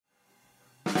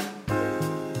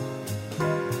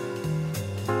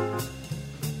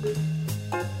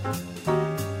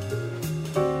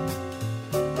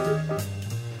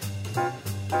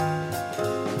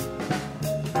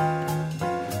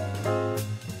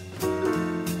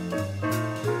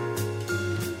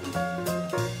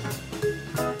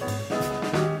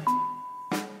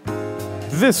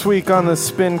This week on the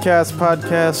Spincast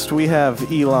podcast, we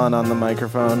have Elon on the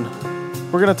microphone.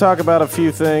 We're going to talk about a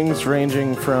few things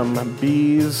ranging from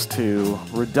bees to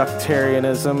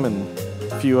reductarianism and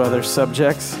a few other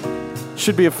subjects.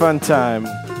 Should be a fun time.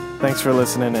 Thanks for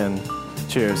listening in.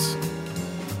 Cheers.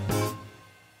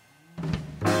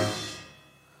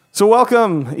 So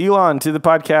welcome, Elon, to the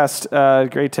podcast.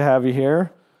 Great to have you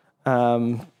here.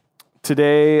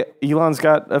 Today, Elon's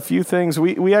got a few things.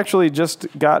 We actually just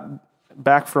got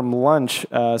back from lunch,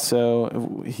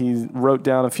 so he wrote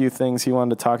down a few things he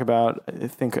wanted to talk about. I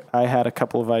think I had a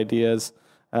couple of ideas.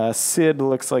 Sid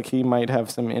looks like he might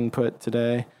have some input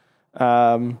today.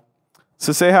 So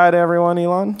say hi to everyone,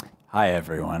 Elon. Hi,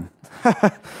 everyone.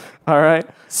 All right.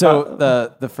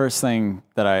 So the first thing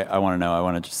that I want to know, I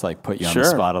want to just like put you on the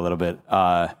spot a little bit.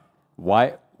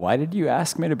 Why did you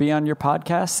ask me to be on your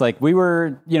podcast? Like we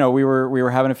were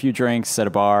having a few drinks at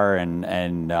a bar,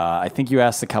 and I think you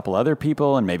asked a couple other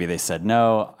people, and maybe they said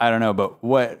no. I don't know, but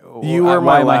what you were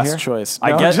my last choice. No,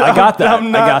 I got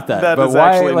that. That but is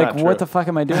why? actually Like, not true. what the fuck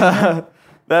am I doing?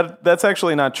 That's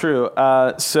actually not true.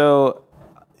 So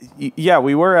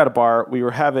we were at a bar. We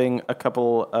were having a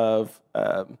couple of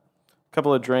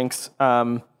drinks.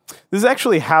 This is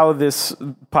actually how this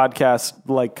podcast,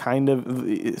 like, kind of,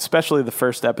 especially the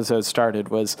first episode started,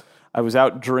 was I was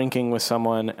out drinking with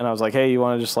someone, and I was like, hey, you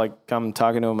want to just, like, come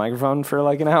talk into a microphone for,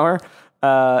 like, an hour?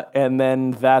 And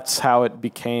then that's how it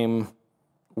became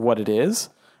what it is.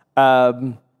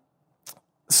 So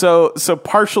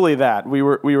partially that. We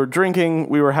were drinking,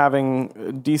 we were having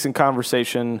a decent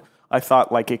conversation. I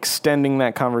thought, like, extending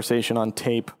that conversation on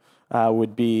tape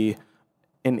would be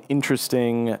an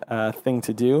interesting thing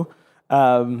to do.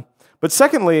 But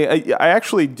secondly, I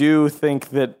actually do think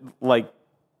that, like,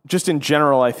 just in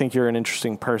general, I think you're an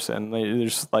interesting person.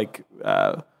 There's like,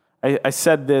 I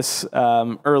said this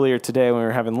earlier today when we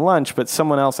were having lunch, but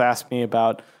someone else asked me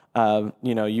about,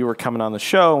 you were coming on the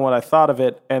show and what I thought of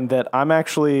it, and that I'm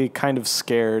actually kind of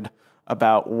scared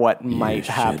about what might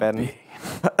happen.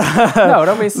 No,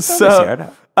 don't be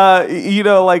scared.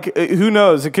 Like, who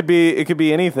knows? It could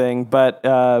be anything, but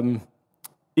I'm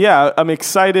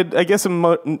excited. I guess I'm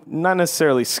not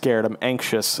necessarily scared. I'm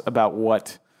anxious about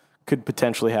what could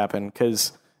potentially happen,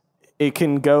 because it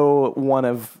can go one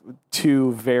of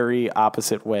two very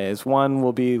opposite ways. One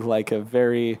will be like a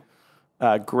very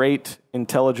great,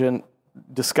 intelligent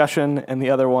discussion, and the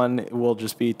other one will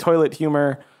just be toilet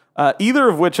humor. Either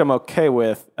of which I'm okay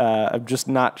with. I'm just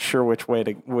not sure which way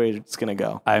it's going to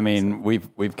go. I mean,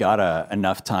 we've got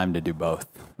enough time to do both.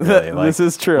 Really. This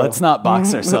is true. Let's not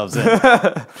box ourselves in.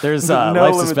 There's no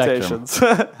life's limitations. A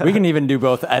spectrum. We can even do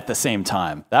both at the same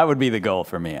time. That would be the goal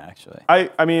for me, actually.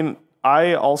 I mean,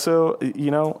 I also,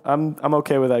 I'm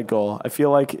okay with that goal. I feel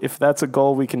like if that's a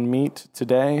goal we can meet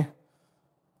today,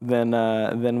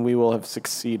 then we will have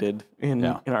succeeded in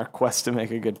our quest to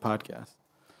make a good podcast.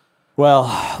 Well,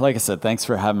 like I said, thanks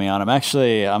for having me on. I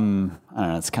don't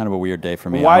know, it's kind of a weird day for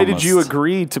me. Why did you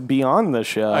agree to be on the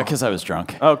show? Because I was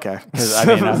drunk. Okay. Because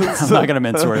I'm not going to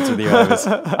mince words with you.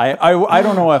 I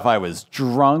don't know if I was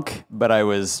drunk, but I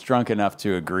was drunk enough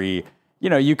to agree.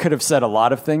 You could have said a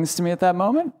lot of things to me at that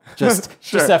moment. Just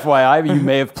FYI, you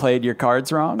may have played your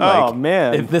cards wrong. Oh,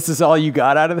 man. If this is all you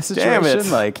got out of the situation, damn it. This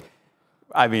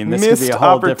missed could be a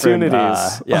whole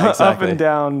opportunities. Different... exactly. Up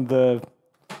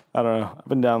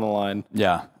and down the line.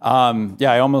 Yeah.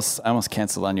 I almost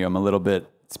canceled on you. I'm a little bit,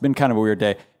 it's been kind of a weird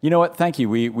day. You know what? Thank you.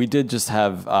 We did just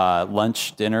have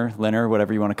lunch, dinner,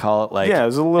 whatever you want to call it. Like, yeah, it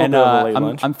was a little bit of a late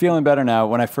lunch. I'm feeling better now.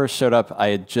 When I first showed up, I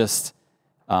had just,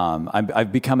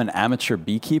 I've become an amateur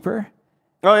beekeeper.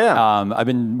 Oh, yeah. I've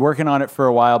been working on it for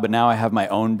a while, but now I have my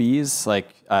own bees. Like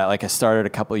I started a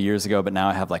couple of years ago, but now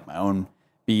I have like my own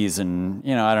bees, and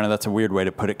I don't know, that's a weird way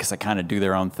to put it, because I kind of do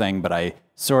their own thing, but I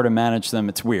sort of manage them.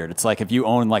 It's weird. It's like if you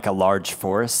own like a large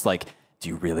forest, like, do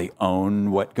you really own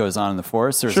what goes on in the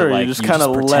forest, or is it like you just kind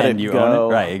of let it you go?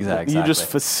 Own it? Right, exactly. You just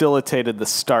facilitated the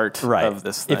start of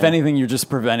this thing. If anything, you're just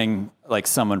preventing like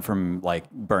someone from like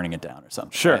burning it down or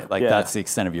something. Sure, right? Like that's the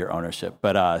extent of your ownership.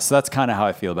 But so that's kind of how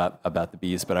I feel about the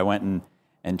bees. But I went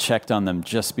and checked on them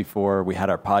just before we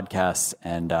had our podcast,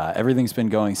 and everything's been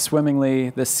going swimmingly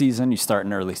this season. You start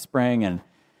in early spring, and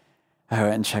I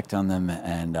went and checked on them,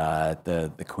 and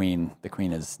the queen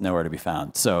is nowhere to be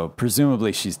found. So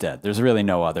presumably she's dead. There's really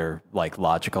no other like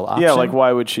logical option. Yeah, like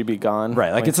why would she be gone?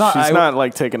 Right, like it's not. She's not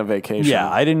like taking a vacation. Yeah,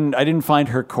 I didn't find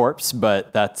her corpse,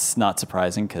 but that's not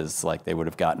surprising, because like they would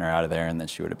have gotten her out of there, and then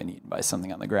she would have been eaten by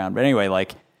something on the ground. But anyway,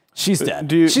 like she's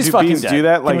dead. She's do fucking bees dead. do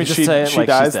that? Can Like we just she say it? Like,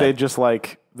 dies, she's they dead? just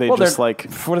like what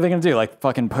are they gonna do? Like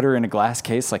fucking put her in a glass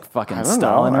case, like fucking I don't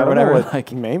Stalin know. or whatever? What,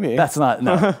 like maybe that's not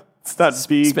no. It's not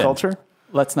bee Spin. culture.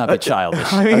 Let's not be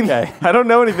childish. I mean, okay. I don't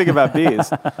know anything about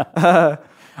bees.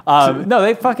 No,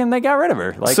 they got rid of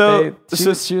her. Like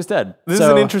she was dead. This is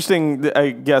an interesting,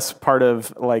 I guess, part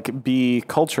of like bee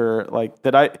culture, like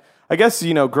that. I guess,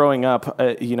 growing up,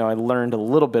 I learned a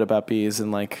little bit about bees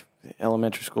in like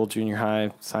elementary school, junior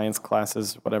high, science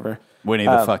classes, whatever. Winnie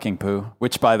the fucking Pooh,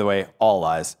 which, by the way, all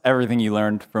lies. Everything you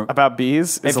learned from about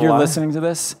bees is if you're listening to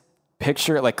this,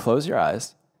 picture it, like close your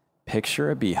eyes,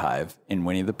 picture a beehive in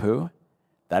Winnie the Pooh.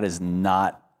 That is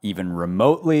not even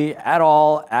remotely at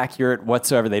all accurate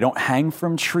whatsoever. They don't hang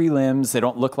from tree limbs. They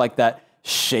don't look like that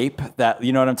shape that,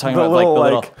 you know what I'm talking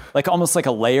about? Like almost like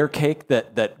a layer cake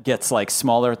that gets like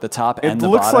smaller at the top and the bottom.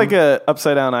 It looks like a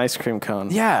upside down ice cream cone.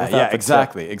 Yeah,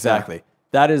 exactly. Yeah.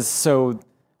 That is so...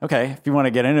 Okay, if you want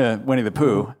to get into Winnie the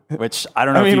Pooh, which I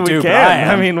don't know if you do, but I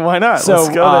am. I mean, why not? So,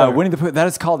 let's go there. Winnie the Pooh, that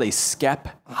is called a skep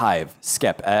hive.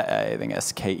 Skep, I think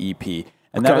S-K-E-P.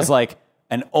 And that was like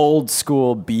an old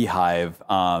school beehive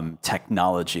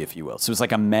technology, if you will. So it was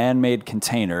like a man-made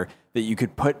container that you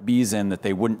could put bees in that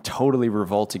they wouldn't totally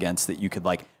revolt against, that you could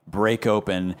like break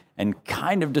open and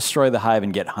kind of destroy the hive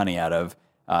and get honey out of.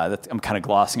 I'm kind of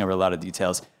glossing over a lot of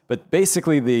details. But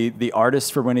basically the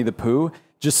artist for Winnie the Pooh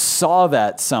just saw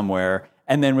that somewhere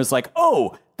and then was like,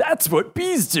 oh, that's what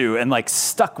bees do. And like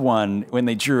stuck one when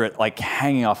they drew it, like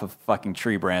hanging off a fucking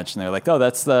tree branch. And they're like,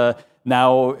 oh,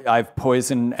 now I've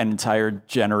poisoned an entire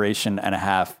generation and a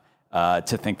half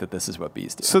to think that this is what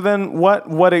bees do. So then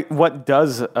what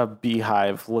does a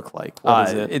beehive look like? What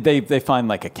is it? They find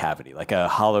like a cavity, like a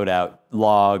hollowed out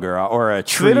log or a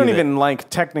tree. So they don't even like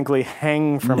technically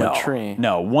hang from a tree.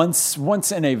 No, once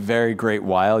in a very great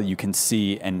while, you can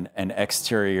see an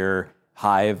exterior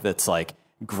hive that's like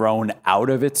grown out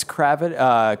of its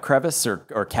crevice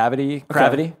or cavity.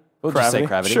 Gravity? We'll just say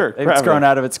gravity. Sure, it's grown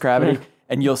out of its gravity.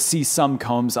 And you'll see some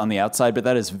combs on the outside, but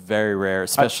that is very rare,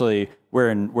 especially we're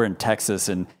in Texas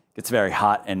and it's very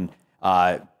hot, and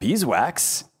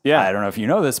beeswax. Yeah. I don't know if you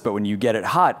know this, but when you get it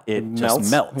hot, it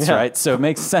just melts, right? So it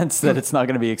makes sense that it's not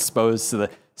going to be exposed to the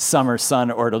summer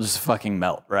sun, or it'll just fucking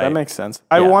melt, right? That makes sense.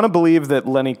 I want to believe that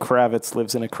Lenny Kravitz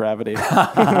lives in a gravity.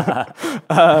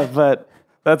 But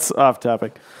that's off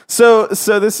topic. So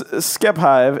this skep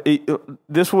hive,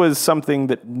 this was something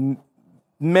that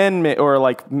men-made, or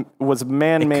like was a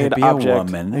man-made object. A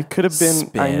woman. It could have been.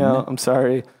 Spin. I know. I'm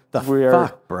sorry.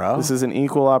 Fuck, bro. This is an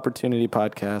equal opportunity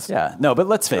podcast. Yeah. No, but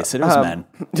let's face it. It was men.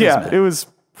 It was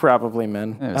probably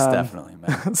men. It was definitely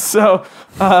men. So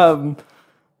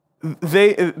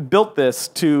they built this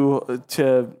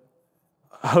to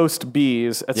host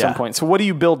bees at some point. So what do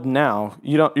you build now?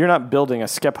 You're not building a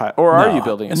skep hive, or are you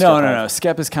building a skep hive? No.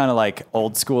 Skep is kind of like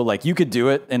old school. Like you could do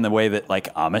it in the way that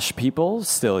like Amish people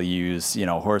still use,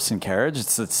 horse and carriage.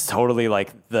 It's totally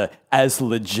like as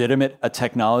legitimate a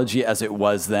technology as it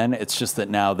was then. It's just that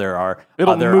now there are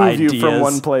other move ideas. You from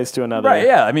one place to another. Right,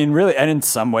 yeah. I mean, really, and in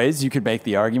some ways you could make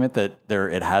the argument that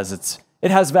it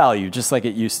has value, just like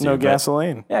it used to. No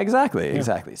gasoline. Yeah,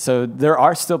 exactly. So there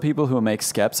are still people who make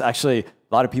skeps. Actually,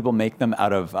 a lot of people make them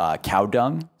out of cow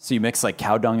dung. So you mix like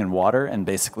cow dung and water and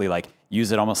basically like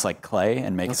use it almost like clay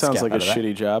and make a skep. That sounds like a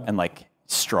shitty job. And like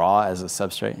straw as a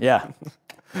substrate. Yeah,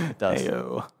 it does.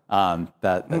 Hey-o.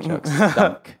 That joke's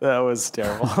stunk. That was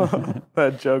terrible.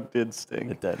 That joke did sting.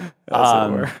 It did.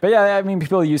 But yeah, I mean,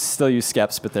 people still use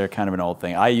skeps, but they're kind of an old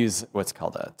thing. I use what's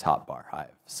called a top bar hive.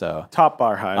 So top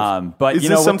bar hive. But is you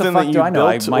know this what the something fuck that you do I know?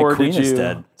 built, My or queen did is you...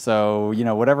 dead. So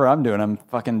whatever I'm doing, I'm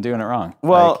fucking doing it wrong.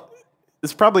 Well,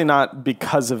 it's probably not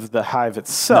because of the hive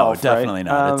itself. No, definitely right?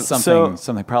 not. It's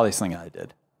something probably something I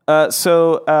did.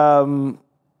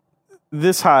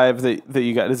 This hive that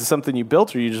you got, is it something you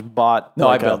built, or you just bought? No,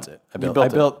 I built it. I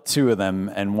built two of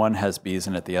them, and one has bees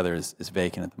in it. The other is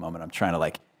vacant at the moment. I'm trying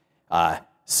to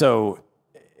so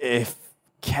if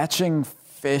catching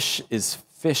fish is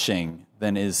fishing,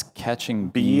 then is catching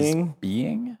bees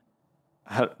being?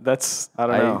 I don't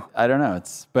know. I don't know.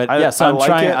 So I'm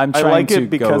trying I like to it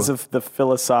because of the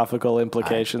philosophical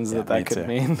implications that could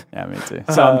mean. Yeah, me too.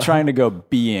 So I'm trying to go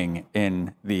being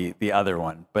in the other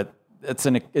one, but it's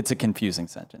a confusing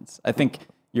sentence. I think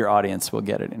your audience will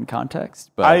get it in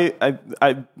context. But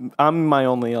I'm my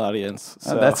only audience.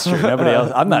 So. That's true. Nobody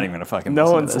else. I'm not even gonna fucking.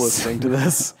 No one's listening to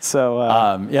this. So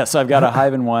so I've got a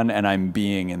hive in one, and I'm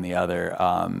being in the other.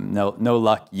 No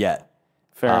luck yet.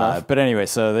 Fair enough. But anyway,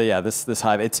 so this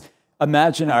hive. It's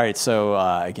imagine. All right. So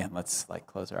again, let's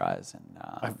close our eyes and.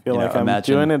 I feel like I'm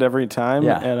doing it every time,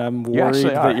 and I'm worried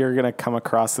that you're gonna come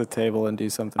across the table and do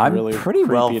something really creepy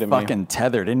to me. I'm pretty well fucking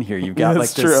tethered in here. You've got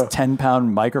like this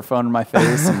 10-pound microphone in my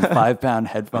face and 5-pound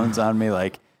headphones on me.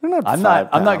 Like I'm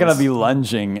not gonna be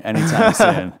lunging anytime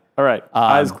soon. All right,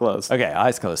 eyes closed. Okay,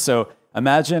 eyes closed. So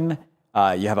imagine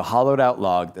you have a hollowed out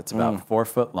log that's about 4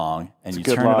 foot long, and you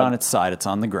good turn it log. on its side. It's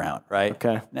on the ground, right?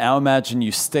 Okay. Now imagine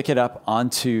you stick it up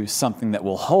onto something that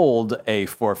will hold a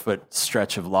 4 foot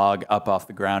stretch of log up off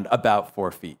the ground about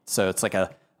 4 feet. So it's like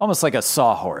almost like a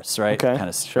sawhorse, right? Okay, Kind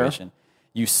of situation.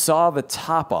 You saw the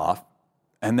top off,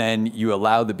 and then you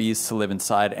allow the bees to live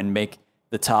inside and make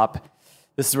the top.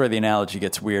 This is where the analogy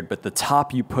gets weird, but the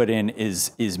top you put in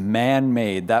is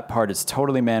man-made. That part is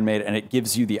totally man-made, and it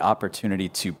gives you the opportunity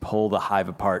to pull the hive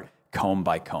apart comb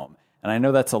by comb. And I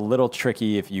know that's a little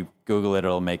tricky. If you Google it,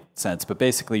 it'll make sense. But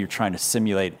basically, you're trying to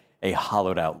simulate a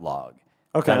hollowed-out log.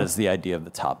 Okay. That is the idea of the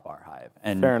top bar hive.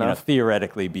 And Fair enough.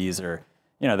 Theoretically, bees are,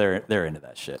 they're into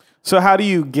that shit. So how do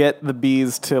you get the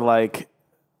bees to like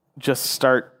just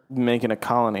start making a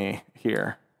colony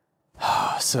here?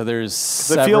 So there's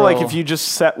I feel like if you just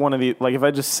set one of the, like if I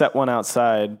just set one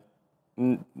outside,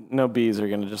 no bees are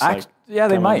going to just yeah,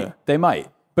 they come might. into- They might.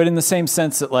 But in the same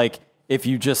sense that, like, if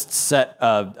you just set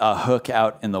a hook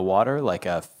out in the water, like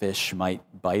a fish might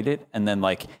bite it, and then,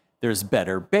 like, there's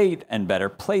better bait and better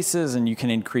places, and you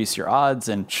can increase your odds.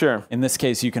 And Sure. in this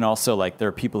case, you can also, like, there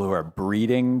are people who are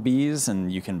breeding bees,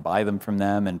 and you can buy them from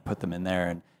them and put them in there,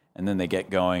 and then they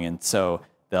get going. And so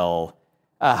they'll...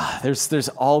 there's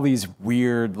all these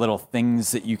weird little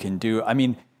things that you can do. I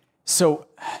mean, so...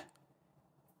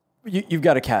 You've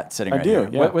got a cat sitting right here.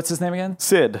 do, yeah. What's his name again?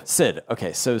 Sid. Sid.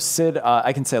 Okay, so Sid,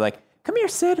 I can say like, "Come here,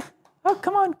 Sid. Oh,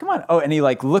 come on, come on." Oh, and he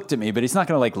like looked at me, but he's not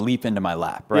going to like leap into my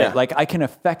lap, right? Yeah. Like I can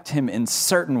affect him in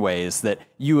certain ways that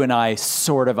you and I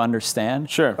sort of understand.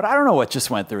 Sure. But I don't know what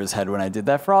just went through his head when I did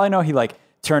that. For all I know, he like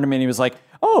turned to me and he was like,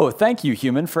 "Oh, thank you,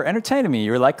 human, for entertaining me. You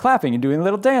were like clapping and doing a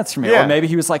little dance for me." Yeah. Or maybe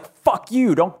he was like, "Fuck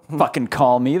you, don't fucking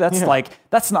call me. That's like,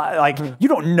 that's not like, you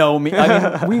don't know me."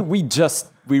 I mean,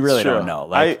 we really Sure. don't know.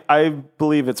 Like, I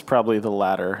believe it's probably the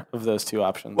latter of those two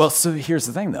options. well, so here's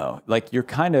the thing, though. Like, you're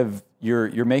kind of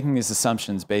you're making these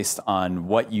assumptions based on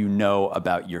what you know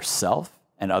about yourself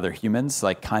and other humans,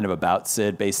 like kind of about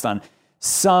Sid, based on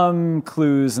some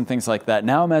clues and things like that.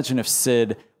 Now, imagine if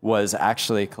Sid was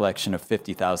actually a collection of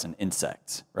 50,000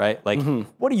 insects, right? Like,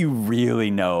 what do you really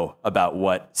know about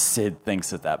what Sid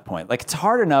thinks at that point? Like, it's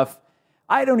hard enough.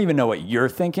 I don't even know what you're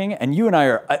thinking, and you and I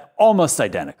are almost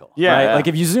identical. Yeah, right? yeah. Like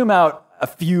if you zoom out a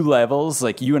few levels,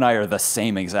 like you and I are the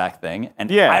same exact thing,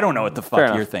 and Yeah. I don't know what the Fair fuck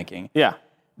enough. you're thinking. yeah.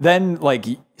 Then like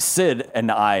Sid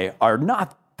and I are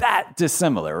not that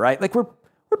dissimilar, right? Like we're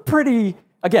pretty.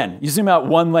 Again, you zoom out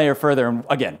one layer further, and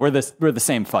again, we're the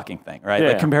same fucking thing, right? Yeah.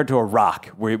 Like compared to a rock,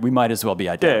 we might as well be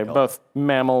Yeah, identical. both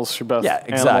mammals, you're both Yeah,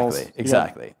 animals. exactly,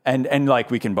 exactly. And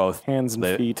like we can both Hands and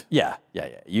feet. Yeah.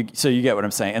 So you get what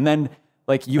I'm saying, and then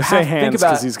like you Say have to think hands about.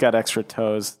 because he's got extra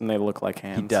toes and they look like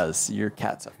hands. He does. Your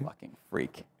cat's a fucking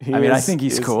freak. He I mean, I is- think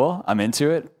he's he is- cool. I'm into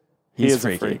it. He's is a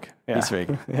freaky. freak. Yeah. He's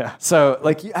freaky. Yeah. So,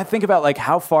 like, I think about like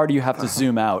how far do you have to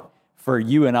zoom out for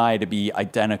you and I to be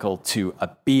identical to a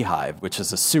beehive, which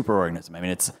is a superorganism. I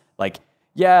mean, it's like,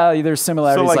 yeah, there's So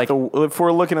similarities. like, if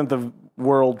we're looking at the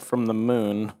world from the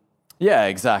moon, Yeah,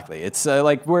 exactly. It's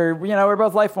like we're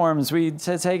both life forms. We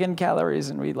take in calories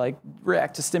and we like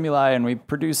react to stimuli and we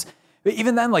produce. But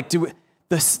even then, like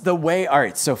the way. All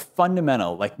right, so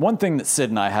fundamental. Like one thing that Sid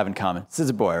and I have in common. Sid's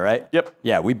a boy, right? Yep.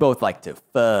 Yeah, we both like to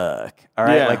fuck. All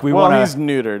right, yeah. like we well, want he's to.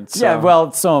 neutered. So. Yeah,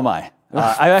 well, so am I.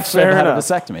 I actually Fair have had a enough.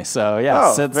 vasectomy, so yeah,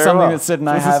 Oh, Sid, very something well. that Sid and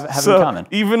I This have is in common.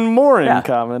 Even more Yeah. in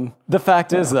common. The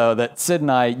fact is, though, that Sid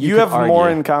and I, You could have argue, more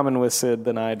in common with Sid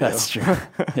than I do. That's true.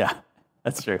 Yeah,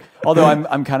 that's true. Although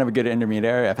I'm kind of a good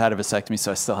intermediary. I've had a vasectomy,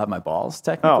 so I still have my balls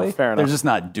technically. Oh, fair They're enough. just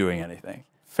not doing anything.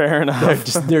 Fair enough.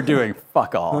 They're doing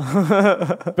fuck all.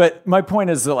 But my point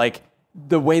is that like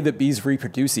the way that bees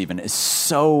reproduce even is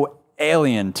so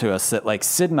alien to us that like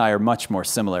Sid and I are much more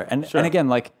similar. And again,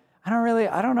 like I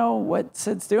don't know what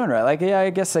Sid's doing, right? Like, yeah, I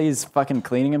guess he's fucking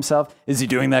cleaning himself. Is he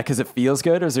doing that because it feels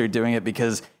good, or is he doing it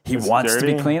because he It's wants to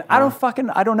be dirty? clean? I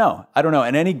don't know.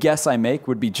 And any guess I make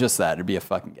would be just that. It'd be a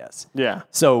fucking guess. Yeah.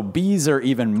 So bees are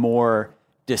even more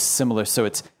dissimilar. So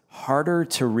it's harder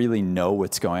to really know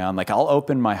what's going on. Like I'll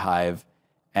open my hive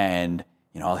and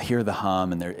I'll hear the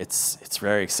hum and it's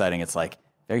very exciting. It's like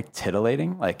very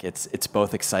titillating. Like it's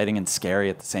both exciting and scary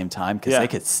at the same time because they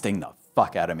could sting the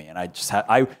fuck out of me. And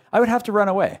I would have to run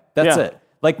away. That's Yeah. it.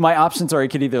 Like my options are I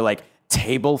could either like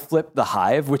table flip the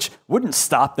hive, which wouldn't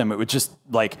stop them. It would just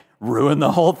like ruin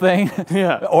the whole thing.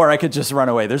 Yeah. Or I could just run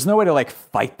away. There's no way to like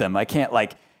fight them. I can't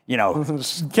like,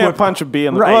 Can't punch a bee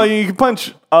in the Right. Well, you can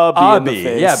punch a bee in the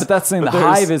face. yeah, but that's the thing. The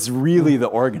there's- hive is really the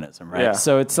organism, right? Yeah.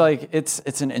 So it's like it's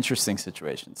an interesting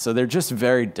situation. So they're just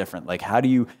very different. Like, how do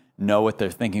you know what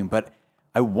they're thinking? But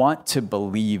I want to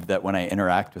believe that when I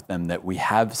interact with them that we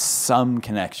have some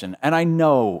connection. And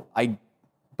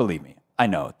believe me, I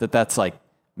know that that's like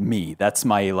me. That's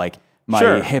my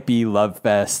Sure. hippie love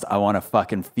fest. I want to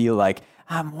fucking feel like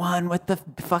I'm one with the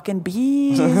fucking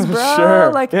bees, bro.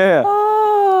 Sure. Like, Yeah.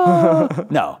 oh.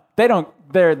 No, they don't.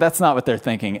 That's not what they're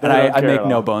thinking. And don't I care make at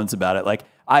no all. bones about it. Like,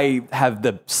 I have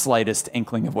the slightest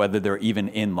inkling of whether they're even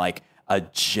in like a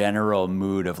general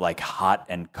mood of like hot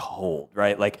and cold,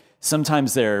 right? Like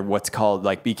sometimes they're what's called,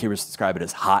 like beekeepers describe it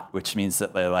as hot, which means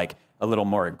that they're like a little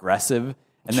more aggressive.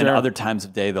 And then Sure. other times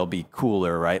of day they'll be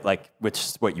cooler, right? Like, which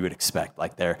is what you would expect.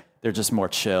 Like they're just more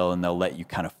chill and they'll let you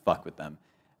kind of fuck with them.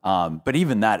 But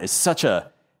even that is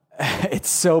it's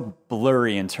so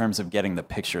blurry in terms of getting the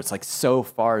picture. It's like so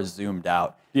far zoomed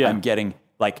out. Yeah. I'm getting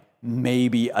like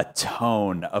maybe a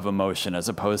tone of emotion as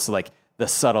opposed to like the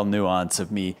subtle nuance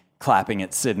of me clapping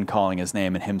at Sid and calling his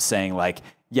name and him saying like,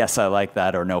 yes, I like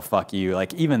that, or no, fuck you.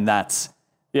 Like even that's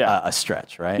a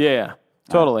stretch, right? Yeah,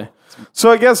 totally.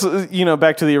 So I guess,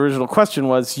 back to the original question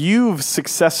was, you've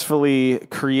successfully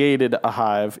created a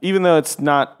hive, even though it's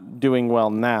not doing well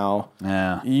now.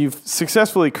 Yeah. You've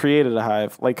successfully created a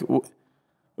hive. Like,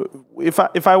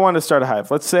 if I wanted to start a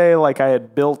hive, let's say like I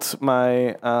had built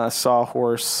my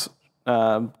sawhorse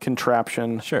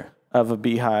contraption Sure. of a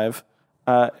beehive.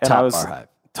 And Top bar hive.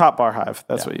 Top bar hive.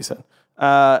 That's what you said.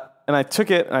 And I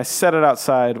took it and I set it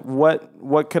outside.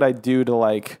 What could I do to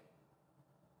like?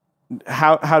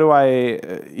 How do I,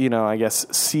 I guess,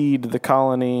 seed the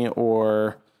colony,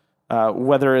 or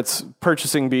whether it's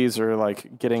purchasing bees or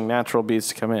like getting natural bees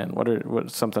to come in?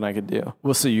 What's something I could do?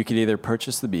 Well, so you could either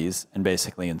purchase the bees and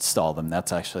basically install them.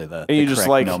 That's actually the And you correct just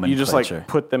nomenclature.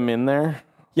 put them in there.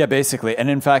 Yeah, basically. And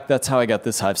in fact, that's how I got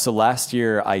this hive. So last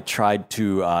year I tried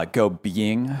to go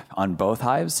beeing on both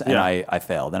hives and Yeah. I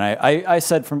failed. And I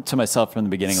said to myself from the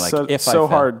beginning, like, So, if I so fail,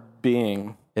 hard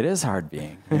being. it is hard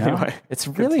being. You know? Anyway. It's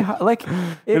really hard. Like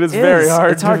It is very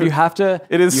hard. It's hard. You have to.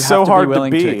 It is you so have to hard be to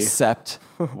willing be. to accept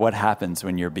what happens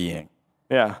when you're being.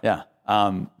 Yeah. Yeah.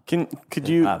 Could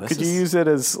you Wow, this is- use it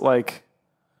as like,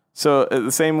 so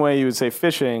the same way you would say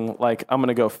fishing, like I'm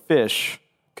gonna go fish.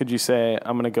 Could you say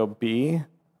I'm gonna go bee?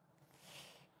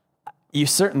 You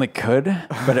certainly could,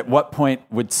 but at what point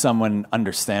would someone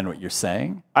understand what you're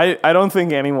saying? I don't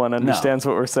think anyone understands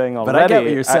what we're saying already. But I get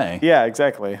what you're saying. Yeah,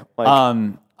 exactly. Like,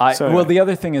 So well, anyway. the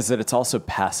other thing is that it's also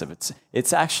passive.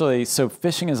 It's actually, so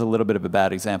fishing is a little bit of a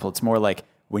bad example. It's more like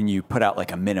when you put out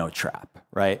like a minnow trap,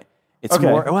 right? It's Okay,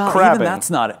 more, well, crabbing. even that's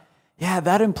not, yeah,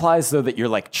 that implies though that you're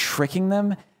like tricking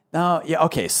them. No, yeah,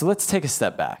 okay, so let's take a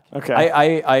step back. Okay.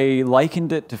 I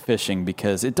likened it to fishing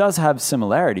because it does have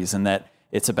similarities in that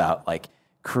it's about like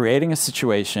creating a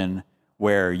situation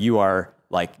where you are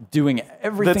like doing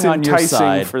everything That's on your enticing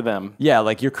side for them. Yeah,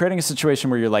 like you're creating a situation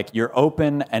where you're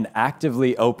open and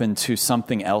actively open to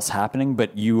something else happening,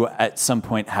 but you at some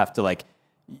point have to like,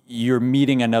 you're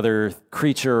meeting another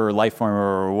creature or life form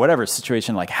or whatever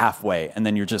situation like halfway, and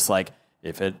then you're just like,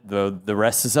 the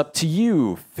rest is up to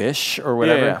you, fish or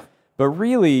whatever. Yeah. But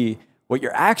really, what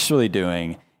you're actually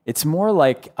doing, it's more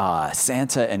like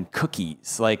Santa and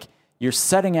cookies. Like you're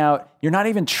setting out, you're not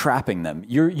even trapping them.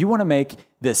 You want to make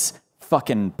this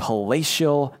fucking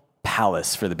palatial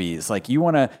palace for the bees. Like you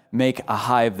want to make a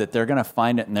hive that they're going to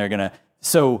find it and they're going to,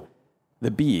 so the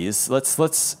bees,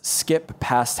 let's skip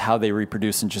past how they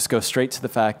reproduce and just go straight to the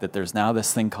fact that there's now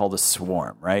this thing called a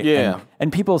swarm, right? Yeah.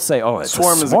 And people say, oh, it's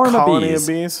swarm a is a swarm colony of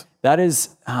bees. That is,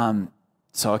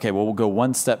 so okay, well, we'll go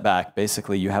one step back.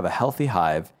 Basically, you have a healthy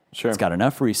hive. Sure. It's got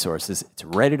enough resources. It's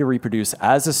ready to reproduce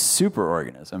as a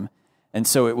superorganism. And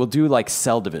so it will do like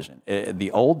cell division.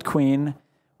 The old queen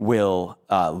will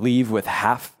leave with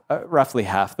roughly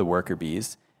half the worker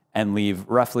bees and leave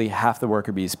roughly half the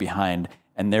worker bees behind,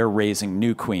 and they're raising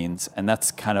new queens. And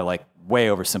that's kind of like way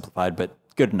oversimplified, but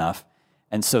good enough.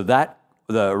 And so that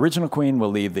the original queen will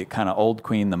leave the kind of old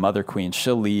queen, the mother queen,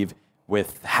 she'll leave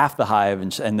with half the hive,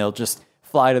 and they'll just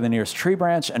fly to the nearest tree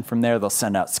branch, and from there they'll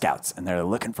send out scouts, and they're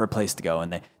looking for a place to go,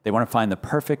 and they want to find the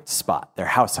perfect spot. They're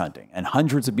house hunting, and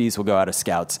hundreds of bees will go out as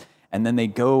scouts, and then they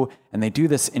go and they do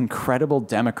this incredible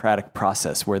democratic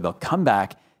process where they'll come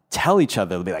back, tell each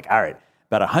other, they'll be like, all right,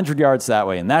 about 100 yards that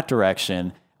way in that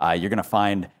direction, you're going to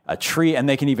find a tree, and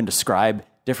they can even describe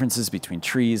differences between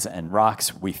trees and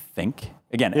rocks, we think.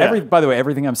 Again, Yeah. by the way,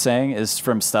 everything I'm saying is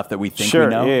from stuff that we think Sure,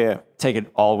 we know. yeah. Take it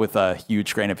all with a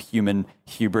huge grain of human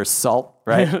hubris salt,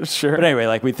 right? Sure. But anyway,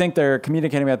 like we think they're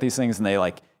communicating about these things, and they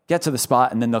like get to the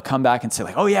spot, and then they'll come back and say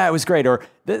like, "Oh yeah, it was great," or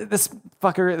 "This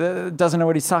fucker doesn't know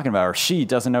what he's talking about," or "She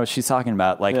doesn't know what she's talking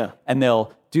about." Like, Yeah. and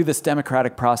they'll do this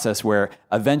democratic process where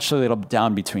eventually it'll be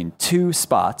down between two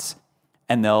spots,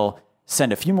 and they'll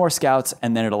send a few more scouts,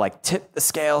 and then it'll like tip the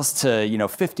scales to,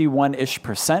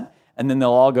 51-ish%. And then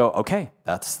they'll all go, okay,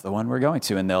 that's the one we're going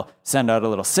to. And they'll send out a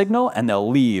little signal and they'll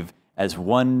leave as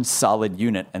one solid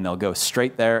unit and they'll go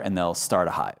straight there and they'll start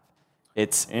a hive.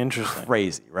 It's interesting,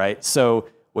 crazy, right? So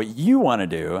what you want to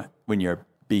do when you're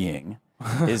beeing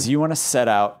is you want to set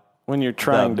out when you're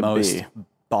trying the to most be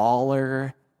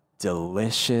baller,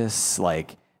 delicious,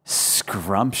 like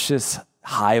scrumptious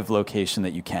hive location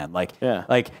that you can. Like,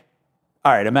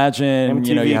 all right, imagine,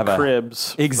 MTV you have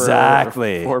cribs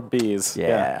exactly for bees.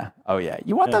 Yeah. Oh yeah.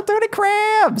 You want the dirty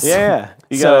crabs. Yeah.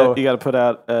 You got to put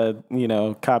out a,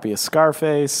 copy of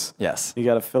Scarface. Yes. You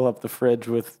got to fill up the fridge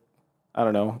with, I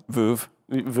don't know.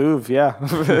 Vouv, yeah.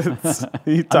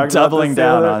 I'm doubling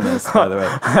down on this, by the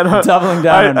way. Doubling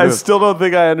down on I Vouv. still don't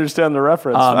think I understand the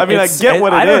reference. I mean, I get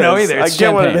what it is. I don't know either. It's I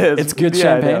get what it is. It's good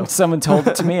champagne. Someone told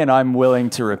it to me, and I'm willing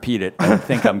to repeat it. I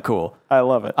think I'm cool. I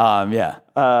love it.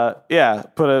 Yeah.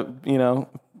 Put a,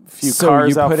 few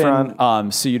cars out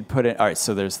front. So you'd put in, all right,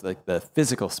 so there's like the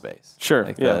physical space. Sure.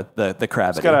 Like the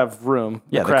cravity. It's got to have room.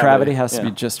 Yeah, the cravity has to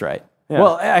be just right. Yeah.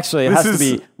 Well, actually, it has to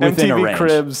be within a range. MTV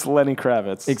Cribs, Lenny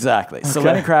Kravitz. Exactly. So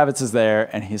Lenny Kravitz is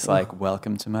there, and he's like,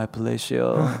 "Welcome to my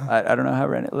palatial." I don't know how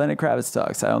Lenny Kravitz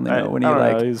talks. I only know when he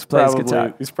plays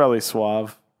guitar. He's probably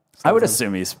suave. I would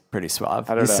assume he's pretty suave.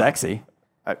 He's sexy.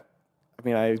 I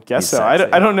mean, I guess so.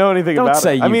 I don't know anything about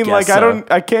it. I mean,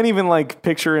 I can't even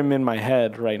picture him in my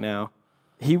head right now.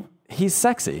 He's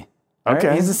sexy. Okay,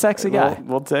 right? He's a sexy guy.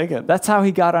 We'll take it. That's how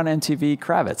he got on MTV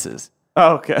Kravitz's.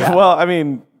 Okay. Yeah. Well, I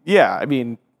mean,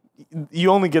 you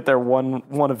only get there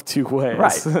one of two ways.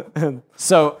 Right.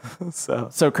 So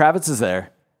Kravitz is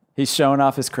there. He's showing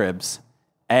off his cribs.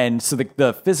 And so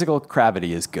the physical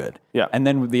gravity is good. Yeah. And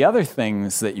then the other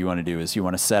things that you want to do is you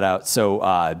want to set out.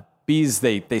 So bees,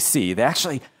 they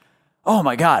actually, oh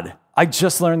my God. I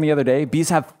just learned the other day, bees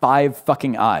have 5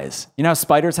 fucking eyes. You know how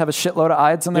spiders have a shitload of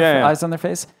eyes on their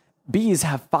face? Bees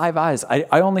have 5 eyes. I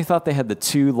only thought they had the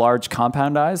 2 large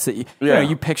compound eyes that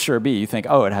you picture a bee. You think,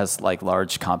 oh, it has like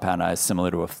large compound eyes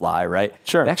similar to a fly, right?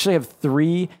 Sure. They actually have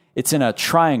 3. It's in a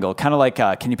triangle, kind of like,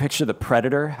 can you picture the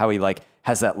Predator? How he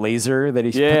has that laser that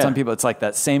he puts on people? It's like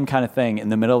that same kind of thing in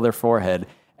the middle of their forehead.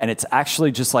 And it's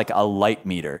actually just like a light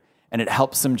meter. And it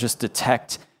helps them just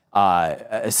detect,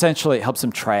 essentially it helps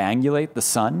them triangulate the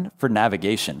sun for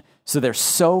navigation. So they're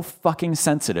so fucking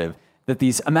sensitive that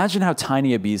imagine how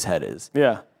tiny a bee's head is.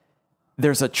 Yeah.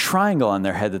 There's a triangle on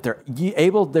their head that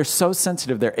they're so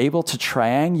sensitive, they're able to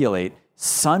triangulate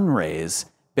sun rays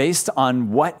based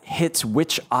on what hits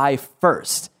which eye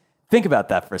first. Think about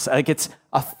that for a second. Like it's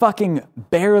a fucking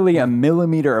barely a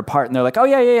millimeter apart. And they're like, oh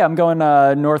yeah, I'm going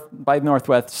north by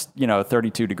northwest,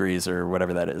 32 degrees or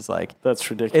whatever that is. Like that's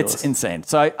ridiculous. It's insane.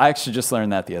 So I actually just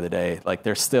learned that the other day. Like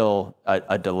they're still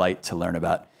a delight to learn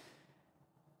about.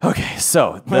 Okay,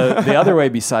 so the other way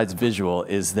besides visual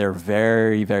is they're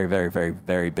very, very, very, very,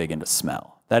 very big into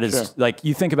smell. That is like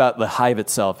you think about the hive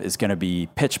itself is going to be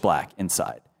pitch black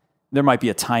inside. There might be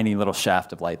a tiny little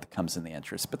shaft of light that comes in the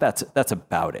entrance, but that's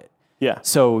about it. Yeah.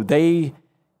 So they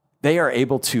are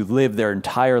able to live their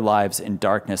entire lives in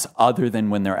darkness other than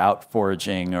when they're out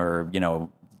foraging or,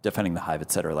 defending the hive,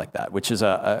 et cetera, like that, which is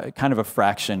a kind of a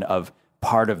fraction of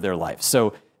part of their life.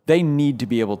 So they need to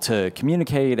be able to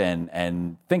communicate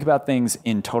and think about things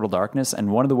in total darkness.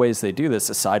 And one of the ways they do this,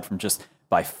 aside from just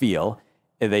by feel,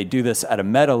 they do this at a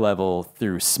meta level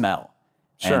through smell.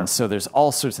 Sure. And so there's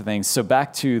all sorts of things. So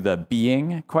back to the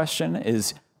being question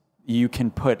is you can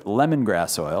put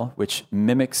lemongrass oil, which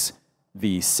mimics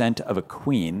the scent of a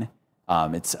queen.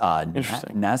 It's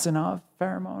Nazanov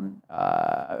pheromone.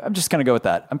 I'm just going to go with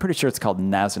that. I'm pretty sure it's called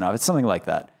Nazanov. It's something like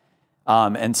that.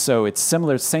 And so it's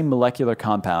similar, same molecular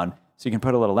compound. So you can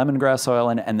put a little lemongrass oil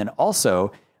in. And then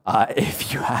also,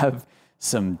 if you have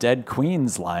some dead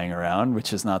queens lying around,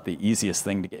 which is not the easiest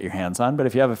thing to get your hands on, but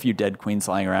if you have a few dead queens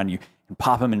lying around, you can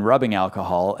pop them in rubbing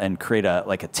alcohol and create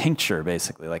a tincture,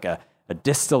 basically, like a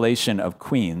distillation of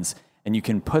queens. And you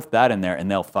can put that in there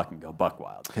and they'll fucking go buck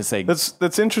wild.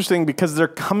 That's interesting because they're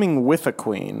coming with a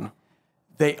queen.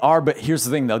 They are, but here's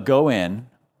the thing. They'll go in.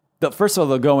 First of all,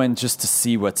 they'll go in just to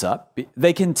see what's up.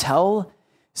 They can tell.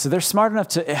 So they're smart enough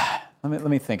to... Let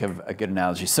me think of a good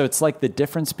analogy. So it's like the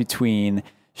difference between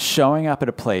showing up at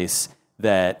a place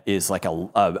that is like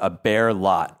a bare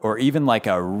lot or even like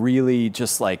a really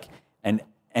just like an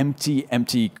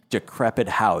empty, decrepit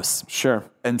house. Sure.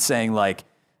 And saying like,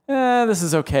 this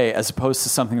is okay, as opposed to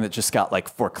something that just got like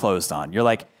foreclosed on. You're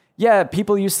like, yeah,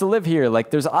 people used to live here.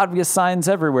 Like there's obvious signs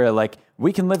everywhere. Like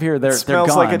we can live here. They're gone.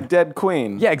 Smells like a dead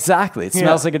queen. Yeah, exactly. It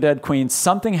smells like a dead queen.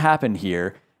 Something happened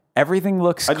here. Everything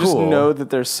looks I cool. just know that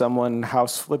there's someone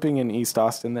house flipping in East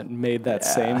Austin that made that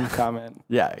same comment.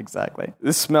 Yeah, exactly.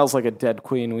 This smells like a dead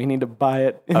queen. We need to buy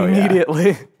it yeah.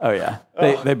 immediately. Oh yeah,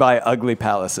 they buy ugly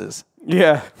palaces.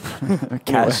 Yeah.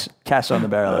 Cash on the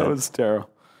barrel. That was terrible.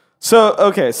 So,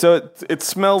 okay, so it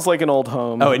smells like an old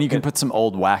home. Oh, and you can put some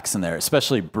old wax in there,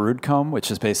 especially brood comb,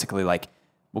 which is basically like,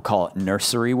 we'll call it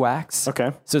nursery wax.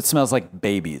 Okay. So it smells like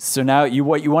babies. So now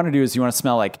what you want to do is you want to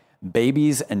smell like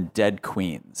babies and dead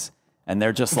queens. And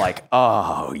they're just like,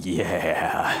 oh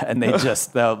yeah. And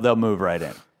they'll move right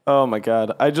in. Oh my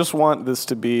God. I just want this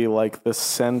to be like the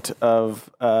scent of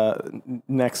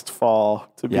next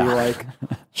fall, to be like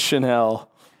Chanel.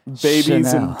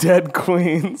 Babies and dead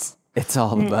queens. It's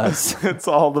all the buzz. It's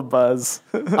all the buzz.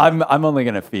 I'm only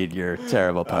gonna feed your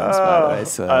terrible puns, by the way.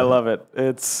 So I love it.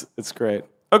 It's great.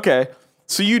 Okay,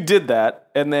 so you did that,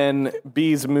 and then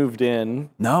bees moved in.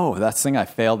 No, that's the thing I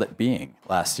failed at being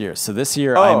last year. So this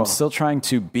year Oh. I'm still trying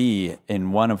to be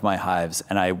in one of my hives,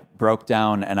 and I broke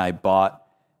down and I bought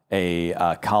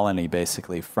a colony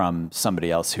basically from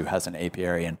somebody else who has an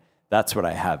apiary, and that's what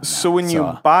I have now. So when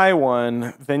you buy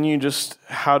one, then you just,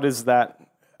 how does that?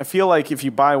 I feel like if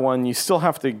you buy one, you still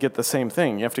have to get the same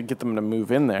thing. You have to get them to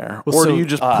move in there, or do you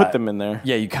just put them in there?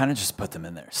 Yeah, you kind of just put them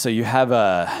in there. So you have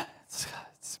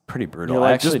it's pretty brutal. You're like,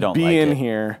 I actually just don't be like in it.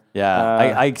 here.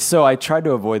 Yeah, so I tried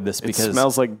to avoid this It because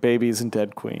smells like babies and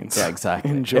dead queens. yeah, exactly.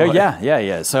 Enjoy.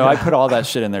 Yeah. So I put all that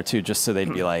shit in there too, just so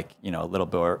they'd be like, a little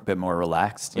bit more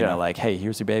relaxed. You Yeah. know, like, hey,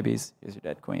 here's your babies, here's your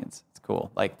dead queens. It's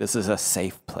cool. Like, this is a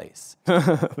safe place.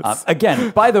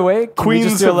 Again, by the way, can we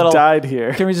Queens just do a have little, died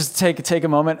here. Can we just take a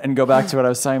moment and go back to what I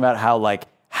was talking about?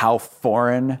 How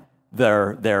foreign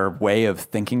their way of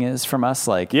thinking is from us.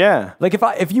 Like, Yeah. like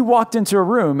if you walked into a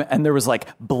room and there was like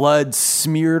blood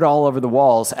smeared all over the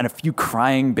walls and a few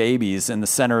crying babies in the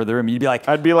center of the room, you'd be like,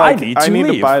 I'd be like, I need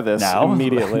to to buy this now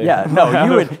immediately. Yeah, no,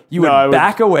 you would No, I would-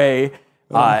 back away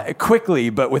quickly,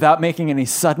 but without making any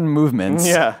sudden movements.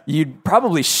 Yeah. You'd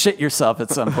probably shit yourself at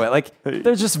some point. Like,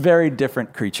 they're just very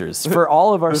different creatures. For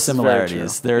all of our This is very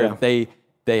similarities, true. Yeah.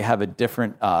 they have a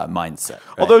different mindset.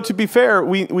 Right? Although to be fair,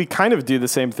 we kind of do the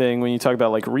same thing when you talk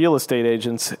about like real estate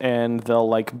agents, and they'll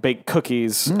like bake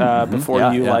cookies before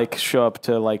Yeah, you yeah. like show up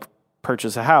to like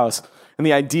purchase a house. And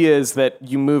the idea is that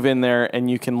you move in there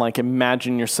and you can like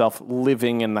imagine yourself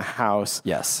living in the house.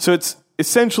 Yes. So it's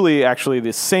essentially actually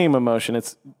the same emotion.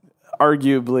 It's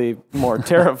arguably more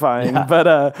terrifying, but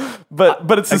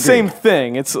it's the same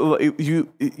thing. It's you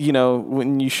know,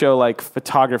 when you show like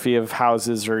photography of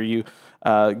houses, or you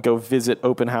go visit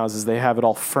open houses, they have it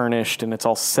all furnished and it's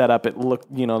all set up.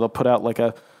 They'll put out like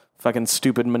a fucking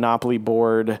stupid Monopoly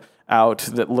board out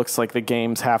that looks like the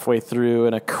game's halfway through,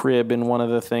 and a crib in one of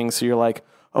the things. So you're like,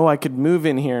 oh, I could move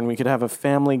in here and we could have a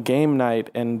family game night,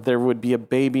 and there would be a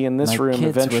baby in this My room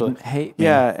kids eventually. wouldn't hate me.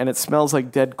 Yeah, and it smells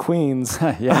like dead queens.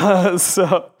 Yeah.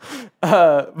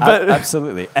 But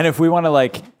Absolutely. And if we want to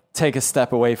like take a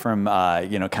step away from,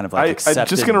 kind of like I'm accepted.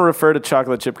 just going to refer to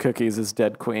chocolate chip cookies as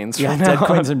dead queens. yeah, from dead now on.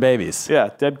 queens and babies. Yeah,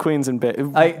 dead queens and babies.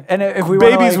 And if we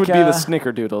Babies wanna, would like, be the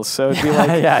snickerdoodles, so it'd be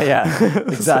like, yeah,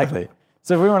 exactly.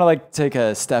 So if we want to like take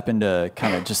a step into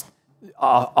kind of just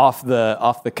off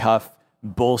the cuff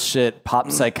bullshit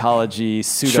pop psychology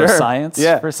pseudoscience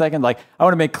Yeah. for a second, like I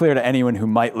want to make clear to anyone who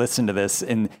might listen to this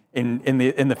in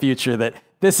the future that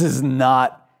this is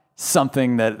not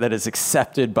something that is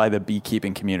accepted by the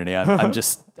beekeeping community. I'm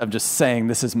just saying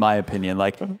this is my opinion.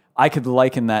 Like, I could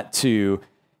liken that to,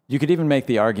 you could even make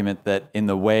the argument that in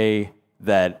the way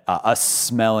that us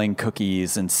smelling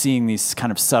cookies and seeing these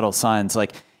kind of subtle signs,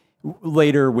 like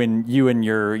later when you and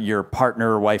your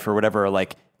partner or wife or whatever are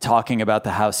like talking about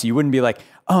the house, you wouldn't be like,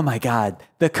 oh my God,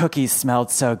 the cookies smelled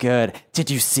so good.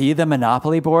 Did you see the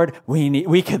Monopoly board?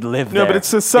 We could live there. No, but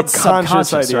it's a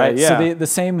subconscious idea, right? yeah. So the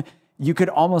same, you could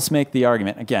almost make the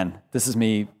argument, again, this is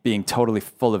me being totally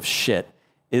full of shit,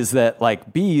 is that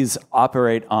like bees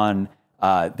operate on,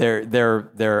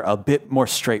 they're a bit more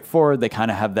straightforward. They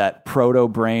kind of have that proto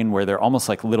brain where they're almost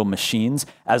like little machines.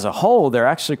 As a whole, they're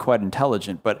actually quite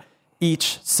intelligent, but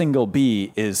each single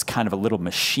bee is kind of a little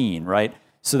machine, right?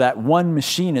 So that one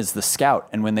machine is the scout.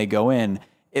 And when they go in,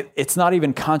 it's not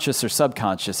even conscious or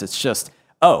subconscious. It's just,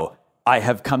 oh, I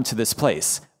have come to this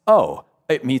place. Oh,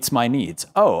 it meets my needs.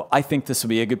 Oh, I think this would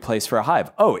be a good place for a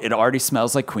hive. Oh, it already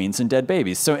smells like queens and dead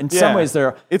babies. So in some ways,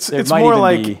 it's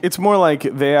more like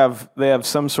they have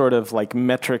some sort of like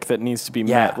metric that needs to be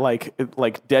met.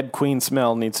 Like dead queen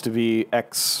smell needs to be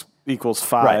X equals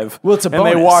 5. Right. Well, it's a and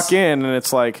they bonus. walk in and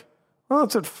it's like, well,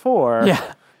 it's at 4.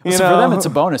 Yeah. You So know? for them, it's a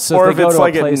bonus. So or if if they go it's to a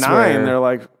like at place 9, where- they're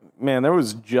like, man, there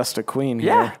was just a queen here.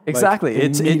 Yeah, exactly. Like,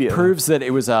 It immediately. proves that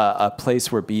it was a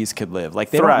place where bees could live.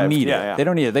 Like they Thrived. don't need Yeah, it. yeah. They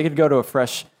don't need it. They could go to a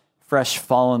fresh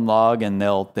fallen log and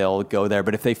they'll go there.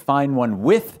 But if they find one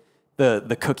with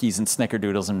the cookies and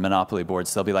snickerdoodles and Monopoly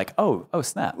boards, they'll be like, oh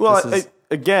snap. Well, This is-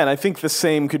 again, I think the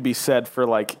same could be said for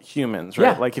like humans,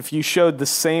 right? Yeah. Like if you showed the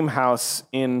same house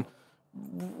in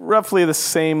roughly the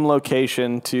same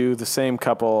location to the same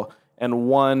couple, and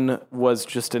one was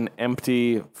just an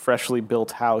empty, freshly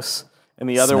built house, and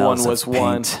the other one Smells of was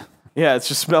one. paint. Yeah, it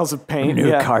just smells of paint. new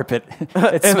yeah. carpet.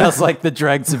 It smells like the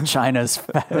dregs of China's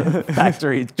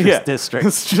factory district.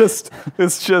 It's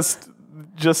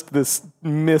just this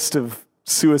mist of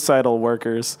suicidal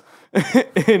workers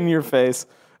in your face.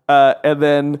 And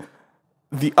then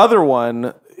the other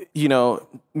one, you know,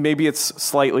 maybe it's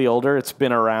slightly older. It's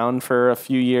been around for a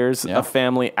few years. Yeah. A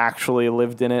family actually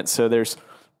lived in it. So there's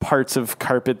parts of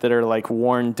carpet that are like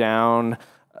worn down.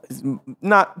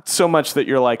 Not so much that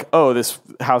you're like, oh, this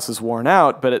house is worn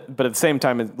out, but at the same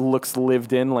time, it looks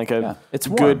lived in, like a it's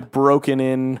warm. good broken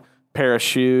in pair of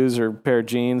shoes or pair of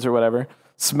jeans or whatever.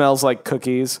 Smells like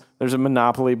cookies. There's a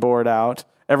Monopoly board out.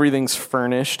 Everything's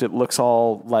furnished. It looks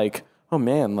all like, oh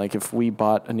man, like if we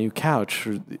bought a new couch,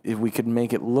 or if we could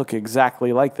make it look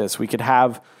exactly like this, we could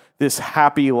have this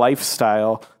happy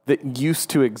lifestyle that used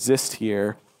to exist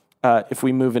here. If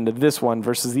we move into this one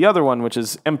versus the other one, which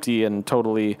is empty and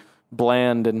totally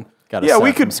bland, and Gotta yeah, start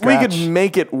we from could scratch.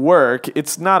 make it work.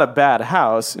 It's not a bad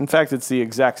house. In fact, it's the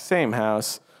exact same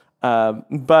house,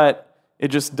 but it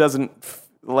just doesn't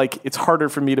like. It's harder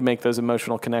for me to make those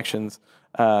emotional connections.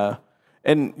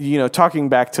 And you know, talking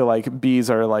back to like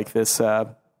bees are like this,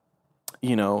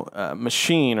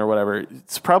 machine or whatever.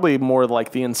 It's probably more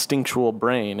like the instinctual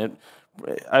brain.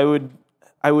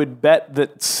 I would bet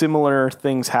that similar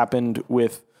things happened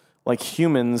with like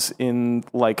humans in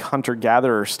like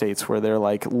hunter-gatherer states where they're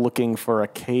like looking for a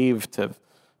cave to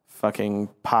fucking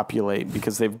populate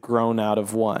because they've grown out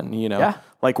of one, you know? Yeah.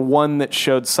 Like one that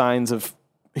showed signs of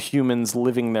humans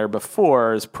living there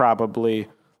before is probably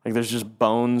like there's just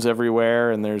bones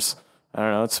everywhere and there's, I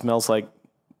don't know, it smells like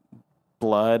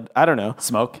blood. I don't know.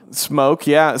 Smoke,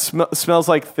 yeah. Smells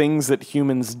like things that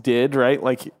humans did, right?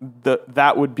 Like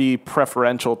that would be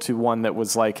preferential to one that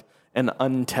was like an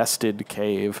untested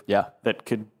cave. Yeah.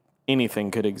 That anything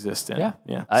could exist in. Yeah.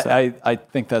 Yeah. I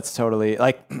think that's totally,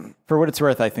 like, for what it's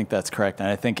worth, I think that's correct. And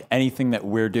I think anything that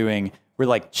we're doing, we're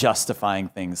like justifying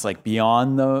things like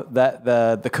beyond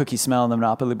the cookie smell on the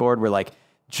Monopoly board. We're like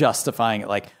justifying it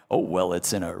like, oh, well,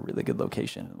 it's in a really good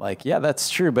location. Like, yeah, that's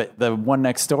true. But the one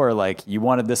next door, like you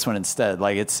wanted this one instead.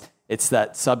 Like it's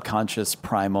that subconscious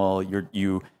primal,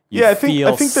 you I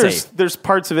feel think safe. there's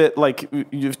parts of it, like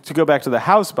to go back to the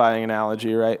house buying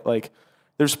analogy, right? Like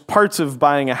there's parts of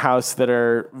buying a house that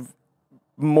are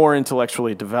more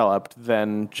intellectually developed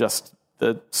than just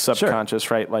the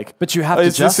subconscious, right? Like, But you have to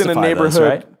is this in a justify those,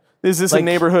 neighborhood? right? Is this a Like-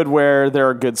 neighborhood where there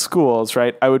are good schools,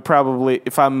 right? I would probably,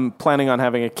 if I'm planning on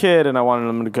having a kid and I wanted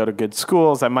them to go to good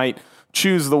schools, I might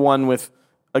choose the one with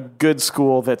a good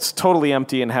school that's totally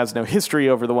empty and has no history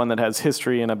over the one that has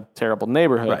history in a terrible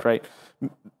neighborhood, right?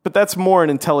 But that's more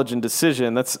an intelligent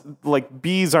decision. That's like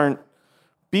bees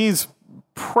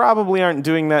probably aren't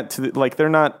doing that to like they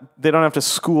don't have to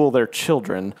school their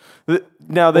children.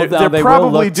 Now they're they will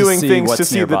probably look to doing see things to what's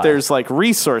see nearby. that there's like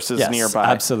resources Yes, nearby.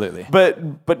 absolutely.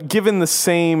 But given the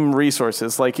same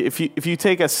resources, like if you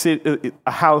take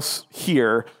a house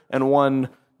here and one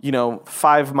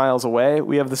 5 miles away,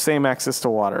 we have the same access to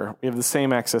water. We have the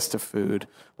same access to food.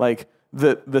 Like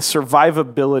the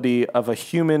survivability of a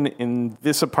human in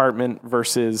this apartment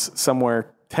versus somewhere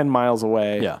 10 miles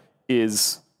away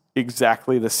is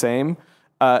exactly the same.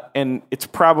 And it's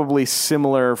probably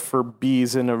similar for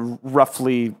bees in a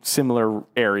roughly similar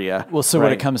area. Well, so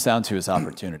what it comes down to is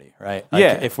opportunity, right? Like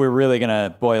Yeah. If we're really going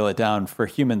to boil it down for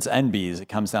humans and bees, it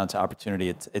comes down to opportunity.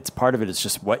 It's part of it is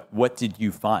just what did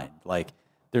you find? Like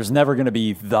there's never going to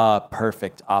be the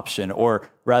perfect option, or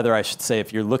rather I should say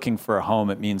if you're looking for a home,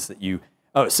 it means that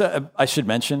I should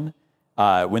mention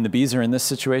when the bees are in this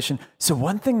situation. So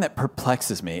one thing that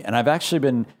perplexes me, and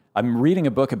I'm reading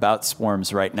a book about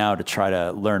swarms right now to try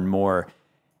to learn more.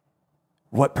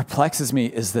 What perplexes me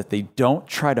is that they don't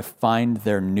try to find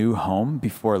their new home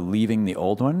before leaving the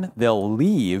old one. They'll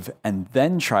leave and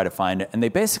then try to find it. And they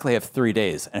basically have 3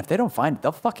 days. And if they don't find it,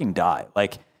 they'll fucking die.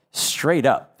 Like straight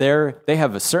up. They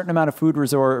have a certain amount of food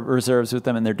reserves with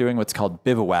them, and they're doing what's called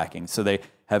bivouacking. So they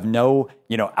have no,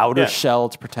 outer shell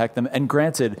to protect them. And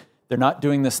granted, they're not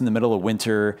doing this in the middle of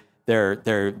winter.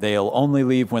 They'll only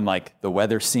leave when like the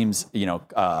weather seems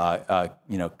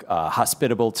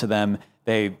hospitable to them.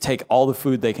 They take all the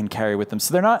food they can carry with them,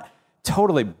 so they're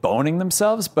totally boning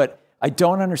themselves, but I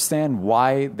don't understand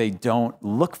why they don't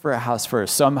look for a house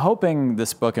first. So I'm hoping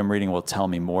this book I'm reading will tell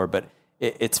me more, but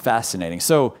it's fascinating.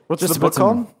 So what's the book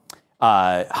called?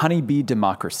 Honeybee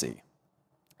Democracy.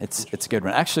 It's a good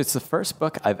one. Actually, it's the first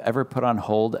book I've ever put on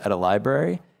hold at a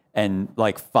library and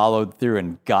like followed through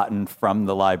and gotten from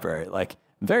the library. Like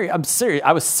I'm serious.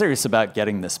 I was serious about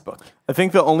getting this book. I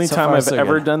think the only time I've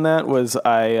ever done that was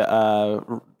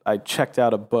I checked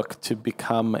out a book to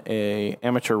become a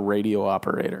amateur radio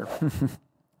operator.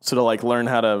 So to like learn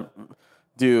how to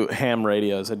do ham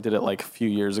radios. I did it like a few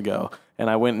years ago. And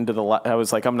I went into I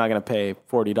was like, I'm not going to pay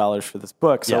 $40 for this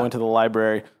book. So I went to the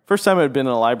library. First time I'd been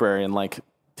in a library in like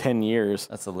 10 years.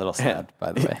 That's a little sad,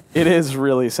 by the way. It is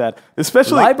really sad.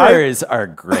 Especially libraries are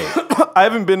great. I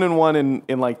haven't been in one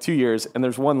in like 2 years, and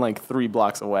there's one like 3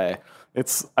 blocks away.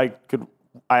 I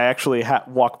actually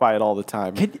walk by it all the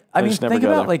time. Think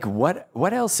about like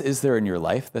what else is there in your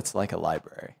life that's like a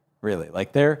library? Really,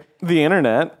 like the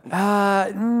internet.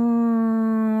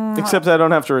 Except I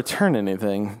don't have to return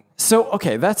anything. So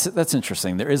okay, that's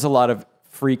interesting. There is a lot of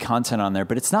free content on there,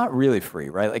 but it's not really free,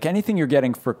 right? Like anything you're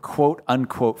getting for quote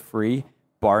unquote free,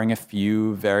 barring a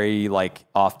few very like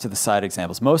off to the side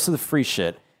examples, most of the free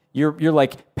shit you're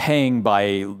like paying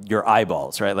by your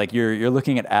eyeballs, right? Like you're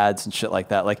looking at ads and shit like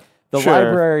that. Like the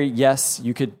library, yes,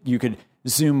 you could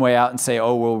zoom way out and say,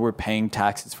 oh well, we're paying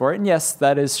taxes for it, and yes,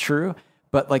 that is true.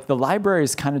 But like the library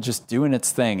is kind of just doing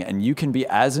its thing, and you can be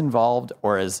as involved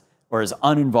or as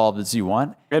uninvolved as you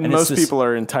want. And most people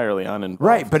are entirely uninvolved.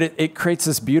 Right, but it creates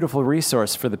this beautiful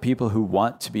resource for the people who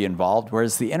want to be involved,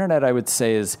 whereas the internet, I would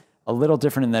say, is a little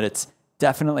different in that it's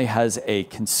definitely has a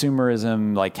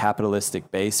consumerism, like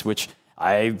capitalistic base, which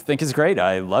I think is great.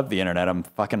 I love the internet. I'm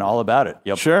fucking all about it.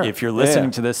 Yep. Sure. If you're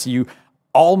listening to this, you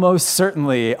almost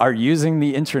certainly are using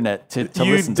the internet to listen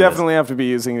to this. You definitely have to be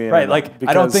using the internet. Right, like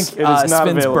I don't think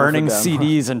Spin's burning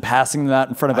CDs and passing them out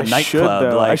in front of a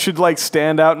nightclub. I should like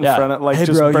stand out in front of like hey,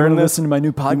 just bro, burn you this. Listen to my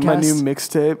new podcast, my new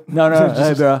mixtape. No,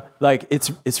 hey, bro. Like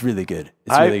it's really good.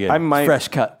 It's really good. I might fresh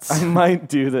cuts. I might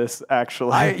do this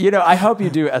actually. I hope you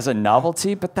do as a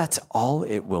novelty, but that's all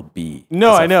it will be.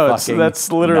 No, I know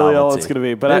that's literally all it's going to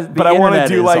be. But I want to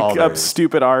do like a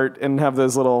stupid art and have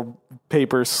those little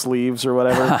paper sleeves or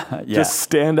whatever. Just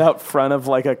stand out front of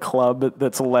like a club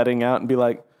that's letting out and be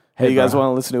like, hey, you guys want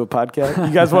to listen to a podcast?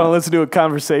 You guys want to listen to a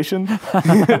conversation?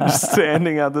 Just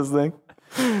standing out this thing.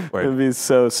 It'd be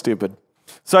so stupid.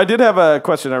 So I did have a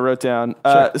question I wrote down.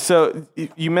 Sure. So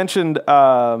you mentioned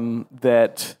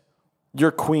that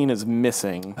your queen is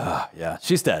missing. Yeah,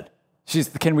 she's dead.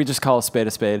 Can we just call a spade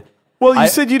a spade? Well, you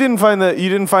said you didn't find the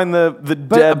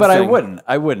dead. But thing.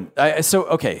 I wouldn't. So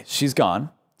okay, she's gone.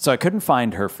 So I couldn't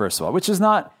find her, first of all, which is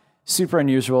not super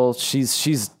unusual.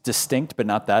 She's distinct, but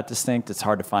not that distinct. It's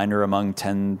hard to find her among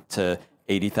 10 to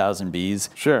 80,000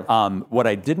 bees. Sure. What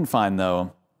I didn't find,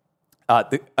 though,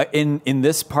 in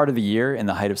this part of the year, in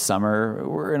the height of summer,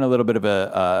 we're in a little bit of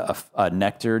a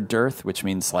nectar dearth, which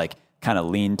means like kind of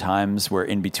lean times. We're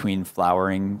in between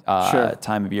flowering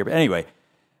time of year. But anyway,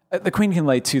 the queen can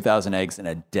lay 2,000 eggs in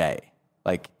a day.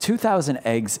 Like 2,000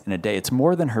 eggs in a day. It's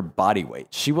more than her body weight.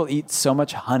 She will eat so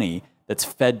much honey that's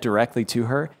fed directly to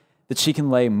her that she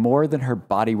can lay more than her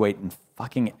body weight in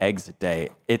fucking eggs a day.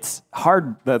 It's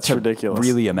hard to ridiculous.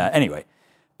 Really imagine. Anyway,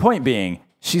 point being,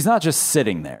 she's not just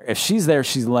sitting there. If she's there,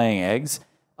 she's laying eggs.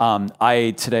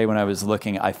 Today when I was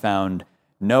looking, I found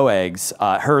no eggs.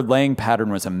 Her laying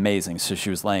pattern was amazing. So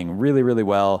she was laying really, really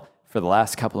well for the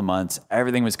last couple of months.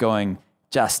 Everything was going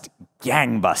just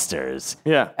gangbusters.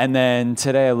 Yeah. And then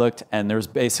today I looked and there was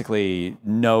basically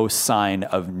no sign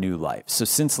of new life. So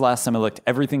since the last time I looked,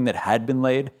 everything that had been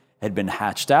laid had been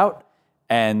hatched out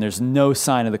and there's no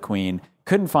sign of the queen.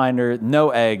 Couldn't find her, no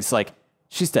eggs. Like,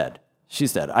 she's dead.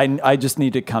 She's dead. I just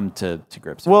need to come to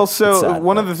grips with it. Well, so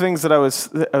one of the things that I was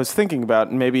thinking about,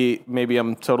 and maybe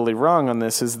I'm totally wrong on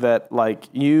this, is that like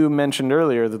you mentioned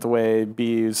earlier that the way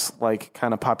bees like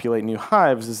kind of populate new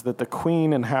hives is that the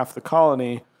queen and half the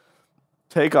colony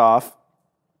take off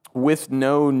with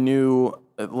no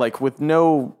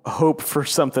hope for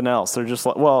something else. They're just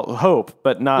like, well, hope,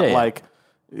 but not like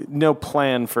no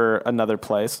plan for another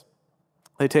place.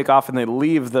 They take off and they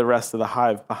leave the rest of the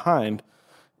hive behind.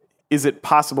 Is it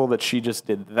possible that she just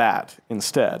did that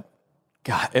instead?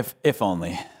 God, if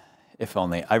only.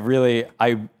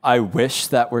 I wish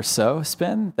that were so,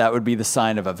 Spin. That would be the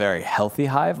sign of a very healthy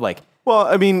hive. Like, well,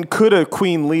 I mean, could a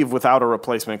queen leave without a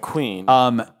replacement queen?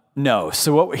 No.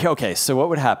 So what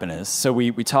would happen is, so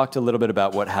we talked a little bit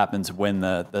about what happens when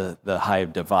the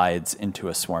hive divides into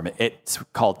a swarm. It's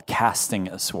called casting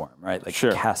a swarm, right? Like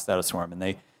cast out a swarm, and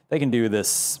they can do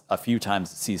this a few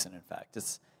times a season. In fact,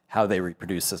 it's how they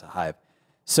reproduce as a hive.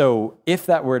 So if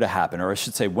that were to happen, or I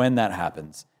should say when that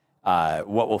happens,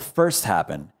 what will first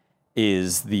happen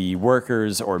is the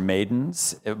workers or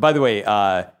maidens. By the way,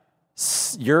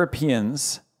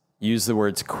 Europeans use the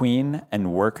words queen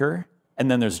and worker,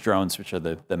 and then there's drones, which are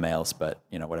the males, but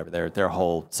whatever. They're a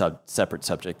whole separate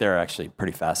subject. They're actually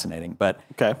pretty fascinating. But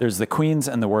there's the queens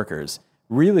and the workers.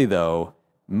 Really, though,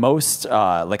 most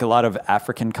like a lot of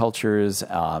African cultures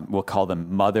will call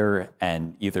them mother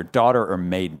and either daughter or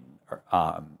maiden.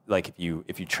 Like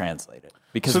if you translate it,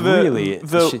 because so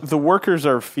the workers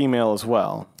are female as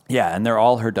well. Yeah, and they're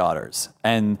all her daughters.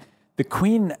 And the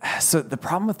queen. So the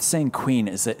problem with saying queen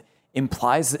is that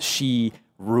implies that she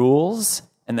rules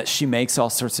and that she makes all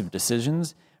sorts of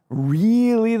decisions.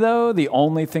 Really, though, the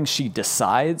only thing she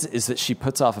decides is that she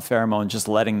puts off a pheromone, just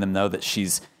letting them know that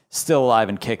she's still alive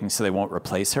and kicking, so they won't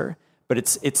replace her. But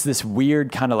it's this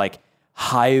weird kind of like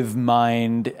hive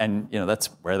mind, and that's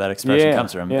where that expression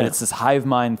comes from. And it's this hive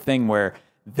mind thing where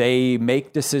they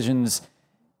make decisions.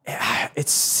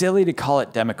 It's silly to call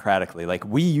it democratically. Like,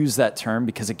 we use that term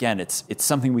because, again, it's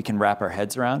something we can wrap our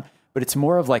heads around, but it's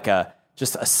more of like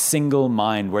just a single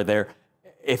mind where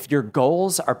if your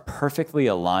goals are perfectly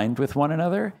aligned with one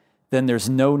another, then there's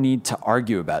no need to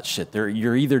argue about shit.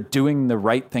 You're either doing the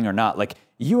right thing or not. Like,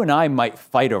 you and I might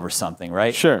fight over something,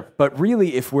 right? Sure. But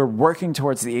really, if we're working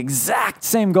towards the exact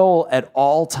same goal at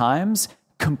all times,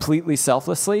 completely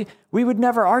selflessly, we would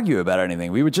never argue about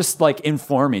anything. We would just like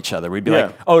inform each other. We'd be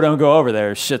like, oh, don't go over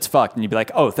there. Shit's fucked. And you'd be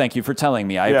like, oh, thank you for telling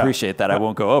me. I appreciate that. I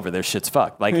won't go over there. Shit's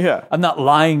fucked. Like, I'm not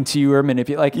lying to you or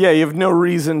manipulating. Like, you have no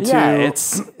reason to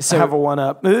have a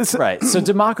one-up. Right. So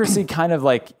democracy kind of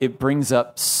like, it brings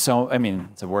up it's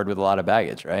a word with a lot of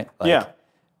baggage, right? Like,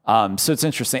 so it's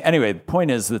interesting. Anyway, the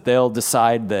point is that they'll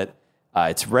decide that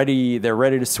it's ready. They're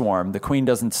ready to swarm. The queen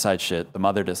doesn't decide shit. The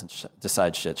mother doesn't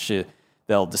decide shit.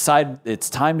 They'll decide it's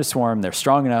time to swarm. They're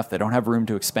strong enough. They don't have room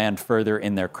to expand further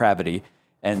in their gravity.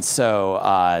 And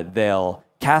so they'll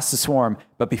cast a swarm.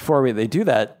 But before they do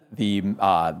that, the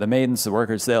maidens, the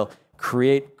workers, they'll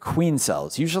create queen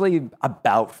cells, usually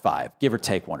about 5, give or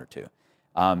take 1 or 2.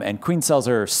 And queen cells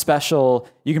are special.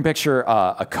 You can picture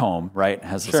a comb, right? It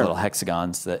has these little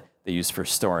hexagons that they use for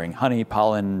storing honey,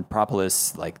 pollen,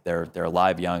 propolis, like they're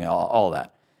alive, young, all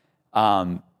that.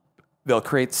 They'll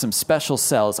create some special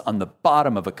cells on the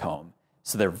bottom of a comb,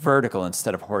 so they're vertical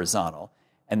instead of horizontal,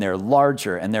 and they're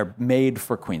larger, and they're made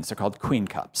for queens. They're called queen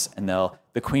cups, and they'll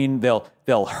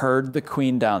herd the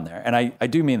queen down there, and I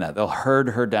do mean that. They'll herd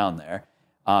her down there.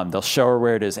 They'll show her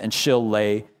where it is, and she'll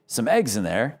lay some eggs in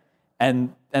there,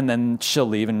 and then she'll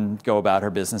leave and go about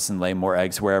her business and lay more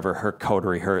eggs wherever her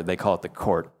coterie, they call it the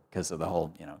court because of the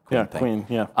whole queen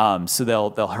thing. So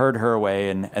they'll herd her away,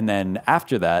 and then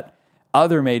after that,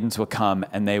 other maidens will come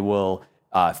and they will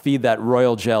feed that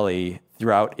royal jelly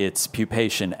throughout its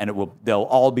pupation, and they'll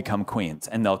all become queens,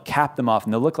 and they'll cap them off,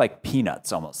 and they'll look like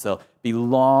peanuts almost. They'll be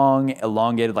long,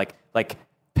 elongated, like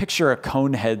picture a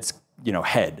cone head's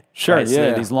head. Sure, right?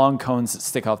 So these long cones that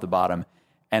stick off the bottom,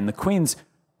 and the queens,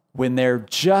 when they're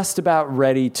just about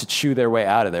ready to chew their way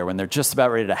out of there, when they're just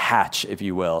about ready to hatch, if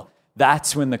you will,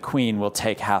 that's when the queen will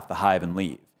take half the hive and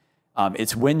leave.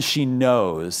 It's when she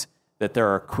knows that there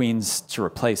are queens to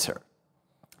replace her.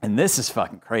 And this is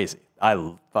fucking crazy.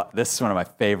 This is one of my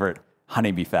favorite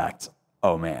honeybee facts.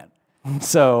 Oh, man.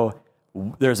 So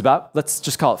there's let's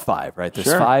just call it 5, right?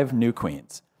 There's 5 new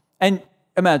queens. And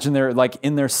imagine they're like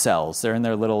in their cells. They're in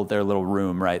their little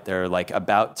room, right? They're like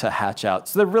about to hatch out.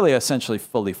 So they're really essentially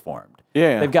fully formed.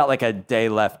 Yeah. They've got like a day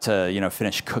left to,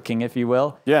 finish cooking, if you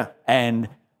will. Yeah. And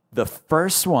the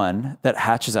first one that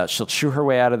hatches out, she'll chew her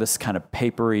way out of this kind of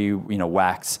papery,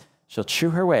 wax. She'll chew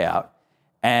her way out,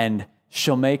 and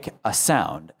she'll make a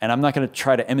sound. And I'm not going to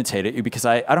try to imitate it because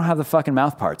I don't have the fucking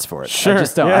mouth parts for it. Sure. I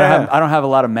just don't. Yeah. I don't have a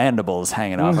lot of mandibles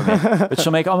hanging off of me. But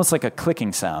she'll make almost like a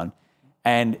clicking sound.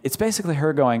 And it's basically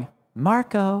her going,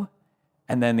 Marco.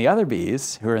 And then the other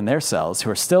bees who are in their cells,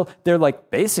 they're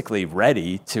like basically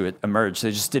ready to emerge.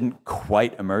 They just didn't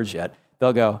quite emerge yet.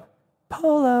 They'll go,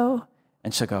 Polo.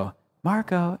 And she'll go,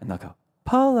 Marco. And they'll go,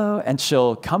 Polo, and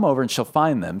she'll come over and she'll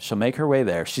find them. She'll make her way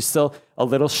there. She's still a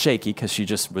little shaky because she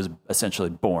just was essentially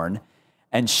born,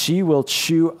 and she will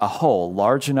chew a hole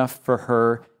large enough for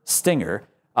her stinger.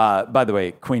 By the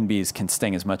way, queen bees can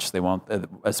sting as much as they want.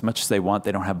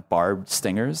 They don't have barbed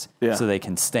stingers, so they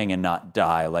can sting and not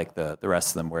die like the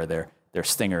rest of them, where their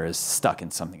stinger is stuck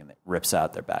in something and it rips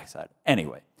out their backside.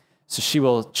 Anyway, so she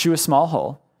will chew a small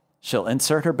hole. She'll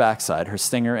insert her backside, her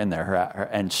stinger in there,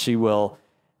 and she will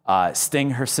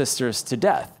sting her sisters to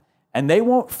death. And they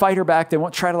won't fight her back. They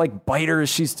won't try to like bite her as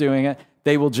she's doing it.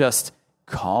 They will just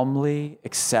calmly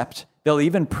accept they'll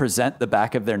even present the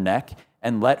back of their neck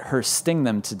and let her sting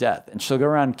them to death. And she'll go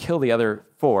around and kill the other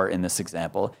 4 in this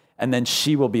example, and then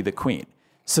she will be the queen.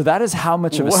 So that is how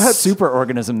much of a super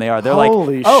organism they are. They're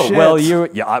Holy like, shit.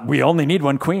 well, we only need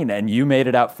one queen, and you made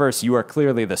it out first. You are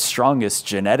clearly the strongest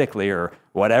genetically or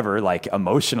whatever, like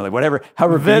emotionally, whatever.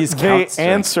 However, bees They count.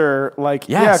 answer like,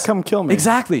 Yes. yeah, come kill me.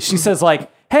 Exactly. She says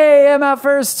like, hey, I'm out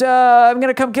first. I'm going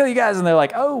to come kill you guys. And they're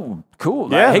like, oh,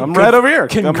 cool. Yeah, Hey, I'm right over here.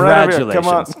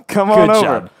 Congratulations. Come on Good over.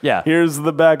 job. Yeah. Here's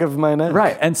the back of my neck.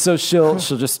 Right. And so she'll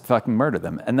just fucking murder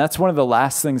them. And that's one of the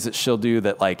last things that she'll do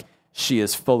that like she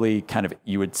is fully kind of,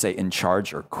 you would say, in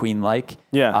charge or queen-like.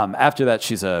 Yeah. After that,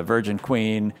 she's a virgin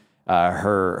queen.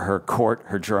 Her court,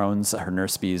 her drones, her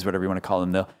nurse bees, whatever you want to call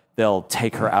them, they'll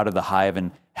take her out of the hive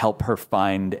and help her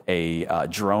find a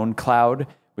drone cloud,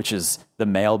 which is the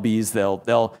male bees. They'll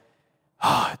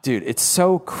dude, it's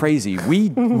so crazy.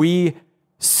 We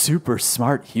super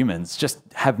smart humans just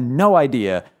have no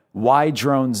idea why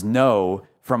drones know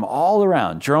from all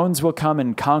around. Drones will come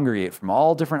and congregate from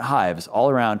all different hives all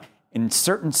around in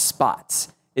certain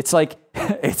spots. It's like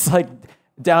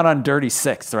down on Dirty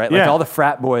Sixth, right? Like Yeah. all the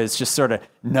frat boys just sort of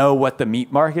know what the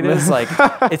meat market is. Like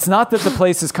it's not that the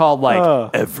place is called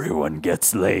like everyone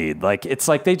gets laid. Like it's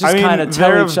like they just kind of tell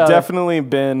there each have other. definitely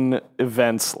been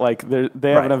events like they have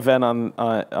Right. an event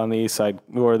on the east side,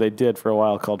 or they did for a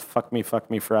while, called Fuck Me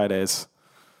Fridays.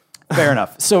 Fair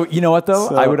enough. So you know what though?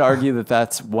 So- I would argue that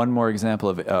that's one more example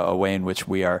of a way in which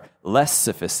we are less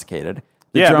sophisticated.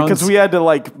 The Yeah, drones- because we had to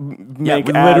like make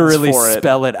we ads literally for it.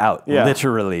 spell it out. Yeah.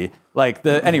 Literally. Like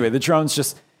the drones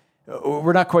just,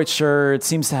 we're not quite sure. It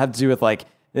seems to have to do with like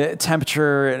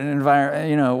temperature and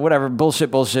environment, whatever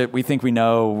bullshit. We think we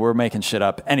know. We're making shit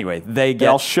up. Anyway, they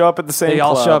all show up at the same They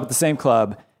all club. show up at the same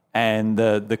club, and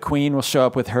the queen will show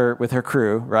up with her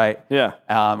crew, right? Yeah.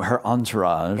 Her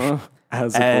entourage.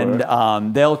 As it And were.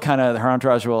 they'll her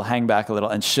entourage will hang back a little,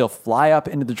 and she'll fly up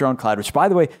into the drone cloud, which, by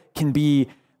the way, can be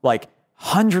like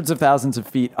hundreds of thousands of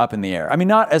feet up in the air. I mean,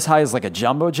 not as high as like a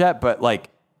jumbo jet, but like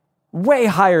way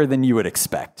higher than you would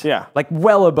expect. Yeah. Like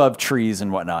well above trees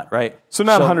and whatnot, right? So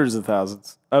not hundreds of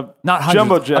thousands. Not hundreds.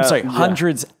 Jumbo jet. I'm sorry, yeah.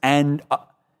 hundreds and...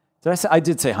 did I say? I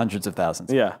did say hundreds of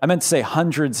thousands. Yeah. I meant to say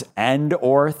hundreds and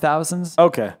or thousands.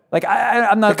 Okay. Like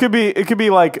I'm not... It could be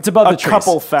like It's above a the trees.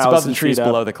 couple It's thousand above the trees, feet up.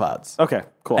 below the clouds. Okay,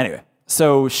 cool. Anyway,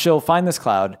 so she'll find this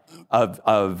cloud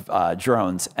of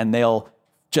drones, and they'll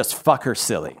just fuck her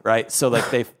silly, right? So like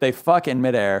they fuck in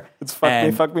midair. It's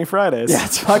Fuck Me Fridays. Yeah,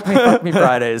 it's fuck me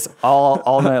Fridays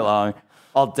all night long,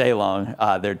 all day long.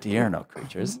 They're diurnal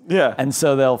creatures. Yeah. And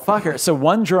so they'll fuck her. So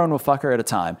one drone will fuck her at a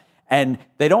time, and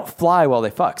they don't fly while they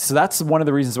fuck. So that's one of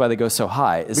the reasons why they go so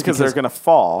high is because they're going to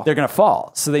fall. they're going to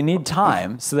fall. So they need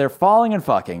time. So they're falling and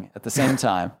fucking at the same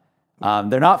time.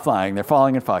 They're not flying. They're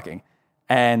falling and fucking.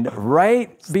 And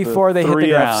right before they hit the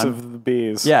Three Fs ground, of the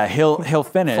bees. yeah, he'll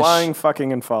finish. Flying,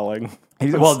 fucking, and falling.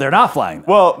 Well, they're not flying.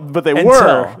 Well, but they Until-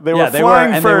 were. They were yeah, they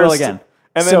flying were, and first. they will again.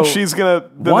 And So then she's going to...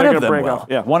 Then one they're of going to them break will. off.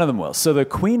 Yeah. One of them will. So the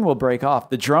queen will break off.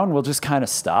 The drone will just kind of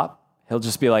stop. He'll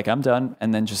just be like, I'm done,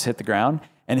 and then just hit the ground,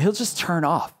 and he'll just turn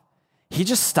off. He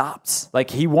just stops.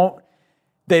 Like he won't...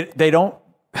 They don't...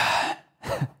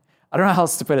 I don't know how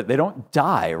else to put it. They don't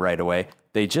die right away.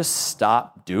 They just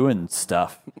stop doing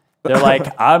stuff. They're like,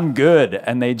 I'm good.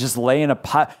 And they just lay in a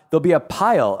pile. There'll be a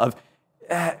pile of...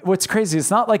 what's crazy,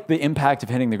 it's not like the impact of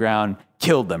hitting the ground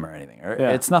killed them or anything. Or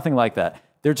Yeah. It's nothing like that.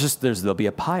 There'll be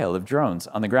a pile of drones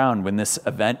on the ground when this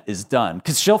event is done.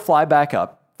 Because she'll fly back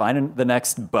up, find the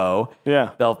next bow.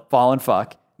 Yeah. They'll fall and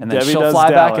fuck. And then Debbie she'll does fly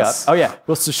back up. Dallas. Oh, yeah.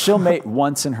 Well, so she'll mate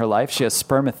once in her life. She has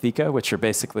spermatheca, which are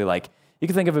basically like... You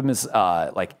can think of them as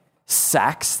like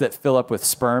sacs that fill up with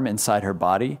sperm inside her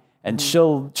body. And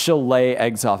she'll lay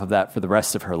eggs off of that for the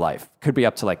rest of her life. Could be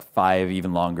up to like 5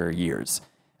 even longer years.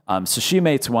 So she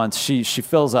mates once. She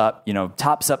fills up,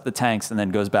 tops up the tanks, and then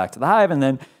goes back to the hive, and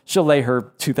then she'll lay her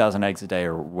 2,000 eggs a day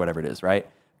or whatever it is, right?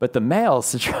 But the male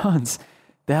citrons,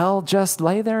 they'll just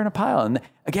lay there in a pile. And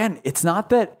again, it's not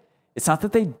that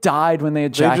they died when they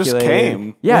ejaculated. just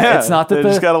came. Yeah, Yeah, it's not that they the,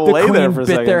 just gotta the lay queen there for a bit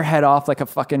second. their head off like a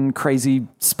fucking crazy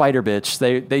spider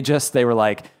bitch. They were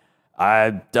like,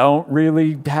 I don't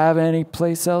really have any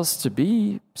place else to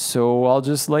be, so I'll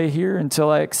just lay here until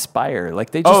I expire.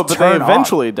 Like they just But they turn off.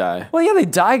 eventually die. Well, yeah, they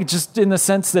die just in the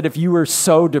sense that if you were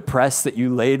so depressed that you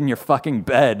laid in your fucking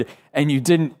bed and you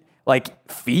didn't like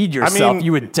feed yourself,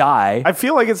 you would die. I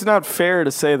feel like it's not fair to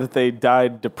say that they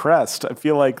died depressed. I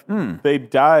feel like they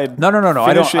died. No.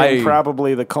 Finishing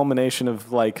probably the culmination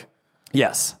of like.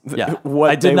 Yes. Yeah. what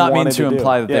I did they not mean wanted to to do.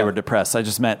 imply that they Yeah. were depressed. I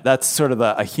just meant that's sort of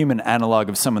a human analog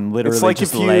of someone literally It's like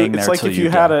just if you. laying It's there like till if you you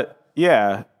had die. a.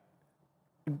 Yeah.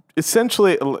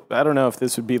 essentially, I don't know if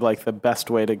this would be like the best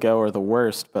way to go or the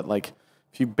worst, but like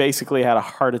if you basically had a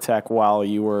heart attack while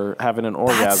you were having an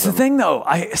orgasm. That's the thing, though.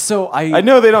 I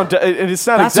know they don't. It's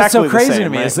not That's exactly what's so crazy the same, to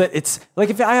me right? is that it's like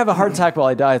if I have a heart attack while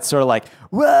I die, it's sort of like,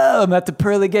 whoa, I'm at the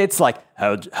pearly gates. Like,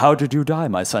 how did you die,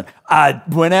 my son? I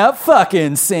went out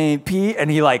fucking St. Pete,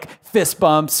 and he like fist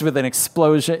bumps with an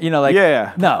explosion. You know, like,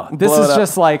 Yeah. No, this Blow it is up.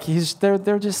 just like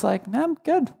they're just like, nah, I'm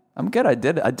good. I'm good. I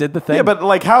did the thing. Yeah, but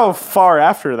like, how far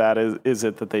after that is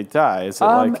it that they die? Is it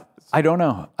like? I don't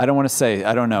know. I don't want to say.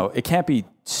 I don't know. It can't be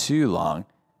too long.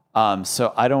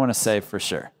 So I don't want to say for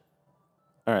sure.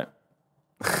 All right.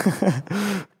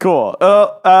 Cool.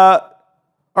 All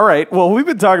right. Well, we've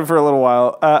been talking for a little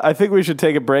while. I think we should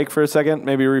take a break for a second.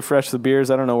 Maybe refresh the beers.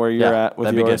 I don't know where you're at with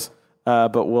that'd be yours,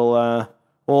 but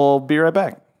we'll be right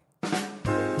back.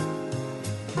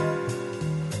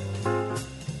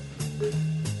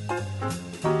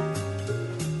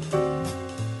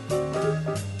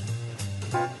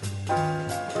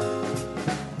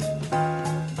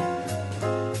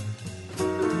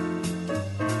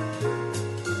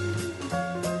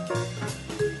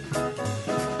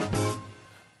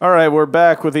 All right, we're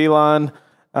back with Elon.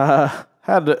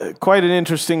 Had quite an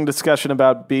interesting discussion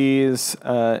about bees in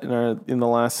the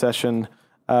last session,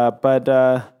 but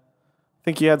I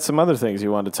think you had some other things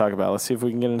you wanted to talk about. Let's see if we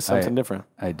can get into something different.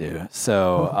 I do.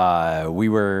 So we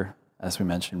were, as we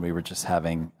mentioned, we were just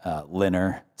having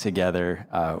dinner together.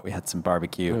 We had some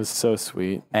barbecue. It was so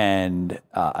sweet. And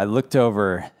I looked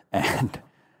over, and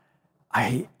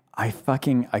I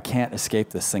can't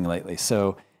escape this thing lately.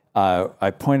 So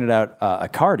I pointed out a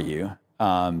car to you.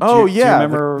 Do you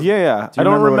remember? Yeah. I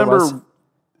don't remember.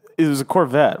 It was a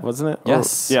Corvette, wasn't it?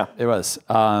 Yes. It was.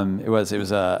 It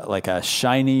was a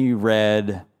shiny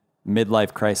red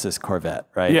midlife crisis Corvette,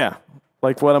 right? Yeah.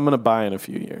 Like what I'm going to buy in a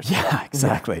few years. Yeah,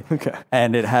 exactly. Okay.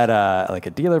 And it had a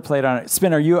dealer plate on it.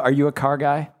 Spin, are you a car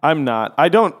guy? I'm not. I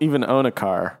don't even own a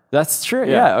car. That's true.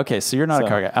 Yeah. Okay. So you're not a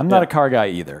car guy. I'm not a car guy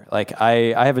either. Like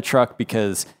I have a truck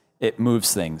because it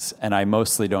moves things and I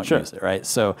mostly don't use it. Right.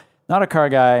 So not a car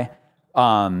guy.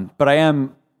 But I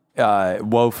am,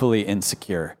 woefully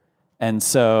insecure. And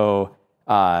so,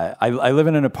 I live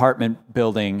in an apartment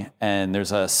building and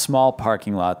there's a small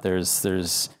parking lot.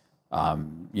 There's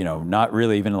not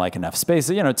really even like enough space,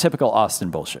 typical Austin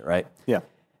bullshit, right? Yeah.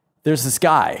 There's this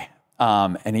guy,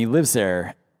 and he lives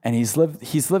there. And he's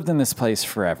lived in this place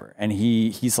forever. And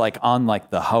he's like on like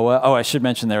the HOA. Oh, I should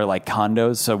mention they're like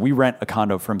condos. So we rent a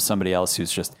condo from somebody else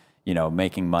who's just,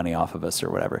 making money off of us or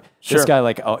whatever. Sure. This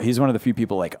guy, he's one of the few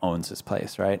people like owns this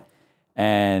place, right?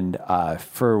 And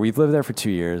we've lived there for 2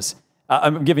 years.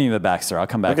 I'm giving you the backstory. I'll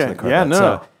come back to the Corvette. Yeah,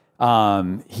 no.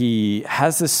 So he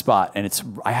has this spot, and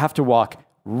I have to walk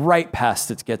right past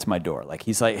it to get to my door. Like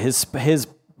he's like his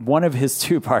one of his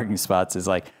 2 parking spots is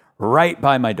like right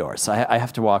by my door. So I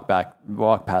have to walk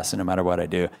past it no matter what I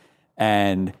do.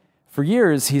 And for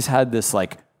years, he's had this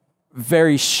like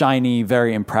very shiny,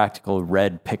 very impractical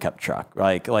red pickup truck.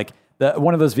 Like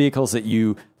one of those vehicles that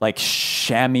you like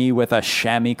chamois with a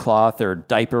chamois cloth or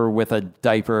diaper with a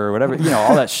diaper or whatever,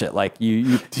 all that shit. Like Do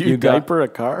you diaper a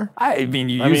car? I mean,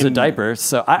 you use a diaper.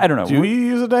 So I don't know. Do you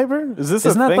use a diaper?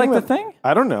 Isn't that like the thing?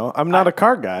 I don't know. I'm not a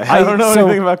car guy. I don't know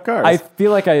anything about cars. I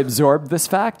feel like I absorbed this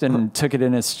fact and took it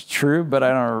in as true, but I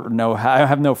don't know how. I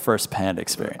have no first-hand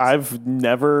experience. I've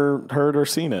never heard or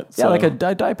seen it. Yeah, like a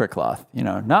diaper cloth.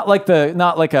 Not like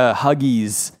a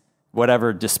Huggies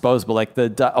whatever disposable, like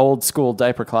the old school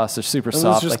diaper cloths are super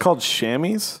soft. It's just called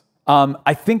chamois?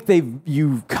 I think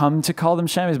you've come to call them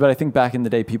chamois, but I think back in the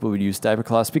day people would use diaper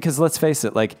cloths because let's face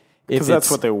it, like if that's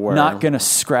it's what they were. not going to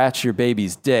scratch your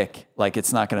baby's dick, like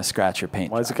it's not going to scratch your paint.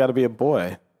 Why's it got to be a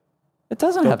boy? It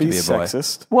doesn't have to be a boy.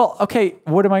 Sexist. Well, okay,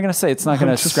 what am I going to say? It's not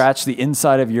going to scratch the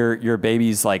inside of your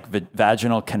baby's like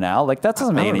vaginal canal. Like that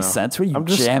doesn't make any sense. What are you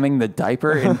jamming the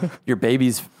diaper in your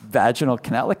baby's vaginal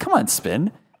canal? Like, come on,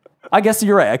 Spin. I guess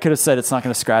you're right. I could have said it's not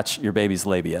going to scratch your baby's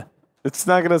labia. It's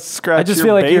not going to scratch your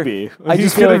your baby. I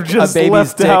just feel like a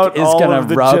baby's dick is going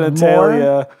to rub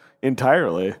genitalia more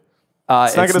entirely. It's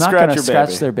not going to scratch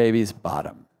baby. their baby's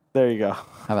bottom. There you go.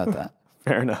 How about that?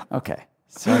 Fair enough. Okay.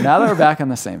 So now that we're back on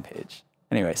the same page.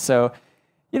 Anyway, so,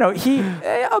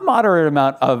 a moderate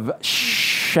amount of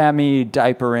chamois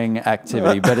diapering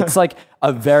activity, but it's like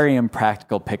a very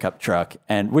impractical pickup truck,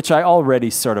 and which I already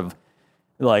sort of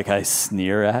like I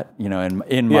sneer at,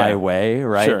 in my way,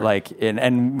 right? Sure. Like,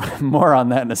 and more on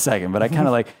that in a second, but I kind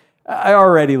of I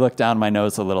already look down my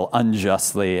nose a little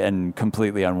unjustly and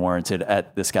completely unwarranted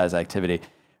at this guy's activity.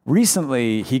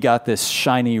 recently he got this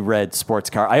shiny red sports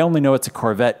car. I only know it's a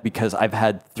Corvette because I've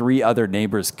had 3 other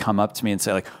neighbors come up to me and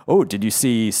say like, "Oh, did you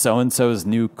see so-and-so's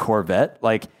new Corvette?"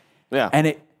 Like, Yeah.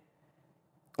 and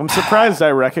I'm surprised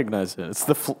I recognize it. It's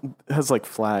it has like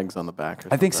flags on the back.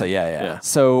 I think so. Yeah.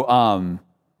 So,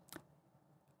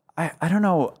 I don't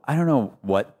know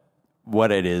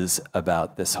what it is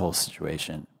about this whole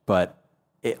situation, but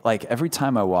it, like, every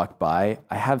time I walk by,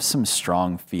 I have some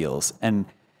strong feels, and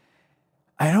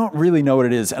I don't really know what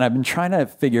it is. And I've been trying to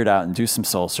figure it out and do some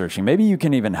soul searching. Maybe you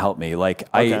can even help me. Like,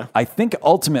 Okay. I think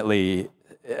ultimately,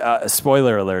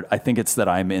 spoiler alert, I think it's that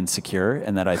I'm insecure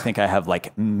and that I think I have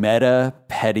like meta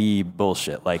petty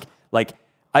bullshit. This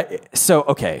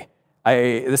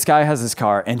guy has his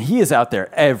car and he is out there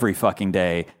every fucking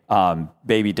day,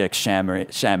 baby dick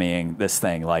shammying this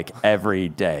thing like every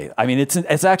day. I mean, it's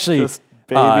actually Just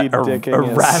baby dicking is-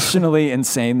 irrationally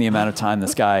insane the amount of time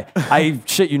this guy, I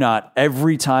shit you not,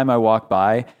 every time I walk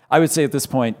by, I would say at this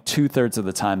point, 2/3 of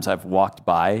the times I've walked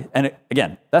by, and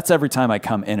again, that's every time I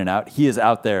come in and out, he is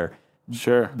out there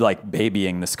Sure. like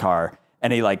babying this car,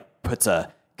 and he like puts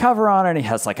a cover on it, and he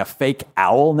has like a fake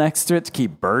owl next to it to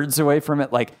keep birds away from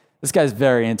it. Like, this guy's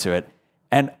very into it,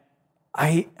 and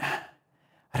I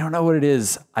don't know what it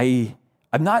is.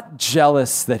 I'm not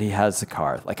jealous that he has the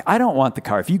car. Like, I don't want the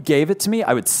car. If you gave it to me,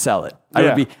 I would sell it.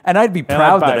 Yeah. I'd be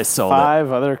proud that I sold it.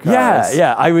 5 other cars.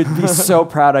 Yeah. I would be so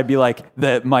proud. I'd be like,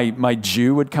 my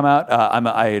Jew would come out. I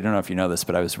don't know if you know this,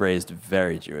 but I was raised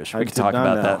very Jewish. We could did talk not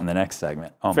about know. that in the next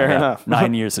segment. Oh Fair my God. enough.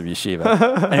 9 years of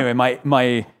yeshiva. Anyway,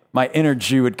 my inner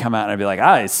Jew would come out and I'd be like,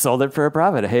 I sold it for a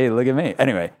profit. Hey, look at me.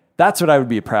 Anyway, that's what I would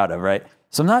be proud of, right?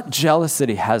 So I'm not jealous that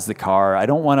he has the car. I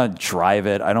don't want to drive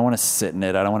it. I don't want to sit in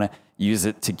it. I don't want to use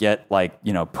it to get like,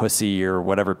 pussy or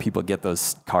whatever people get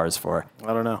those cars for.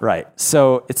 I don't know. Right.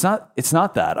 So it's not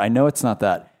that. I know it's not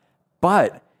that.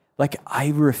 But like, I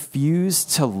refuse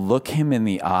to look him in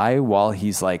the eye while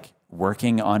he's like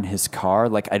working on his car.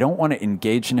 Like, I don't want to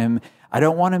engage in him. I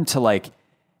don't want him to like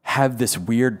have this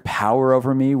weird power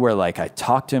over me where like I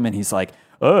talk to him and he's like,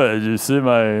 "Oh, did you see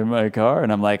my car?"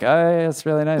 And I'm like, "Oh, it's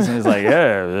really nice." And he's like,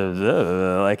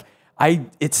 "Yeah." Like,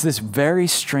 it's this very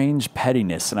strange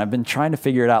pettiness, and I've been trying to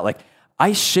figure it out. Like,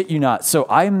 I shit you not. So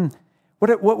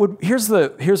here's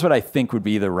what I think would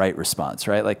be the right response,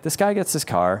 right? Like, this guy gets his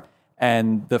car,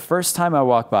 and the first time I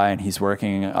walk by and he's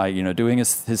working, doing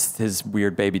his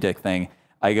weird baby dick thing,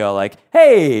 I go like,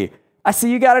 "Hey, I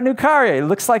see you got a new car. It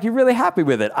looks like you're really happy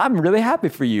with it. I'm really happy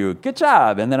for you. Good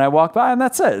job." And then I walk by and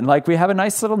that's it. And like, we have a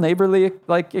nice little neighborly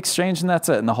like exchange and that's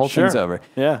it. And the whole thing's over.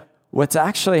 Yeah. What's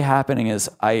actually happening is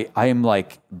I am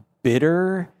like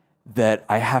bitter that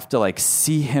I have to like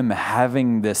see him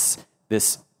having this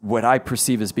what I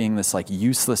perceive as being this like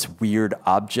useless weird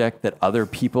object that other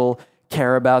people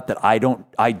care about that I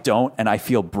don't, and I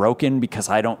feel broken because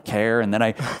I don't care, and then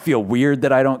I feel weird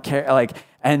that I don't care, like,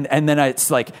 and then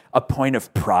it's like a point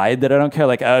of pride that I don't care,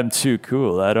 like, I'm too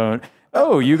cool, I don't.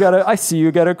 Oh, I see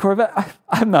you got a Corvette.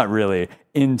 I'm not really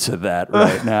into that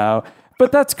right now,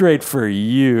 but that's great for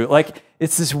you. Like,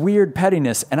 it's this weird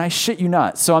pettiness, and I shit you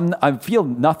not. So I feel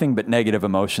nothing but negative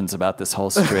emotions about this whole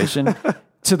situation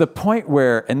to the point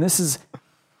where, and this is,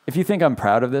 if you think I'm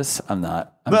proud of this, I'm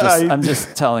not. I'm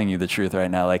just telling you the truth right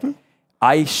now. Like,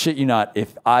 I shit you not,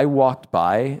 if I walked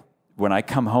by, when I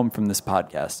come home from this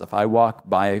podcast, if I walk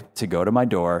by to go to my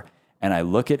door and I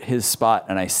look at his spot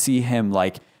and I see him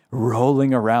like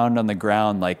rolling around on the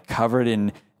ground, like covered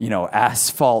in,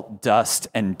 asphalt dust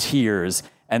and tears,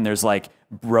 and there's like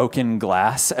broken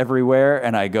glass everywhere,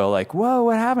 and I go like, "Whoa,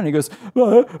 what happened?" He goes,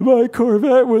 my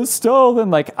Corvette was stolen.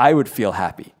 Like, I would feel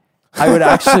happy. I would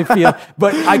actually feel,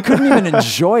 but I couldn't even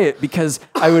enjoy it because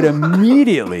I would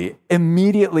immediately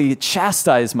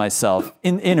chastise myself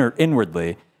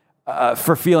inwardly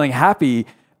for feeling happy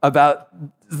about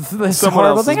this Someone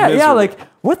horrible else's thing. Yeah, misery. like,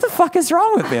 what the fuck is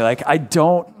wrong with me? Like, I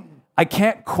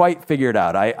can't quite figure it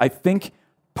out. I think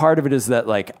part of it is that,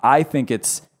 like, I think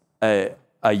it's a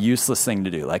useless thing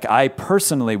to do. Like, I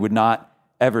personally would not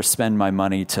ever spend my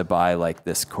money to buy like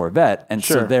this Corvette, and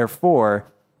so Sure. therefore,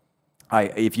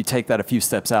 if you take that a few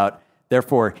steps out,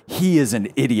 therefore he is an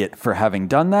idiot for having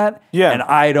done that. Yeah. And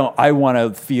I want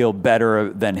to feel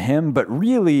better than him, but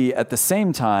really at the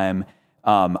same time,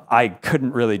 I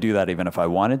couldn't really do that even if I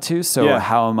wanted to. So Yeah.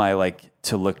 how am I like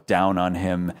to look down on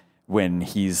him when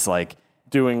he's like,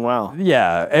 Doing well.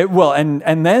 yeah,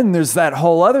 and then there's that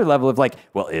whole other level of like,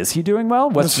 well, is he doing well?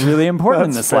 What's really important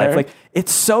in That's this life? fair. Like,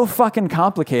 it's so fucking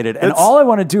complicated, and It's- all I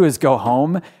want to do is go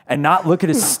home and not look at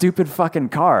his stupid fucking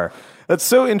car. That's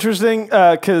so interesting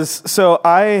because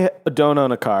I don't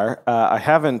own a car. I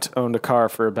haven't owned a car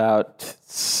for about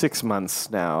 6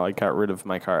 months now. I got rid of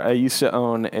my car. I used to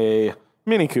own a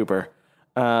Mini Cooper.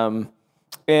 And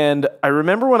I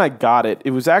remember when I got it,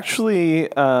 it was actually,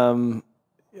 I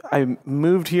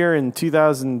moved here in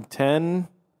 2010.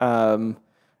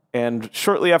 And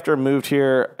shortly after I moved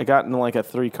here, I got in like a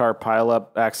 3-car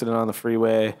pileup accident on the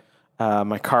freeway.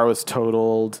 My car was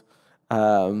totaled.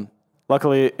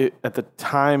 Luckily, at the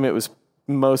time, it was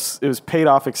paid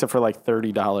off except for like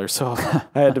 $30. So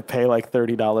I had to pay like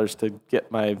 $30 to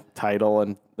get my title,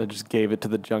 and I just gave it to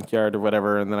the junkyard or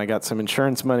whatever. And then I got some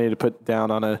insurance money to put down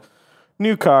on a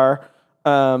new car.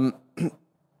 And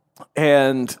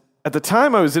at the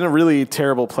time, I was in a really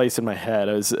terrible place in my head.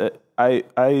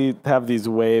 I have these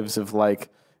waves of like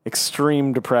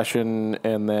extreme depression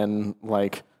and then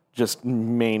like just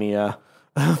mania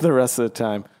the rest of the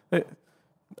time.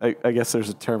 I guess there's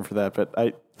a term for that, but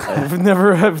I've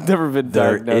never been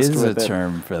diagnosed with it. There is a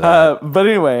term for that. But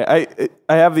anyway,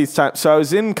 I have these times. So I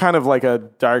was in kind of like a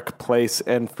dark place,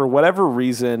 and for whatever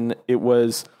reason, it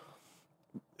was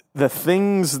the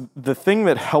thing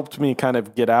that helped me kind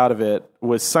of get out of it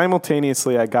was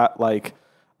simultaneously I got like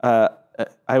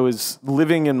I was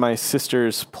living in my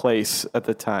sister's place at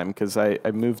the time because I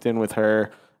moved in with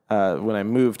her when I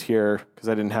moved here because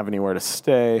I didn't have anywhere to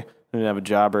stay. I didn't have a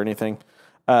job or anything.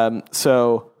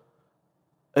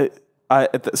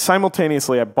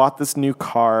 Simultaneously, I bought this new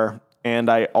car and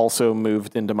I also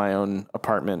moved into my own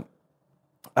apartment,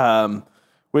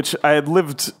 which I had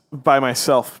lived by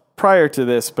myself prior to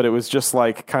this, but it was just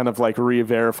like kind of like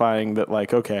re-verifying that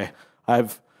like, okay,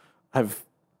 I've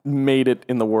made it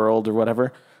in the world or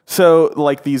whatever. So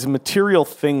like these material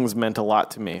things meant a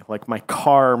lot to me. Like my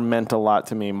car meant a lot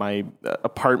to me. My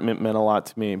apartment meant a lot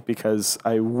to me because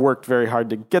I worked very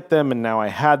hard to get them and now I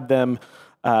had them.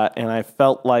 And I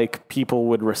felt like people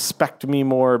would respect me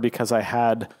more because I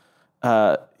had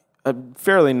a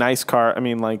fairly nice car. I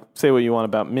mean, like, say what you want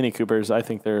about Mini Coopers. I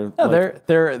think they're... No, like,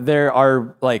 there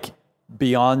are like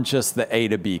beyond just the A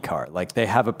to B car. Like they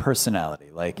have a personality.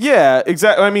 Like yeah,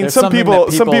 exactly. I mean, some people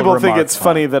think it's on.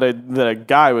 funny that a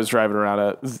guy was driving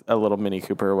around a little Mini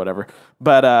Cooper or whatever.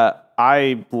 But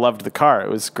I loved the car. It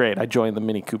was great. I joined the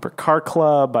Mini Cooper car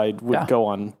club. I would go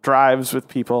on drives with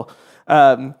people.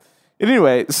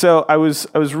 Anyway, so I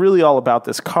was really all about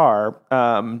this car.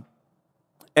 And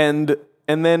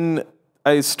then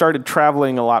I started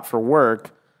traveling a lot for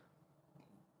work.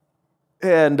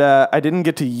 And I didn't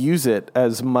get to use it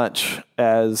as much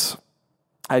as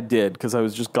I did because I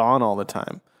was just gone all the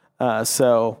time.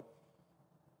 So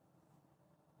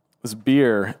this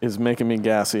beer is making me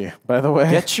gassy, by the way.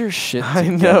 Get your shit together. I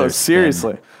know, Tim.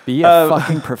 seriously. Be a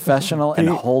fucking professional and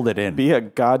hold it in. Be a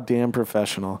goddamn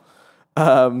professional.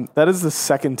 That is the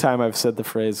second time I've said the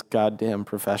phrase goddamn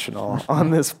professional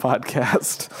on this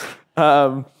podcast.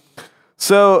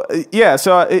 So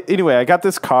anyway, I got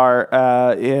this car,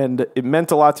 and it meant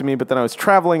a lot to me, but then I was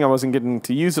traveling. I wasn't getting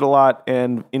to use it a lot.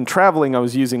 And in traveling, I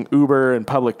was using Uber and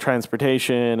public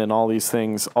transportation and all these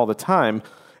things all the time.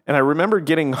 And I remember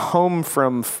getting home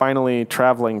from finally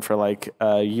traveling for like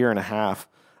a year and a half,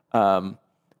 and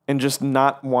just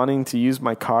not wanting to use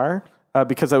my car,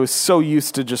 because I was so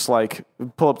used to just like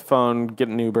pull up the phone, get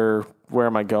an Uber, where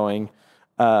am I going?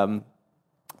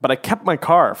 But I kept my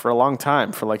car for a long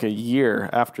time, for like a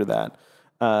year after that.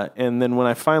 And then when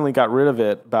I finally got rid of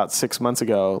it about 6 months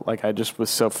ago, like I just was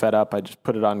so fed up, I just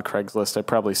put it on Craigslist. I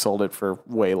probably sold it for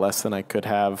way less than I could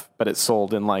have, but it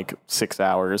sold in like 6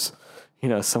 hours. You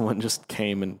know, someone just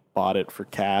came and bought it for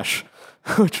cash,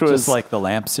 which was just like the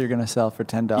lamps you're going to sell for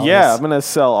 $10. Yeah, I'm going to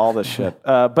sell all this shit.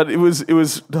 But it was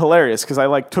hilarious because I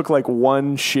like took like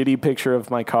one shitty picture of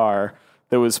my car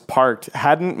that was parked,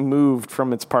 hadn't moved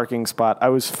from its parking spot. I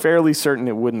was fairly certain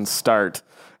it wouldn't start.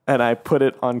 And I put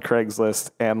it on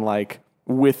Craigslist, and like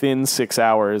within 6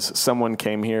 hours, someone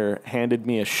came here, handed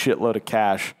me a shitload of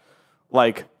cash,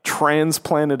 like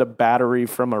transplanted a battery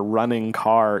from a running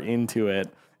car into it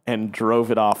and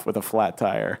drove it off with a flat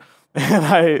tire. And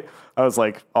I was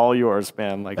like, all yours,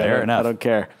 man. Like, I don't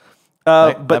care.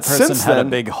 But that person since had then, a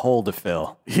big hole to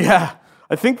fill. Yeah.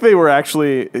 I think they were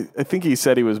actually, I think he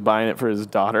said he was buying it for his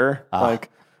daughter.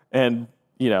 And,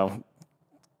 you know,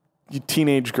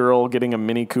 teenage girl getting a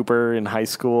Mini Cooper in high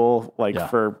school,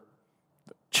 for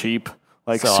cheap,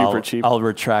 super cheap. I'll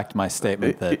retract my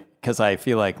statement because I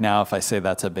feel like now if I say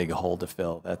that's a big hole to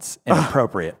fill, that's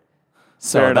inappropriate.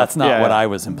 So that's not what I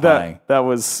was implying. That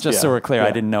was just so we're clear.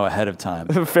 I didn't know ahead of time.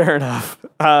 Fair enough.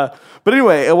 But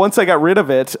anyway, once I got rid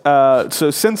of it, so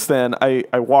since then I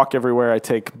walk everywhere. I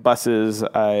take buses.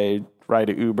 I ride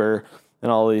an Uber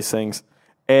and all these things.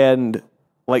 And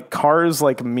like cars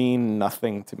like mean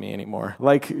nothing to me anymore.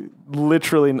 Like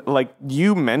literally, like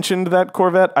you mentioned that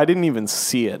Corvette. I didn't even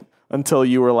see it until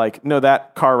you were like, no,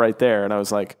 that car right there. And I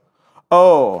was like,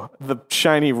 oh, the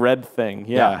shiny red thing.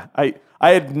 Yeah. I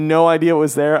had no idea it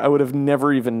was there. I would have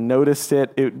never even noticed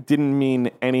it. It didn't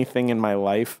mean anything in my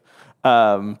life.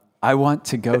 I want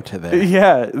to go to there.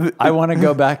 Yeah. I want to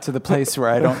go back to the place where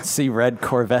I don't see red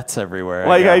Corvettes everywhere.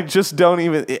 Like I just don't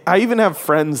even, I even have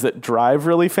friends that drive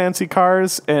really fancy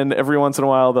cars, and every once in a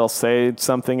while they'll say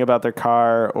something about their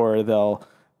car, or they'll,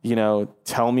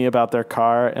 tell me about their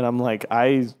car. And I'm like,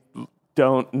 I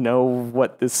don't know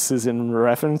what this is in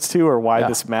reference to or why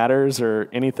this matters or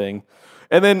anything.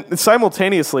 And then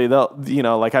simultaneously, they'll,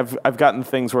 like I've gotten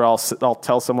things where I'll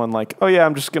tell someone like, oh yeah,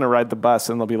 I'm just going to ride the bus.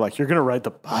 And they'll be like, you're going to ride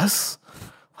the bus?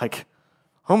 Like,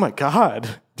 oh my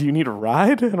God, do you need a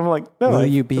ride? And I'm like, no. Will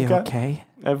you be okay?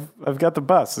 I've got the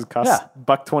bus. It costs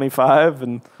 $1.25.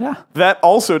 And that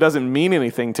also doesn't mean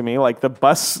anything to me. Like the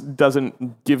bus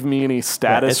doesn't give me any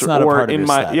status it's not or a part of in your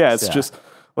my, status. it's just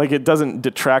like, it doesn't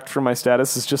detract from my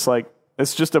status. It's just like,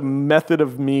 it's just a method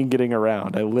of me getting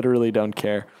around. I literally don't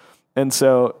care. And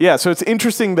so, so it's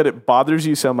interesting that it bothers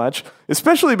you so much,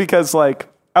 especially because like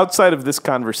outside of this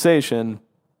conversation,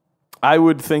 I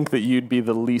would think that you'd be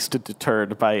the least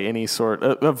deterred by any sort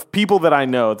of people that I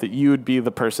know, that you would be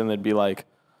the person that'd be like,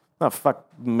 oh, fuck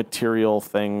material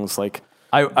things. Like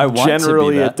I want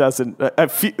generally to be that. It doesn't,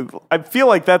 I feel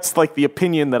like that's like the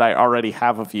opinion that I already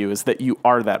have of you, is that you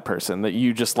are that person, that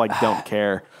you just like don't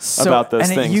care about those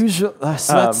things. Usually, that's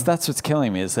what's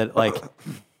killing me, is that like,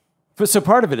 so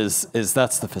part of it is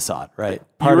that's the facade, right?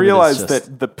 You realize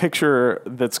that the picture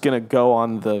that's going to go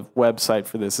on the website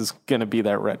for this is going to be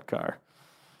that red car.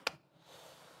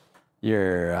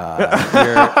 You're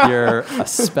a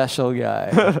special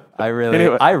guy. I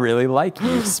really like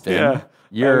you, Spin. Yeah.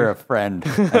 You're a friend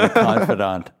and a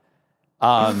confidant.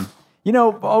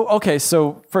 Okay.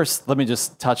 So first, let me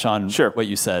just touch on what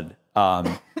you said.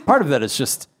 Part of that is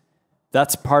just,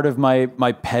 that's part of my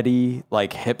petty,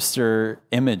 like hipster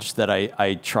image that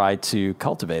I try to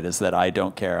cultivate, is that I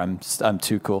don't care. I'm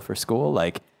too cool for school.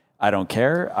 Like, I don't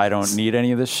care. I don't need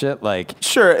any of this shit. Like,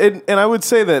 sure. And I would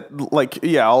say that, like,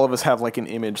 yeah, all of us have like an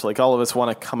image. Like, all of us want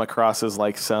to come across as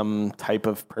like some type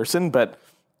of person. But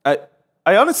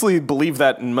I honestly believe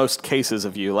that in most cases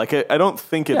of you. Like, I don't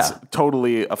think it's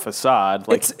totally a facade.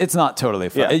 Like, it's not totally a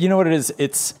facade. You know what it is?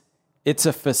 It's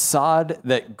a facade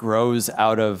that grows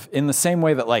out of, in the same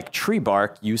way that like tree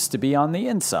bark used to be on the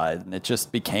inside and it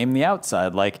just became the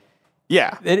outside. Like,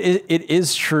 it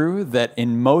is true that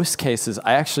in most cases,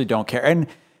 I actually don't care. And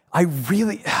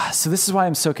so this is why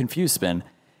I'm so confused, Spin.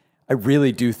 I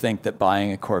really do think that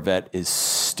buying a Corvette is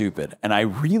stupid. And I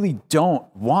really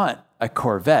don't want a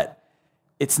Corvette.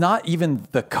 It's not even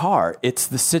the car. It's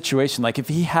the situation. Like if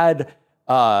he had,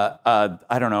 I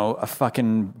don't know, a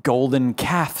fucking golden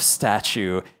calf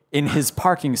statue in his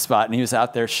parking spot and he was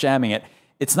out there shamming it.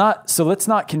 It's not, so let's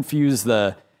not confuse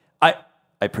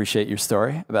I appreciate your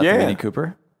story about the Mini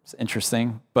Cooper. It's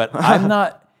interesting, but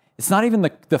it's not even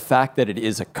the fact that it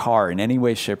is a car in any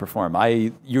way, shape, or form.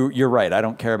 You're right. I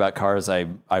don't care about cars. I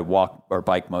walk or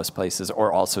bike most places,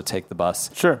 or also take the bus.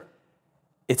 Sure.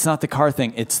 It's not the car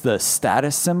thing. It's the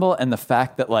status symbol and the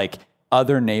fact that like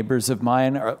other neighbors of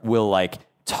mine will like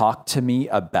talk to me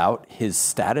about his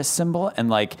status symbol, and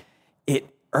like it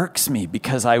irks me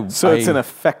because it's an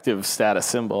effective status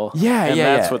symbol.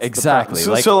 That's what's exactly.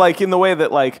 So like in the way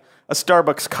that like a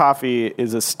Starbucks coffee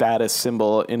is a status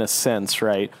symbol in a sense,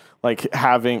 right? Like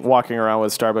walking around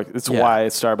with Starbucks, it's why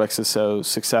Starbucks is so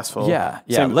successful.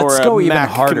 Let's go even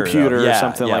harder. Computer or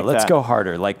something like that. Let's go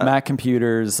harder. Like Mac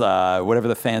computers, whatever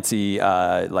the fancy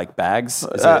like bags.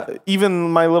 Even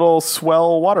my little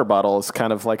Swell water bottle is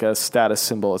kind of like a status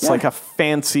symbol. It's like a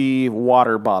fancy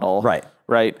water bottle.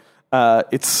 Right.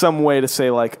 It's some way to say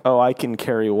like, oh, I can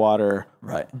carry water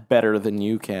better than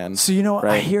you can. So,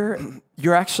 I hear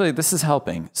you're actually, this is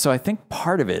helping. So I think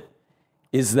part of it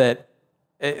is that,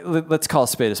 let's call a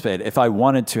spade. If I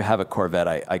wanted to have a Corvette,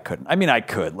 I couldn't. I mean, I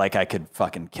could. Like, I could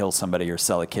fucking kill somebody or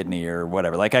sell a kidney or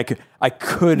whatever. Like, I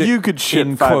could. You could shit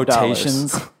in $5.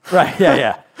 Quotations. Right,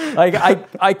 yeah. Like,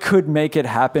 I could make it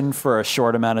happen for a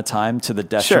short amount of time to the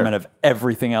detriment of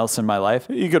everything else in my life.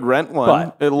 You could rent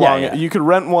one. You could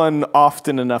rent one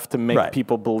often enough to make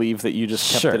people believe that you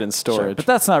just kept it in storage. Sure. But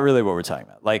that's not really what we're talking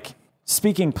about. Like,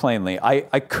 speaking plainly,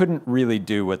 I couldn't really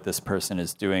do what this person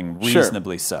is doing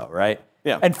reasonably so, right?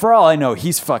 Yeah. And for all I know,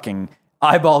 he's fucking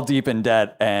eyeball deep in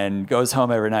debt and goes home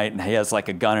every night and he has like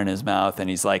a gun in his mouth and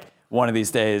he's like, one of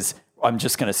these days, I'm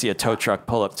just going to see a tow truck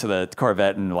pull up to the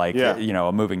Corvette and like,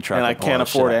 a moving truck. And I can't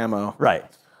afford ammo. Right.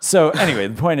 So anyway,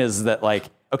 the point is that like,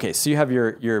 okay, so you have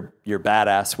your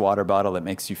badass water bottle that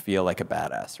makes you feel like a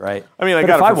badass, right? I mean, I but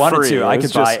got if it I for wanted free. to, I It's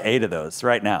could buy 8 of those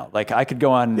right now. Like I could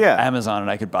go on Amazon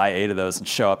and I could buy 8 of those and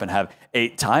show up and have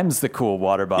 8 times the cool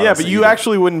water bottles. Yeah, but you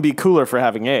actually wouldn't be cooler for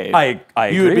having 8. I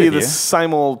you would agree be with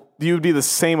you would be the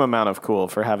same amount of cool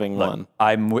for having one.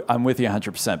 I'm with you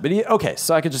 100%. But okay,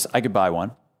 so I could buy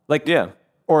one. Like Yeah.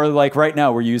 Or like right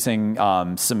now we're using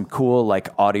some cool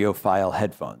like audiophile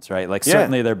headphones, right? Like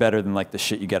certainly they're better than like the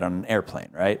shit you get on an airplane,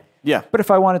 right? Yeah. But if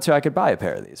I wanted to, I could buy a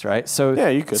pair of these, right? So yeah,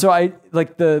 you could. So I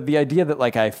like the idea that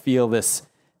like I feel this.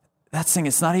 That's the thing.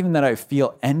 It's not even that I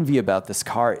feel envy about this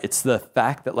car. It's the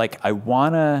fact that like I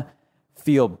want to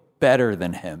feel better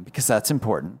than him because that's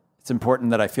important. It's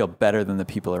important that I feel better than the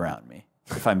people around me.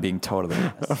 If I'm being totally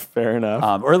honest. Fair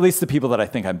enough. Or at least the people that I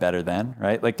think I'm better than,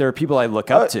 right? Like there are people I look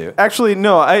up to. Actually,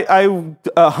 no, I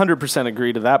 100%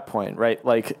 agree to that point, right?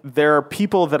 Like there are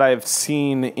people that I've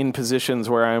seen in positions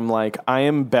where I'm like, I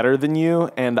am better than you,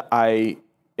 and I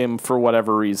am for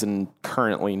whatever reason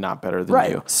currently not better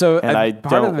than you. So and I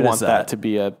part don't of it want is that to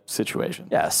be a situation.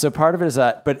 Yeah. So part of it is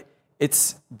that, but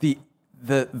it's the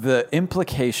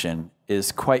implication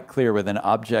is quite clear with an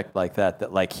object like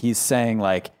that like he's saying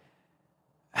like,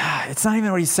 it's not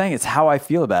even what he's saying. It's how I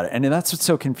feel about it. And that's what's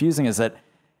so confusing is that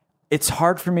it's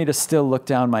hard for me to still look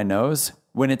down my nose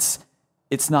when it's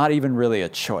not even really a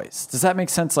choice. Does that make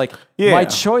sense? Like my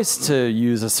choice to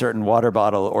use a certain water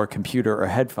bottle or computer or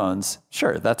headphones,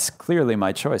 sure, that's clearly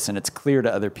my choice. And it's clear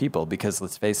to other people because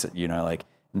let's face it, like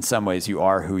in some ways you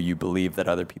are who you believe that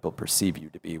other people perceive you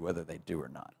to be, whether they do or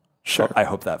not. Sure. I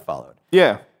hope that followed.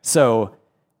 Yeah. So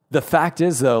the fact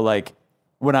is though, like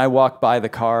when I walk by the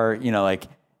car, like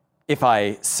if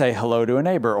I say hello to a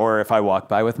neighbor or if I walk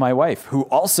by with my wife, who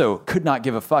also could not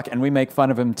give a fuck, and we make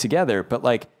fun of him together, but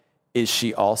like, is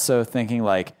she also thinking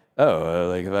like, oh,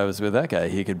 like if I was with that guy,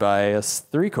 he could buy us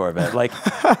 3 Corvette. Like,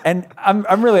 and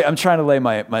I'm trying to lay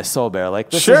my soul bare. Like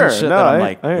this isn't shit that I'm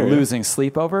like losing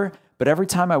sleep over. But every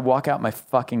time I walk out my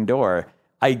fucking door,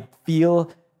 I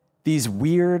feel these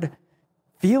weird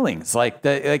feelings like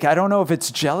that. Like, I don't know if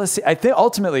it's jealousy. I think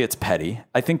ultimately it's petty.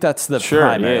 I think that's the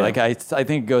primary. Yeah. Like I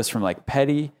think it goes from like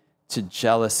petty to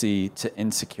jealousy to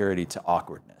insecurity to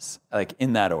awkwardness, like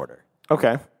in that order.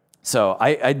 Okay. So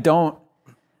I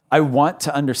want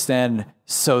to understand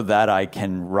so that I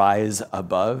can rise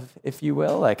above, if you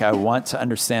will. Like I want to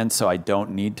understand so I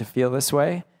don't need to feel this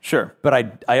way. Sure.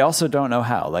 But I also don't know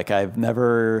how. Like I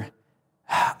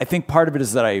think part of it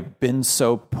is that I've been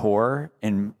so poor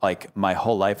in like my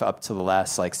whole life up to the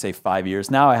last like say 5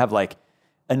 years. Now I have like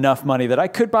enough money that I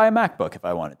could buy a MacBook if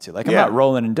I wanted to. Like I'm not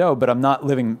rolling in dough, but I'm not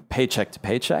living paycheck to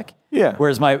paycheck. Yeah.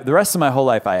 Whereas the rest of my whole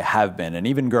life I have been, and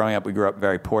even growing up, we grew up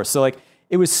very poor. So like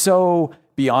it was so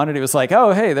beyond it. It was like,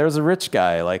 oh hey, there's a rich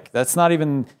guy. Like it's not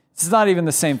even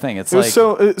the same thing. It's like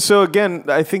so again,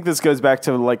 I think this goes back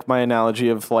to like my analogy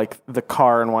of like the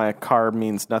car and why a car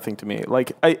means nothing to me.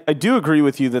 Like I do agree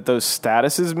with you that those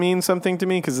statuses mean something to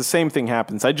me because the same thing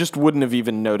happens. I just wouldn't have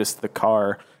even noticed the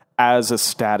car as a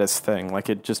status thing. Like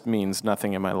it just means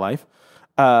nothing in my life.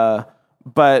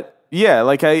 But yeah,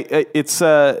 like I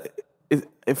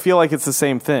feel like it's the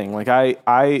same thing. Like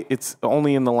it's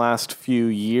only in the last few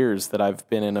years that I've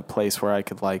been in a place where I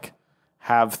could like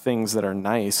have things that are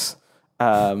nice,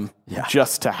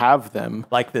 just to have them.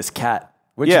 Like this cat.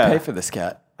 What'd you pay for this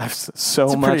cat? So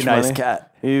it's a much pretty nice money.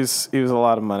 cat. He was a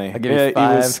lot of money. I give you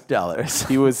 $5.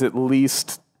 He was at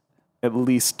least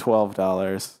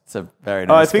 $12. It's a very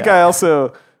nice. I think cat.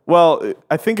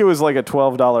 I think it was like a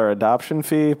 $12 adoption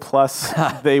fee. Plus,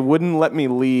 they wouldn't let me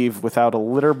leave without a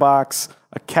litter box,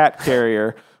 a cat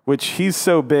carrier, which he's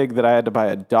so big that I had to buy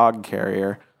a dog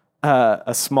carrier,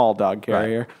 a small dog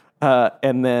carrier. Right.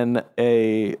 And then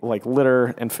a like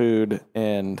litter and food,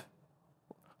 and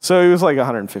so it was like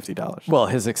 $150. Well,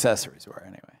 his accessories were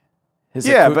anyway. His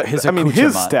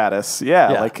status,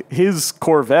 like his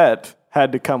Corvette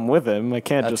had to come with him. I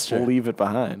can't just leave it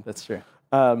behind. That's true.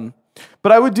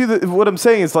 But I would do what I'm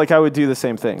saying is like I would do the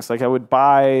same things. Like I would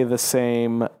buy the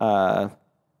same. Like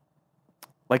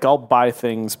I'll buy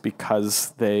things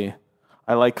because I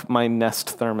like my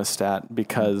Nest thermostat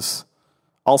because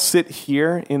I'll sit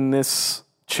here in this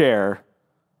chair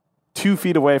 2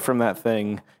 feet away from that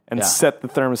thing and set the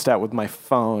thermostat with my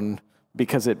phone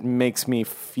because it makes me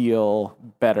feel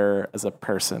better as a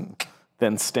person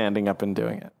than standing up and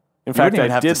doing it. In fact,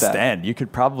 I did that. Stand. You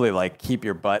could probably like keep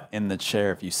your butt in the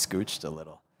chair if you scooched a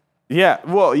little. Yeah,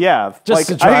 well, yeah. Just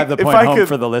to drive the point home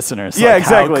for the listeners. Yeah, like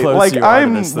exactly. How close like you are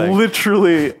I'm to this thing.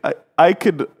 literally,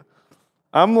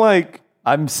 I'm like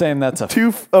I'm saying that's a a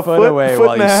foot away foot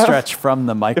while and you a half. stretch from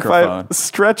the If microphone. I'm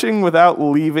stretching without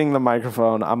leaving the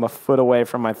microphone, I'm a foot away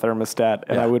from my thermostat,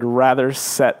 and Yeah. I would rather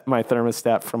set my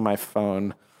thermostat from my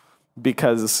phone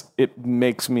because it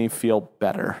makes me feel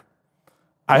better.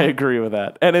 I agree with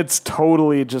that. And it's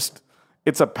totally just,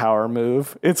 it's a power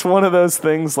move. It's one of those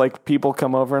things like people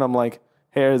come over and I'm like,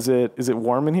 hey, is it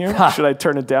warm in here? Should I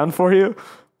turn it down for you?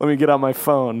 Let me get on my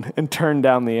phone and turn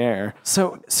down the air.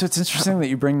 So it's interesting that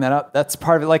you bring that up. That's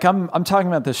part of it. Like I'm talking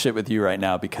about this shit with you right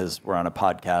now because we're on a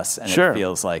podcast and Sure. it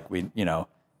feels like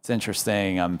it's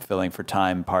interesting. I'm filling for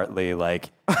time partly.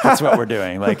 Like that's what we're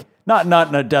doing. Like not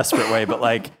in a desperate way, but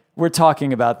like we're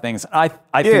talking about things. I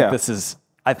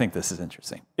think this is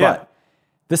interesting. Yeah. But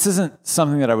this isn't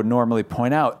something that I would normally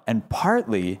point out, and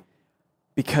partly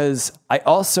because I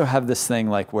also have this thing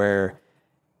like where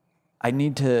I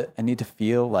need to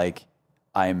feel like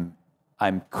I'm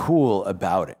cool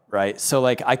about it, right? So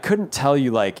like I couldn't tell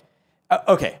you like,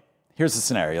 okay, here's the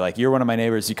scenario. Like you're one of my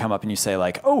neighbors, you come up and you say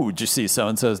like, oh, did you see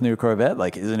so-and-so's new Corvette?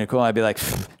 Like, isn't it cool? And I'd be like,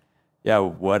 yeah,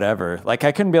 whatever. Like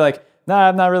I couldn't be like, nah,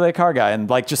 I'm not really a car guy, and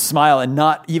like just smile and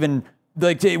not even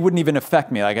like it wouldn't even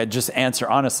affect me. Like I'd just answer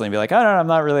honestly and be like, I don't know, I'm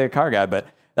not really a car guy, but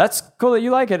that's cool that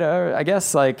you like it. I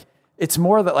guess like it's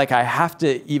more that like I have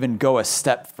to even go a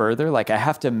step further. Like I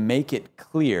have to make it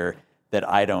clear that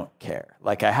I don't care.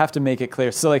 Like I have to make it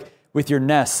clear. So like with your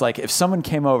Nest, like if someone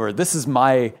came over, this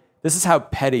is how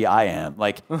petty I am.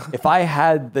 Like if I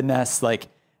had the Nest, like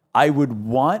I would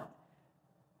want,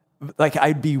 like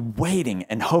I'd be waiting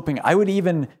and hoping. I would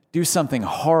even do something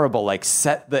horrible, like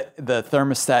set the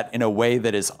thermostat in a way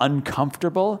that is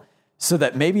uncomfortable so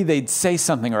that maybe they'd say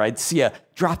something or I'd see a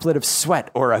droplet of sweat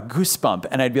or a goosebump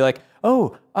and I'd be like,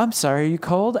 oh, I'm sorry, are you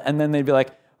cold? And then they'd be like,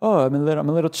 oh, I'm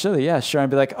a little chilly. Yeah, sure. I'd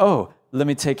be like, oh, let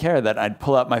me take care of that. I'd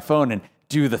pull out my phone and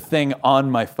do the thing on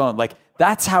my phone. Like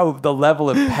that's how the level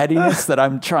of pettiness that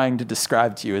I'm trying to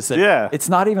describe to you is that it's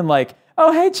not even like,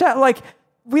 oh, hey, chat, like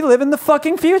we live in the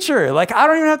fucking future. Like I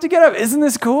don't even have to get up. Isn't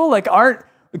this cool? Like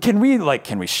can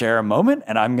we share a moment?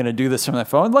 And I'm going to do this from my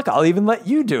phone. Look, I'll even let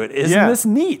you do it. Isn't this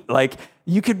neat? Like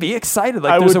you could be excited.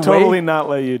 Like I there's would a way. totally not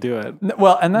let you do it.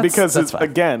 Well, and that's because that's it's, fine.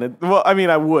 again, I mean,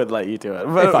 I would let you do it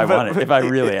If I wanted, if I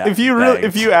really if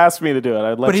you asked me to do it,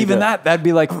 I'd let But you even do it. that'd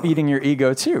be like feeding your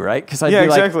ego too, right? Because I'd be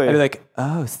exactly. I'd be like,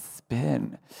 oh,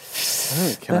 spin.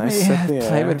 Hey, can Let I me set the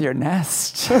play air? with your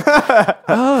Nest.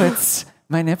 Oh,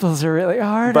 my nipples are really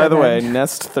hard. By and the way, then-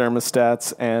 Nest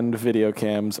thermostats and video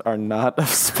cams are not a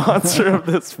sponsor of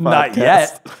this podcast. Not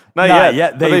yet. Not Not yet.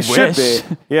 yet. But They they should wish.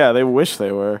 be. Yeah, they wish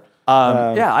they were.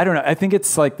 yeah, I don't know. I think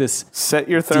it's like this. Set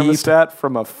your thermostat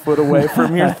from a foot away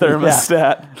from your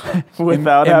thermostat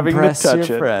without having to Impress touch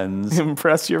your it. friends.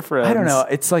 Impress your friends. I don't know.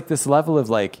 It's like this level of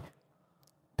like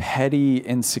petty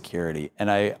insecurity, and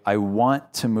I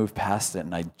want to move past it,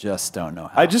 and I just don't know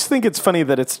how. I just think it's funny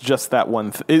that it's just that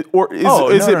one. Or is No,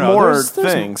 it no. more There's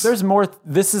things? There's more.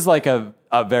 This is like a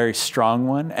very strong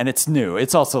one, and it's new.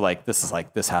 It's also like this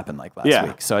happened like last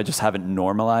week, so I just haven't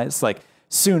normalized. Like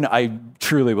soon, I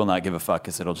truly will not give a fuck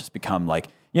because it'll just become like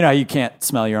how you can't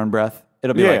smell your own breath.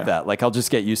 It'll be like that. Like I'll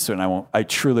just get used to it, and I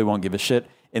truly won't give a shit.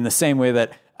 In the same way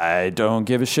that I don't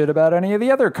give a shit about any of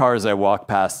the other cars I walk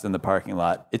past in the parking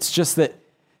lot. It's just that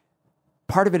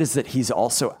part of it is that he's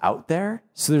also out there.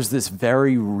 So there's this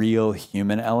very real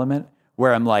human element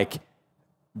where I'm like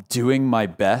doing my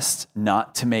best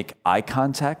not to make eye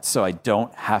contact so I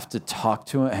don't have to talk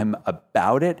to him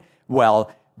about it.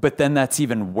 Well, but then that's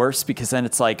even worse because then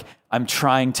it's like I'm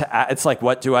trying to, it's like,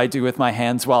 what do I do with my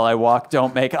hands while I walk?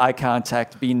 Don't make eye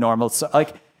contact, be normal. So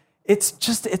like,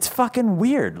 it's fucking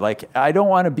weird. Like, I don't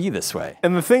want to be this way.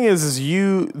 And the thing is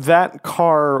that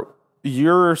car,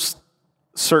 you're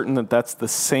certain that that's the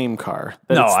same car.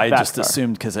 No, I just car.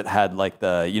 assumed because it had like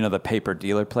the paper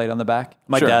dealer plate on the back.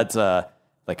 My Sure. dad's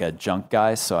like a junk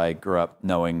guy, so I grew up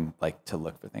knowing like to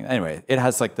look for things. Anyway, it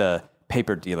has like the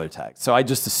paper dealer tag. So I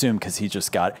just assumed because he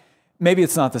just got it. Maybe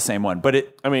it's not the same one,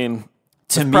 but I mean,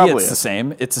 to me, it's the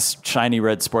same. It's a shiny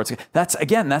red sports car. That's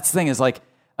the thing is like,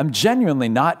 I'm genuinely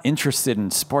not interested in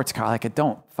sports car. Like I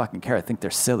don't fucking care. I think they're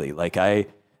silly. Like I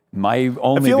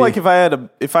feel like if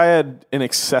I had an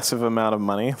excessive amount of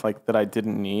money like that I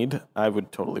didn't need, I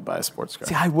would totally buy a sports car.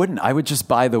 See, I wouldn't. I would just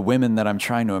buy the women that I'm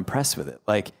trying to impress with it.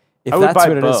 Like if I would that's buy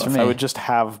what it both. is for me. I would just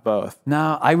have both.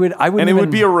 No, I would. And it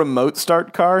would be a remote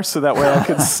start car, so that way I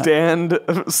could stand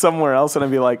somewhere else and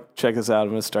I'd be like, check this out, I'm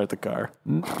going to start the car.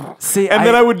 See, And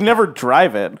then I would never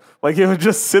drive it. Like, it would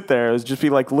just sit there. It would just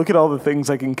be like, look at all the things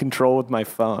I can control with my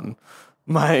phone.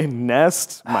 My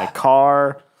Nest, my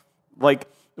car. Like,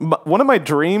 one of my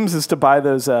dreams is to buy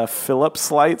those Philips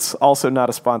lights, also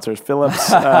not a sponsor.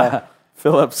 Philips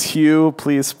Philips Hue,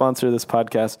 please sponsor this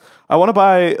podcast. I want to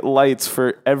buy lights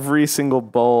for every single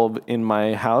bulb in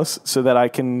my house so that I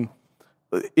can.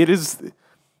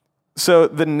 So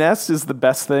the Nest is the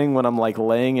best thing when I'm like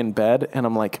laying in bed and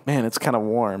I'm like, man, it's kind of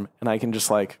warm, and I can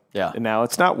just like, now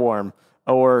it's not warm,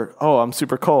 or I'm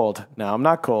super cold. Now I'm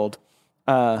not cold.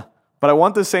 But I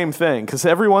want the same thing because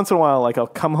every once in a while, like I'll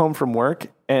come home from work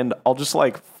and I'll just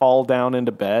like fall down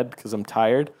into bed because I'm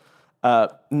tired.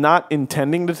 Not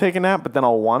intending to take a nap, but then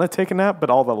I'll want to take a nap, but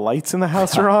all the lights in the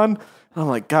house are on. And I'm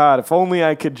like, God, if only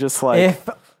I could just like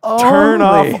turn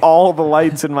off all the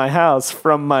lights in my house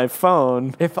from my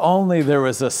phone. If only there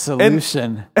was a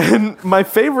solution. And my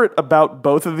favorite about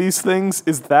both of these things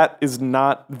is that is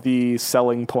not the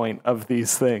selling point of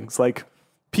these things. Like,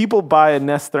 people buy a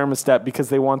Nest thermostat because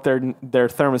they want their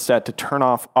thermostat to turn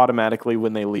off automatically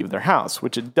when they leave their house,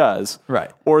 which it does.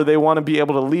 Right. Or they want to be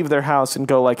able to leave their house and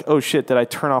go like, oh shit, did I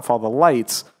turn off all the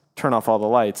lights? Turn off all the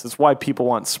lights. That's why people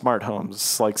want smart homes.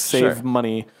 It's like save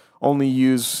money, only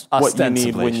use what you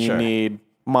need when you need,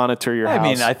 monitor your house. I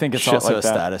mean, I think it's also a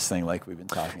status thing like we've been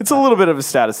talking about. It's a little bit of a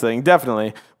status thing,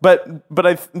 definitely. But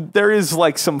there is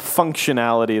like some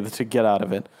functionality to get out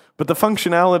of it. But the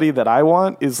functionality that I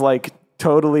want is like,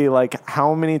 totally like,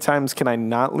 how many times can I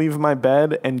not leave my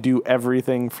bed and do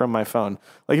everything from my phone?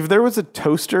 Like if there was a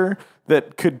toaster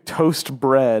that could toast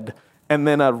bread, and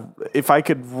then I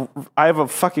have a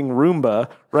fucking Roomba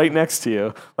right next to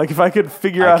you. Like if I could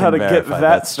figure out how to get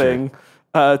that thing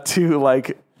to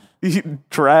like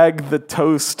drag the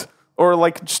toast, or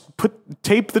like just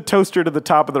tape the toaster to the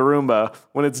top of the Roomba.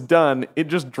 When it's done, it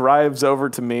just drives over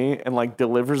to me and like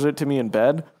delivers it to me in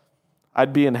bed.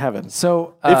 I'd be in heaven.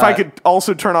 So if I could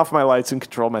also turn off my lights and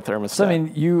control my thermostat. So I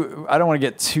mean, I don't want to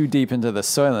get too deep into the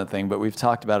Soylent thing, but we've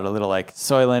talked about it a little. Like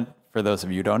Soylent, for those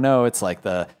of you who don't know, it's like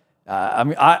the I'm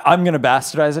going to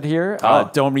bastardize it here.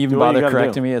 Don't even bother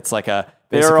correcting me. It's like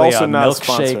basically a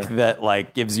milkshake that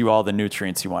like gives you all the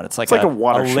nutrients you want. It's like a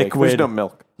water shake. Liquid. There's no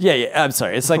milk. Yeah. I'm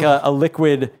sorry. It's like a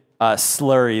liquid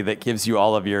slurry that gives you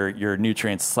all of your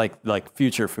nutrients. It's like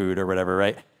future food or whatever,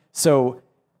 right? So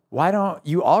why don't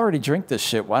you already drink this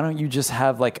shit? Why don't you just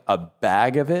have like a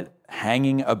bag of it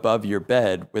hanging above your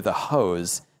bed with a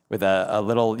hose with a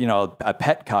little, a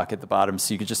petcock at the bottom,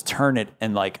 so you could just turn it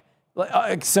and like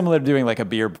similar to doing like a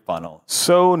beer funnel.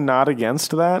 So not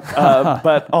against that,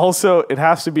 but also it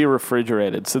has to be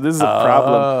refrigerated. So this is a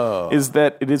problem, is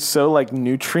that it is so like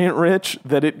nutrient rich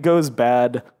that it goes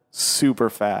bad super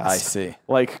fast. I see.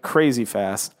 Like crazy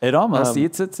fast. It almost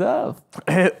eats itself.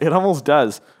 It almost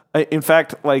does. In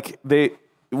fact, like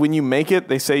when you make it,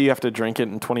 they say you have to drink it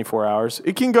in 24 hours.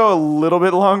 It can go a little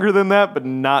bit longer than that, but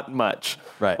not much.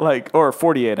 Right. Or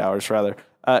 48 hours rather.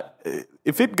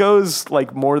 If it goes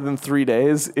like more than 3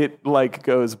 days, it like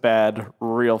goes bad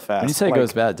real fast. When you say it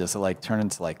goes bad, does it like turn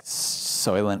into like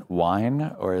Soylent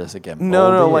wine, or does it get moldy?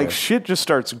 No, like shit just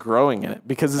starts growing in it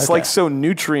because it's like so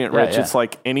nutrient rich. It's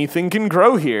like anything can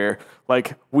grow here.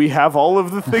 Like we have all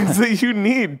of the things that you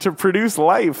need to produce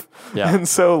life. Yeah. And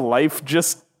so life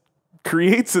just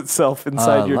creates itself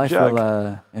inside your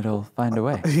jug. It'll find a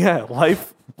way. Yeah,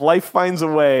 life finds a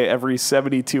way every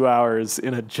 72 hours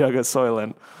in a jug of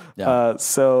Soylent.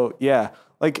 Yeah.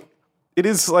 Like it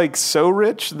is like so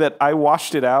rich that I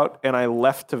washed it out and I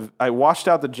washed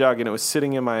out the jug and it was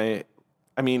sitting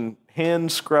in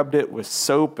hand scrubbed it with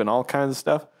soap and all kinds of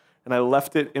stuff. And I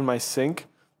left it in my sink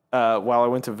while I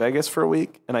went to Vegas for a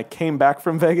week. And I came back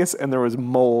from Vegas and there was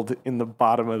mold in the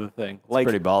bottom of the thing. Like,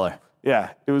 pretty baller.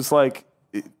 Yeah. It was like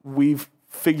we've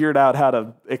figured out how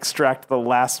to extract the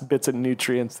last bits of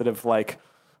nutrients that have like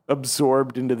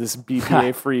absorbed into this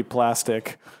BPA-free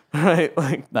plastic. Right?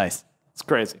 Like, nice. It's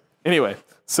crazy. Anyway,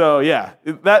 so yeah,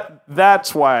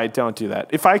 that's why I don't do that.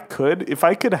 If I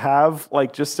could have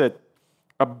like just a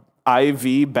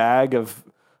IV bag of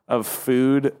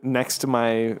food next to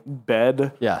my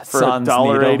bed for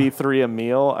 $1.83 a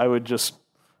meal, I would just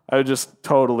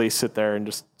totally sit there and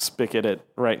just spigot it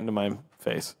right into my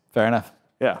face. Fair enough.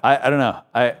 Yeah. I don't know.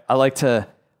 I like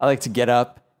to get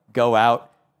up, go out,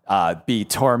 be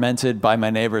tormented by my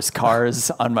neighbors' cars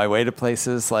on my way to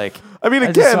places. Like,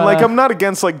 I'm not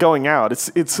against like going out.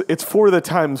 It's for the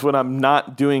times when I'm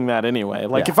not doing that anyway.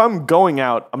 Like if I'm going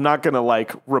out, I'm not gonna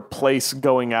like replace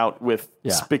going out with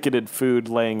spigoted food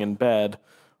laying in bed.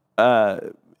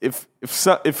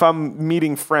 If I'm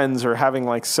meeting friends or having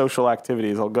like social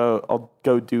activities, I'll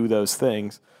go do those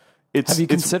things. Have you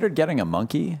considered getting a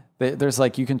monkey? There's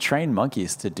like, you can train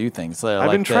monkeys to do things.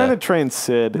 I've been trying to train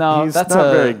Sid. No, he's not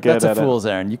very good at it. That's a fool's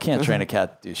errand. You can't train a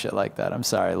cat to do shit like that. I'm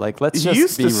sorry. Like, let's just be real. He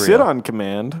used to sit on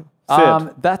command.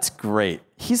 That's great.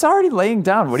 He's already laying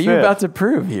down. What are you about to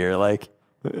prove here? Like,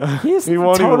 He's He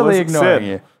won't even totally listen. ignoring Sid.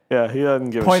 you. Yeah, he doesn't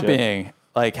give Point a shit. being,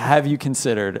 like, have you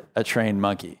considered a trained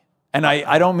monkey? And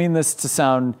I don't mean this to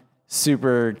sound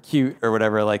super cute or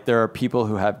whatever. Like, there are people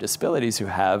who have disabilities who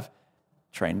have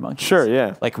trained monkeys. Sure,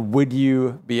 yeah. Like, would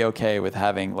you be okay with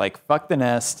having, like, fuck the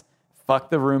nest, fuck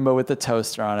the Roomba with the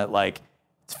toaster on it, like,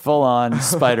 it's full on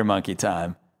spider monkey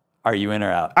time? Are you in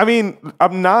or out? I mean,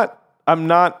 I'm not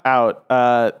out.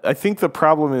 I think the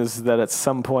problem is that at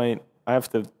some point I have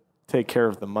to take care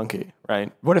of the monkey,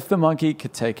 right? What if the monkey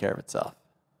could take care of itself?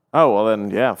 Oh, well then,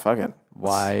 yeah, fuck it.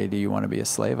 Why do you want to be a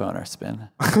slave owner, Spin?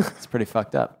 It's pretty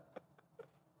fucked up.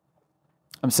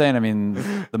 I'm saying, I mean,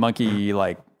 the monkey,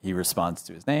 like, he responds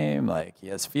to his name, like, he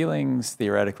has feelings,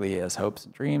 theoretically he has hopes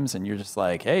and dreams, and you're just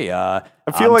like, hey, I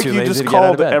feel like you just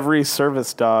called every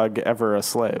service dog ever a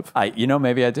slave.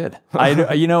 Maybe I did.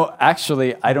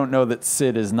 Actually, I don't know that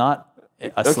Sid is not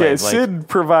a slave. Okay, Sid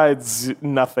provides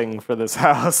nothing for this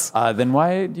house. Then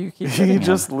why do you keep He him?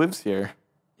 just lives here.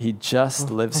 He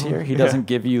just lives here? He doesn't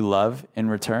give you love in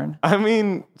return? I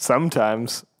mean,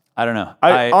 sometimes. I don't know.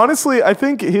 Honestly, I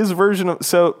think his version of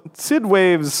Sid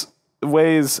weighs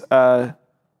right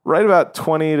about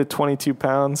 20 to 22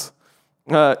 pounds.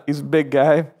 He's a big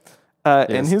guy.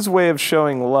 And his way of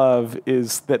showing love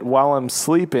is that while I'm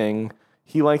sleeping,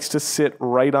 he likes to sit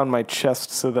right on my chest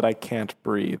so that I can't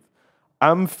breathe.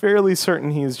 I'm fairly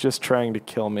certain he's just trying to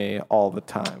kill me all the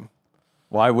time.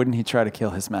 Why wouldn't he try to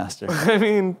kill his master? I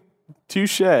mean,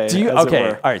 touche. Do you? Okay,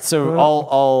 all right. So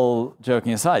all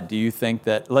joking aside, do you think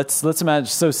that let's imagine?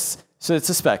 So it's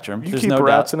a spectrum. You There's keep no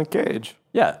rats doubt. in a cage.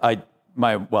 Yeah,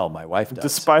 my wife does.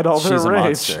 Despite all their She's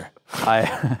rage. a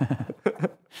monster.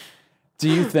 Do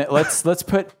you think? Let's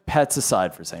put pets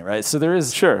aside for a second, right? So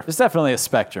there's definitely a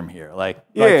spectrum here. Like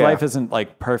life isn't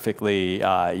like perfectly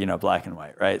black and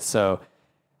white, right? So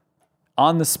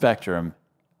on the spectrum,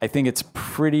 I think it's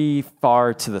pretty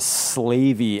far to the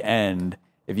slavey end.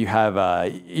 If you have,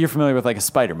 you're familiar with like a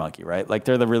spider monkey, right? Like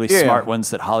they're the really smart ones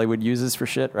that Hollywood uses for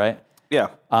shit, right? Yeah.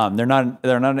 They're not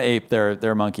an ape. They're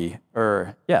a monkey.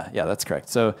 Or yeah, that's correct.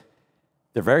 So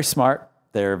they're very smart.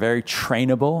 They're very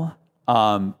trainable.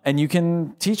 And you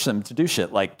can teach them to do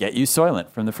shit like get you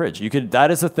Soylent from the fridge. That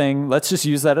is a thing. Let's just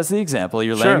use that as the example.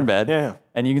 You're laying in bed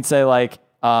and you can say like,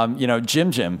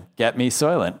 Jim, get me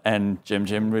Soylent. And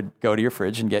Jim would go to your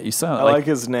fridge and get you Soylent. I like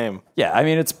his name. Yeah. I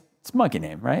mean, it's a monkey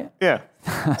name, right? Yeah.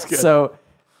 So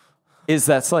is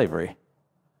that slavery?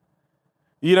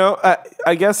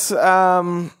 I guess,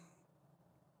 I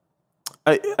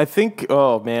think,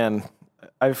 oh man,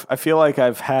 I feel like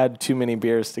I've had too many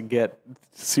beers to get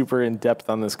super in depth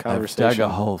on this conversation. I've dug a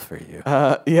hole for you.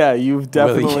 Yeah, you've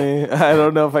definitely, I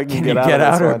don't know if I can get out of this. Get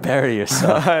out or bury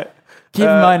yourself? Keep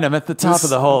in mind, I'm at the top of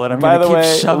the hole, and I'm going to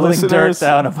keep shoveling dirt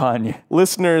down upon you.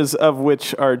 Listeners, of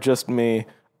which are just me,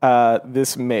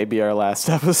 this may be our last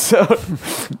episode.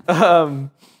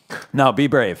 No, be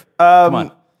brave. Come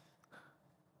on.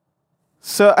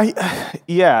 So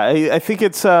I think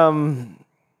it's. I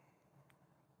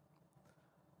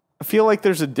feel like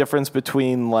there's a difference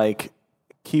between like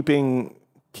keeping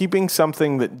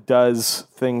something that does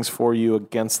things for you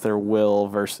against their will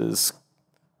versus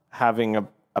having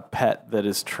a pet that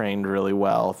is trained really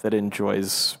well, that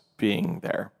enjoys being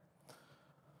there.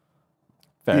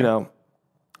 Fair.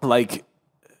 Like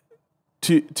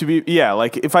to be,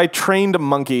 like if I trained a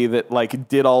monkey that like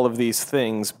did all of these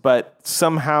things, but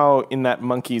somehow in that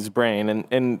monkey's brain,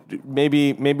 and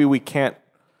maybe we can't,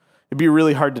 it'd be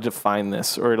really hard to define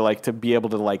this or like to be able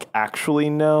to like actually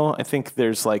know. I think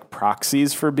there's like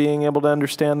proxies for being able to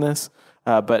understand this,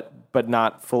 but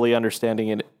not fully understanding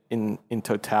it in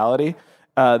totality.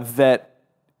 That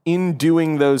in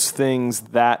doing those things,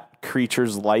 that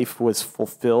creature's life was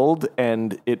fulfilled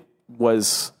and it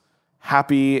was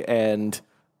happy and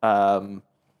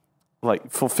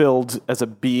like fulfilled as a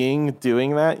being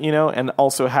doing that, and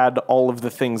also had all of the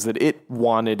things that it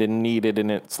wanted and needed in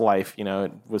its life.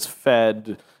 It was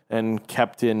fed and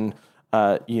kept in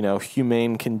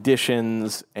humane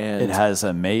conditions, and it has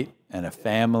a mate and a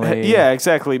family. Yeah,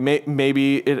 exactly.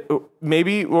 Maybe it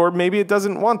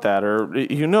doesn't want that, or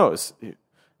who knows?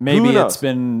 Maybe it's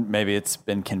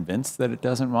been convinced that it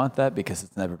doesn't want that because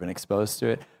it's never been exposed to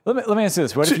it. Let me ask you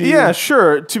this: what if you? Yeah,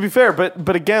 sure. To be fair,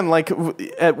 but again, like,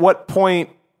 at what point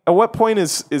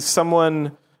is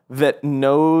someone that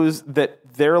knows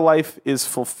that their life is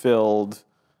fulfilled,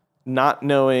 not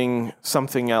knowing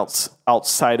something else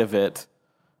outside of it?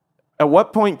 At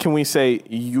what point can we say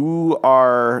you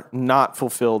are not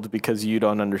fulfilled because you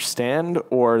don't understand,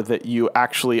 or that you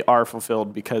actually are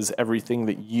fulfilled because everything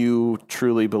that you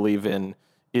truly believe in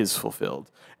is fulfilled,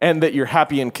 and that you're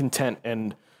happy and content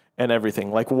and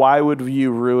everything? Like, why would you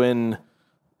ruin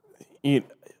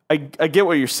I get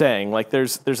what you're saying. Like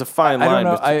there's a fine line. I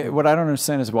don't know. What I don't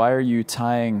understand is why are you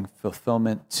tying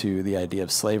fulfillment to the idea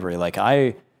of slavery? Like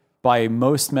by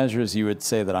most measures, you would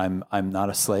say that I'm not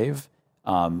a slave.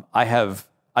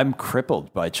 I'm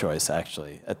crippled by choice.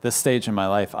 Actually, at this stage in my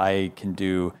life, I can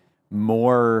do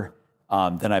more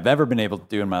than I've ever been able to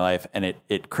do in my life, and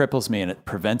it cripples me and it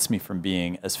prevents me from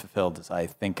being as fulfilled as I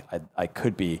think I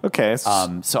could be. Okay.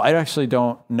 So I actually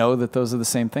don't know that those are the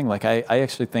same thing. Like I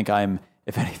actually think I'm,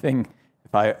 if anything,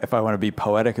 if I want to be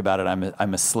poetic about it,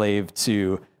 I'm a slave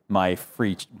to my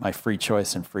free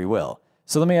choice and free will.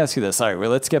 So let me ask you this. All right, well,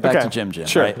 let's get back to Jim Jim.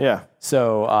 Sure. Right? Yeah.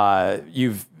 So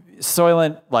you've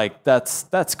Soylent, like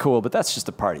that's cool, but that's just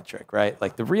a party trick, right?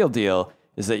 Like the real deal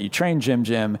is that you train Jim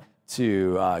Jim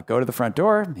to go to the front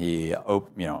door. He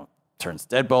turns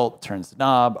the deadbolt, turns the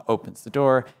knob, opens the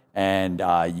door, and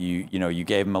you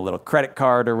gave him a little credit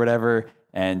card or whatever.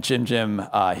 And Jim Jim,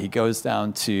 he goes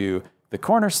down to the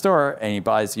corner store and he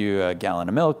buys you a gallon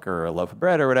of milk or a loaf of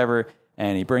bread or whatever,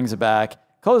 and he brings it back,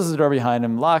 closes the door behind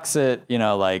him, locks it,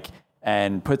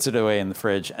 and puts it away in the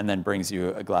fridge, and then brings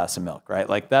you a glass of milk, right?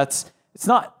 Like it's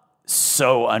not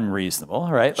so unreasonable,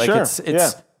 right? Like sure.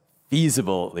 it's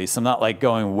feasible, at least. I'm not like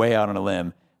going way out on a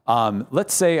limb.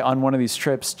 Let's say on one of these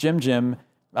trips, Jim Jim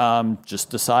just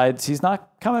decides he's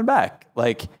not coming back.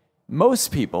 Like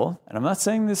most people, and I'm not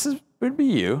saying would be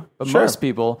you, but most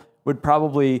people would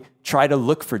probably try to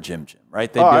look for Jim Jim,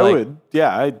 right? They'd be I like, would.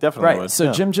 Yeah, I definitely would. So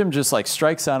yeah. Jim Jim just like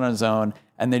strikes out on his own,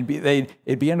 and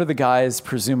it'd be under the guise,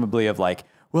 presumably, of like,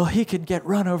 well, he could get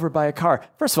run over by a car.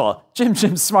 First of all, Jim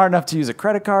Jim's smart enough to use a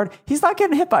credit card. He's not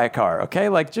getting hit by a car, okay?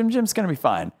 Like Jim Jim's going to be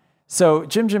fine. So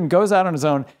Jim Jim goes out on his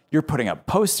own. You're putting up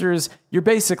posters. You're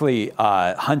basically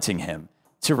hunting him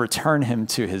to return him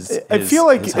to his I feel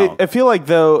like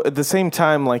though at the same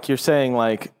time, like you're saying,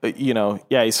 like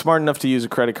he's smart enough to use a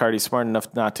credit card. He's smart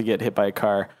enough not to get hit by a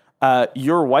car.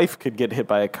 Your wife could get hit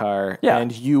by a car,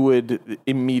 and you would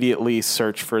immediately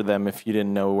search for them if you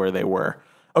didn't know where they were.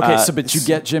 Okay, but you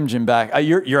get Jim Jim back.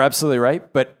 You're absolutely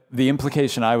right. But the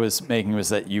implication I was making was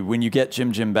that when you get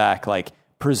Jim Jim back, like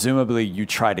presumably you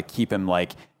try to keep him.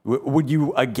 Like, would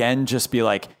you again just be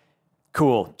like,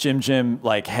 cool, Jim Jim,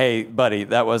 like, hey, buddy,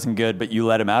 that wasn't good, but you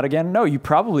let him out again? No, you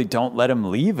probably don't let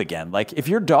him leave again. Like, if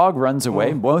your dog runs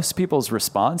away, most people's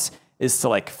response is to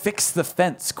like fix the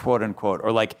fence, quote unquote,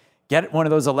 or like get one of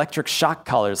those electric shock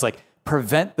collars, like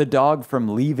prevent the dog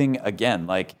from leaving again.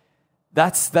 Like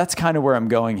that's kind of where I'm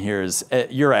going here is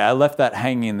you're right. I left that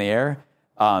hanging in the air.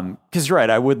 Cause you're right.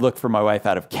 I would look for my wife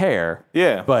out of care.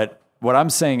 Yeah. But what I'm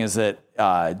saying is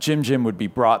that Jim Jim would be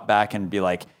brought back and be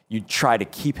like, you'd try to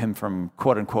keep him from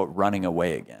quote unquote running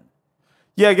away again.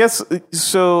 Yeah, I guess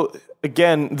so.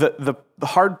 Again, the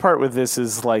hard part with this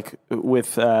is like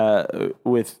with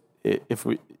if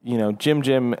we Jim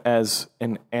Jim as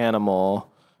an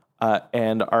animal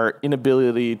and our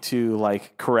inability to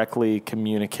like correctly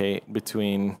communicate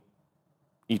between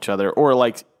each other or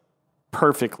like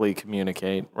perfectly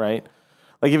communicate, right?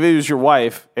 Like if it was your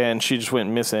wife and she just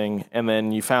went missing and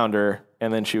then you found her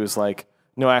and then she was like,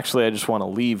 no, actually, I just want to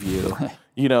leave you.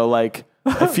 Like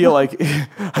I feel like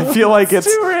it's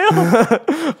too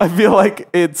real. I feel like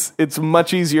it's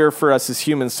much easier for us as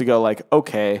humans to go like,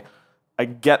 okay, I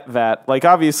get that. Like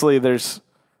obviously there's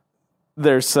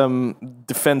some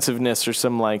defensiveness or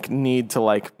some like need to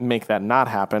like make that not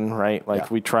happen, right?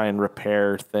 Like we try and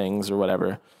repair things or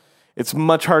whatever. It's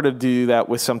much harder to do that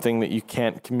with something that you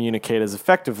can't communicate as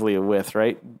effectively with,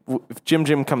 right? If Jim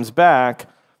Jim comes back,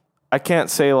 I can't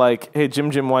say like, hey,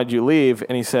 Jim Jim, why'd you leave?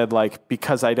 And he said like,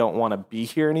 because I don't want to be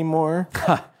here anymore.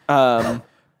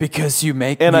 Because you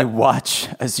make me watch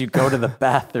as you go to the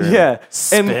bathroom. Yeah.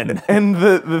 Spin. And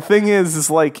the thing is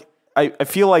like, I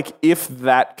feel like if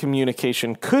that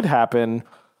communication could happen,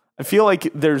 I feel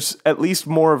like there's at least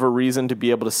more of a reason to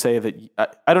be able to say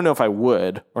that, I don't know if I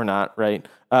would or not, right?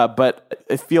 But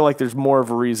I feel like there's more of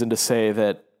a reason to say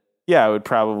that, yeah, I would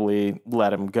probably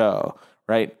let him go,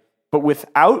 right? But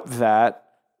without that,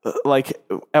 like,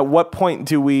 at what point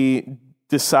do we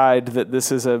decide that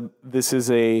this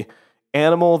is a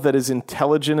animal that is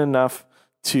intelligent enough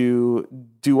to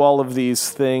do all of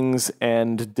these things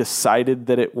and decided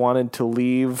that it wanted to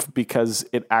leave because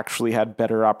it actually had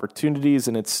better opportunities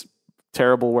and it's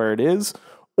terrible where it is,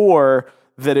 or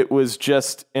that it was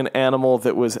just an animal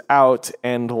that was out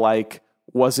and like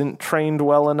wasn't trained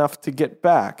well enough to get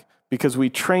back because we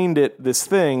trained it this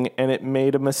thing and it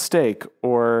made a mistake,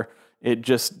 or it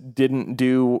just didn't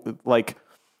do like,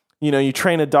 you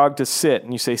train a dog to sit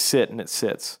and you say sit and it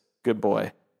sits. Good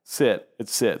boy. Sit, it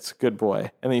sits. Good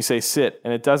boy. And then you say sit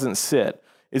and it doesn't sit.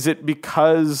 Is it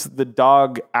because the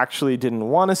dog actually didn't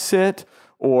want to sit,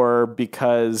 or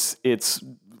because it's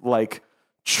like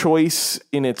choice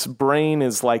in its brain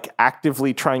is like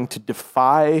actively trying to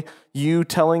defy you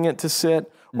telling it to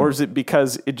sit? Or is it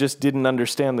because it just didn't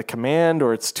understand the command,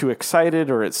 or it's too excited,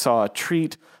 or it saw a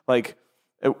treat? Like,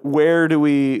 where do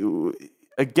we,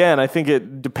 again, I think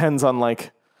it depends on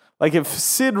like if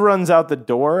Sid runs out the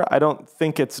door, I don't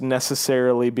think it's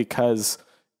necessarily because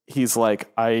he's like,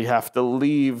 I have to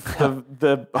leave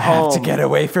the home. I have to get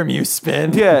away from you,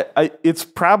 Spin. Yeah, it's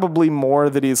probably more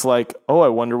that he's like, oh, I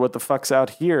wonder what the fuck's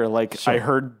out here. Like, I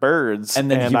heard birds. And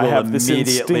then he I will have this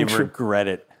immediately instinctual- regret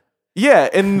it. Yeah,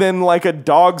 and then like a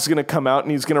dog's going to come out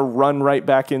and he's going to run right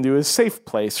back into his safe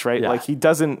place, right? Yeah. Like he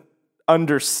doesn't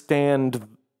understand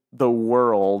the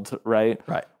world, right?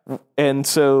 Right. And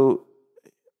so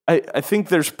I think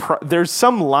there's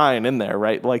some line in there,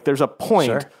 right? Like there's a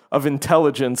point of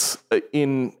intelligence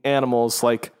in animals,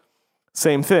 like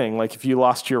same thing. Like if you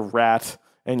lost your rat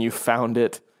and you found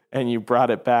it and you brought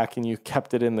it back and you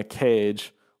kept it in the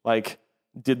cage, like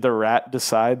did the rat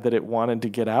decide that it wanted to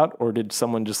get out, or did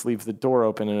someone just leave the door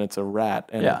open and it's a rat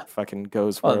and it fucking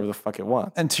goes wherever the fuck it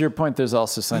wants? And to your point, there's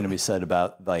also something to be said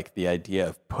about like the idea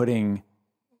of putting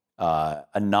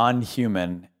a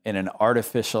non-human in an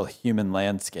artificial human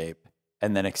landscape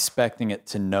and then expecting it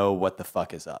to know what the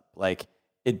fuck is up. Like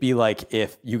it'd be like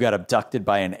if you got abducted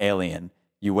by an alien,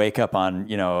 you wake up on,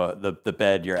 the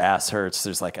bed, your ass hurts.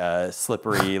 There's like a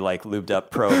slippery, like lubed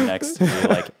up probe next to you.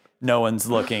 Like no one's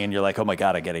looking and you're like, oh my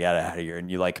God, I gotta get out of here. And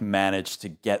you like manage to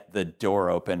get the door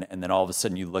open. And then all of a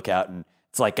sudden you look out and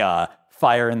it's like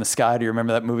Fire in the Sky. Do you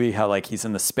remember that movie? How like he's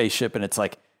in the spaceship and it's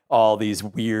like all these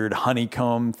weird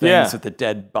honeycomb things with the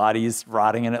dead bodies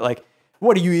rotting in it. Like,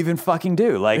 what do you even fucking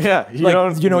do? Like,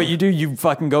 you know what you do? You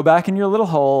fucking go back in your little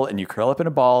hole and you curl up in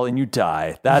a ball and you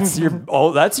die. That's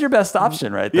that's your best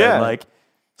option right there. Yeah. Like,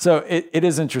 so it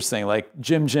is interesting. Like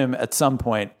Jim at some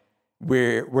point,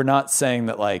 we're not saying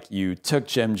that like you took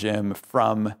Jim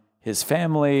from his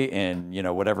family in,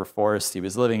 whatever forest he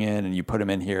was living in and you put him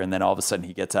in here and then all of a sudden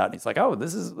he gets out and he's like, oh,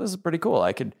 this is pretty cool.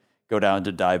 I could go down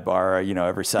to dive bar,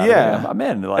 every Saturday. Yeah. I'm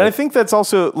in. Like, and I think that's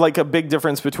also like a big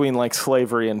difference between like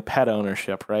slavery and pet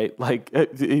ownership, right? Like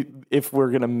if we're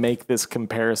going to make this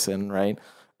comparison, right?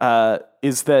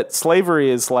 Is that slavery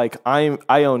is like, I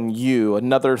own you,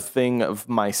 another thing of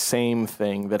my same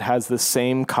thing that has the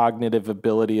same cognitive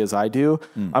ability as I do.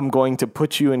 I'm going to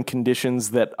put you in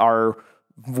conditions that are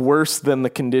worse than the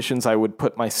conditions I would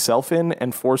put myself in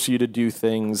and force you to do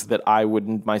things that I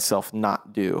would myself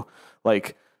not do.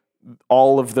 Like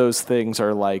all of those things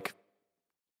are like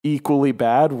equally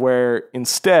bad, where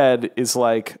instead is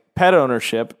like pet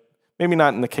ownership, maybe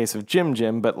not in the case of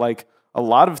Jim, but like a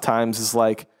lot of times is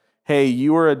like, hey,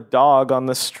 you are a dog on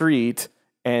the street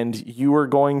and you are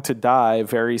going to die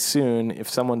very soon if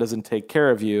someone doesn't take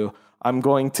care of you. I'm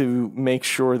going to make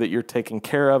sure that you're taken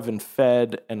care of and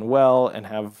fed and well and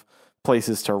have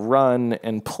places to run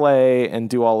and play and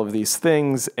do all of these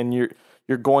things. And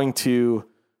you're going to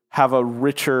have a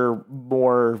richer,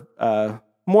 more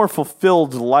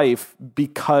fulfilled life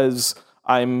because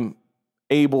I'm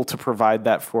able to provide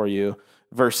that for you,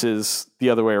 versus the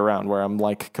other way around where I'm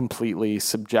like completely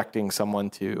subjecting someone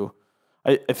to.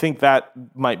 I think that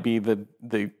might be the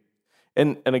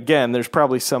and again, there's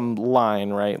probably some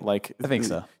line, right? Like I think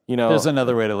so. There's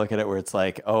another way to look at it where it's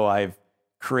like, oh, I've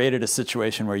created a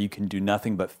situation where you can do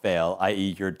nothing but fail,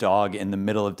 i.e. your dog in the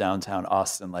middle of downtown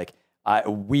Austin. Like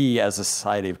we as a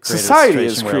society have created society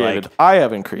is created. Like, I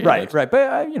haven't created. Right.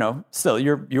 But still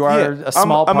you are a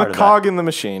small part of that. I'm a cog in the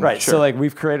machine. Right. Sure. So like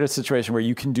we've created a situation where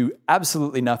you can do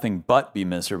absolutely nothing but be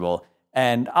miserable.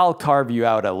 And I'll carve you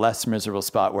out a less miserable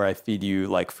spot where I feed you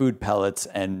like food pellets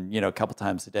and, a couple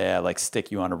times a day I like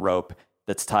stick you on a rope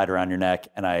that's tied around your neck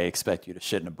and I expect you to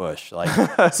shit in a bush.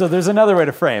 Like, so there's another way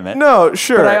to frame it. No,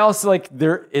 sure. But I also like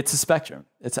it's a spectrum.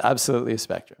 It's absolutely a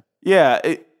spectrum. Yeah,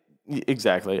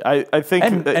 exactly. I think,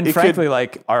 and frankly,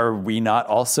 like, are we not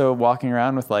also walking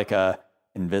around with like a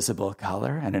invisible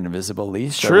collar and an invisible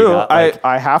leash? True.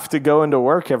 I have to go into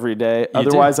work every day.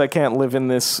 Otherwise, I can't live in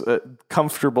this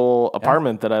comfortable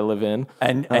apartment that I live in.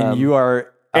 And you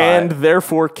are, and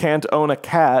therefore can't own a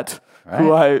cat.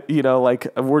 Right.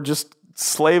 Who we're just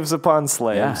slaves upon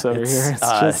slaves over here. It's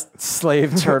just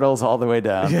slave turtles all the way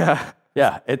down. Yeah.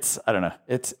 Yeah. I don't know.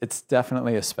 It's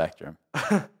definitely a spectrum.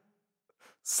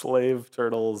 Slave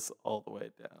turtles all the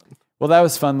way down. Well, that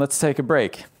was fun. Let's take a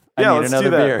break. I need another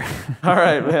beer. All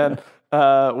right, man.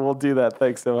 We'll do that.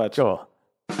 Thanks so much. Cool.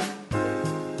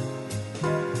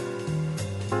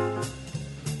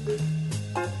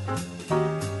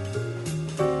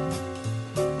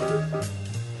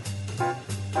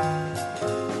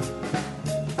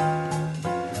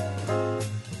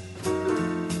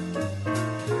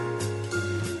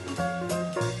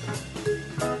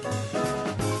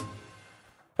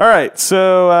 All right,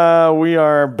 so we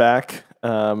are back,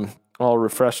 all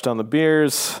refreshed on the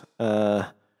beers, and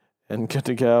good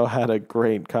to go. Had a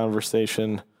great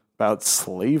conversation about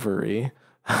slavery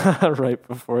right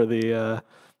before the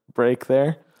break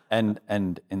there. And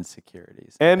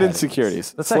insecurities. And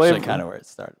insecurities. That's actually kind of where it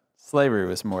started. Slavery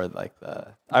was more like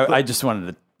I just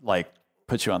wanted to like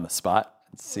put you on the spot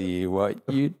and see what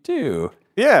you do.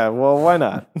 Yeah, well, why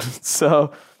not?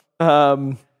 So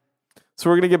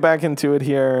we're going to get back into it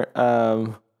here.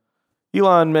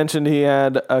 Elon mentioned he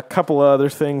had a couple of other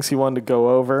things he wanted to go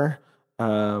over.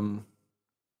 So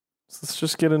let's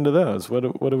just get into those. What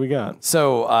do we got?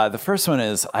 So the first one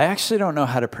is, I actually don't know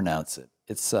how to pronounce it.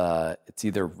 It's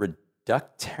either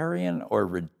reductarian or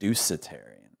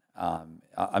reducitarian.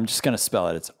 I'm just going to spell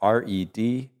it. It's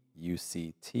REDUCTARIANS.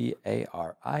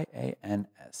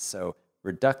 So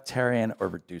reductarian or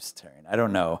reducitarian. I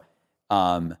don't know.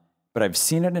 But I've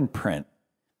seen it in print.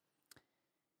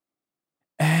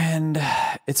 And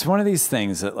it's one of these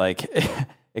things that like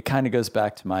it kind of goes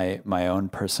back to my own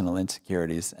personal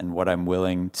insecurities and what I'm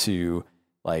willing to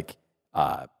like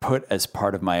put as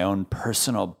part of my own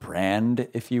personal brand,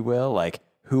 if you will, like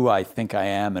who I think I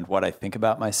am and what I think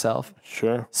about myself.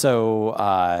 Sure. So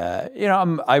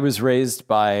I was raised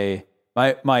by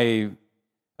my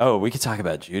we could talk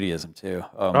about Judaism too.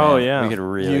 Oh yeah, we could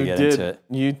really get into it.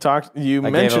 You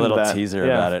mentioned gave a little that. teaser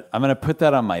about it. I'm going to put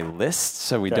that on my list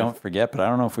so we don't forget. But I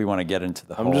don't know if we want to get into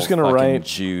the whole just gonna write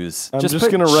Jews. I'm just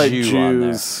going to write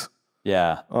Jews.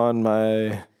 Yeah, on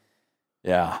my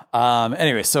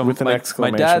Anyway, so with an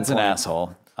exclamation my dad's point. an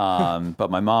asshole. But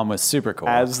my mom was super cool.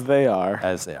 As they are.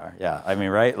 Yeah. I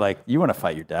mean, right? Like you want to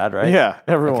fight your dad, right? Yeah.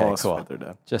 Everyone wants to fight their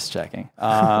dad. Just checking.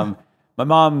 My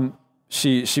mom.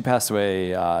 She passed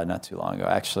away not too long ago.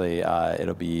 Actually,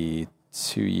 it'll be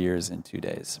 2 years and 2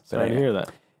 days. Sorry to hear that.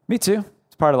 Me too.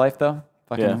 It's part of life, though.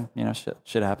 Fucking,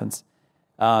 shit happens.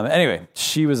 Anyway,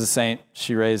 she was a saint.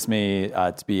 She raised me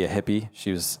to be a hippie.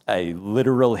 She was a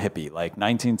literal hippie, like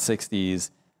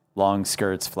 1960s, long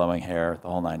skirts, flowing hair, the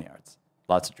whole 9 yards.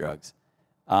 Lots of drugs.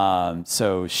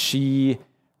 So she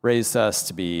raised us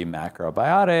to be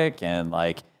macrobiotic and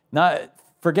like not...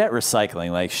 Forget recycling.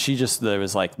 Like there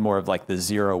was like more of like the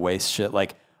zero waste shit.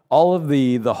 Like all of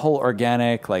the whole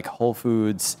organic, like Whole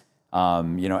Foods,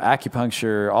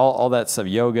 acupuncture, all that stuff,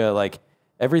 yoga, like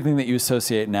everything that you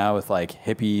associate now with like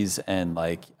hippies and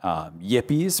like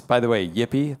yippies. By the way,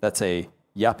 yippie, that's a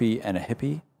yuppie and a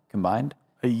hippie combined.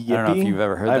 A yippie? I don't know if you've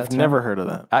ever heard that term. I've never heard of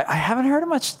that. I haven't heard of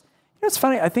much. It's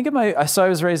funny. I think I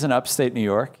was raised in upstate New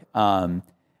York. I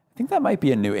think that might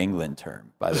be a New England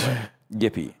term, by the way.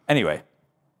 Yippie. Anyway.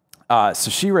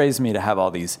 So she raised me to have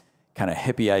all these kind of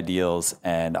hippie ideals,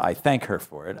 and I thank her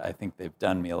for it. I think they've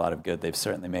done me a lot of good. They've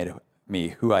certainly made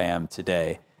me who I am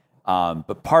today.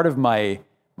 But part of my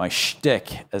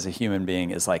shtick as a human being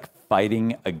is like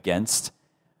fighting against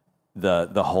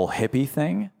the whole hippie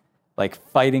thing, like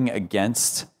fighting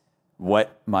against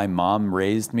what my mom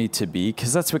raised me to be,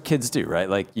 because that's what kids do, right?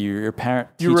 Like your parent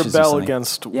teaches rebel you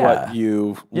against what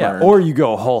you learned. Or you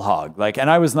go whole hog. Like, and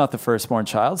I was not the firstborn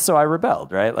child, so I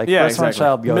rebelled, right? Like, firstborn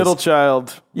child goes middle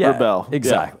child, rebel.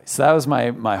 Exactly. Yeah. So that was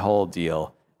my whole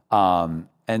deal. And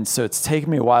so it's taken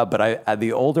me a while, but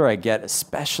the older I get,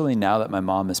 especially now that my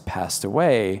mom has passed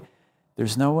away,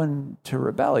 there's no one to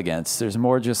rebel against. There's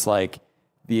more just like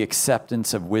the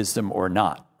acceptance of wisdom or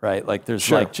not. Right? Like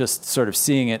there's like just sort of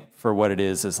seeing it for what it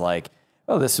is like,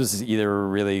 oh, this was either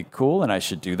really cool and I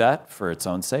should do that for its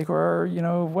own sake or,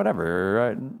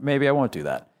 whatever, maybe I won't do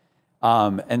that.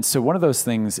 And so one of those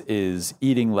things is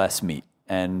eating less meat,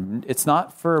 and it's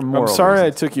not for moral I'm sorry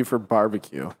reasons. I took you for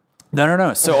barbecue.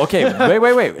 No. So, okay,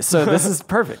 wait. So this is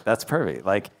perfect. That's perfect.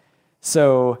 Like,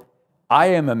 so I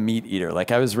am a meat eater. Like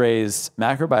I was raised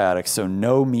macrobiotic, so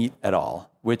no meat at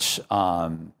all, which,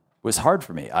 was hard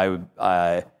for me.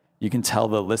 You can tell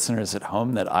the listeners at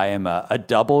home that I am a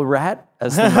double rat,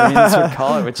 as the Marines would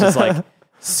call it, which is like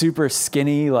super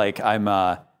skinny. Like I'm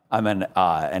an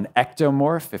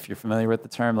ectomorph, if you're familiar with the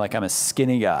term. Like I'm a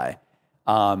skinny guy.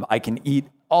 I can eat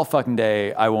all fucking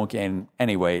day. I won't gain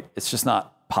any weight. It's just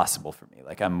not possible for me.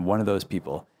 Like I'm one of those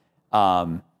people.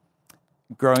 Growing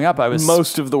up, I was...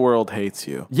 Most of the world hates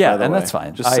you. Yeah, and that's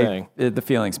fine. Just saying. The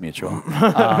feeling's mutual.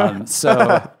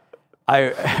 So...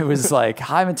 I was like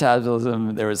high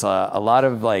metabolism. There was a lot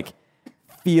of like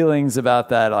feelings about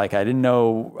that. Like I didn't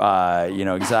know,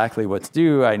 exactly what to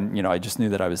do. I just knew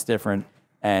that I was different.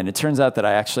 And it turns out that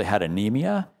I actually had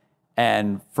anemia.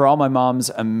 And for all my mom's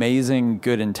amazing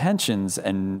good intentions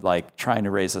and like trying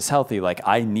to raise us healthy, like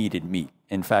I needed meat.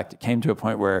 In fact, it came to a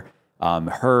point where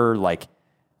her like,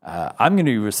 I'm going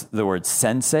to use the word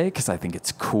sensei because I think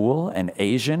it's cool and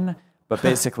Asian. but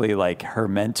basically like her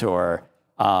mentor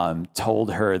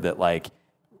told her that like,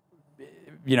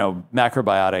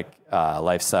 macrobiotic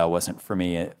lifestyle wasn't for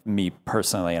me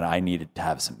personally, and I needed to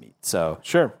have some meat. So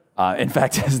Sure. in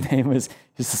fact, his name was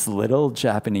this little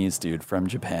Japanese dude from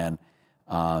Japan,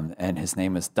 and his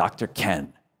name was Dr.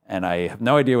 Ken. And I have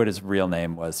no idea what his real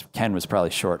name was. Ken was probably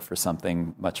short for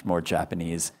something much more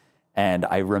Japanese. And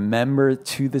I remember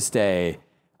to this day,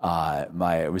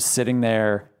 I was sitting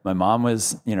there. My mom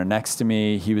was, next to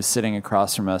me. He was sitting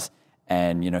across from us,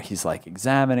 and he's like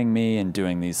examining me and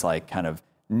doing these like kind of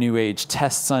new age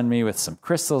tests on me with some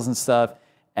crystals and stuff.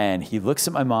 And he looks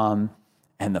at my mom,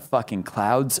 and the fucking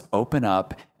clouds open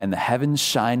up, and the heavens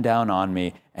shine down on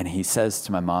me. And he says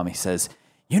to my mom, he says,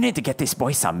 "You need to get this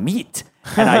boy some meat."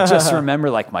 And I just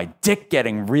remember like my dick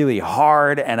getting really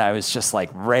hard, and I was just like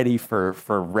ready for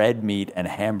red meat and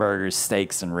hamburgers,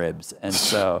 steaks, and ribs. And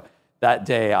so that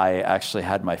day I actually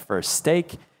had my first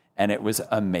steak, and it was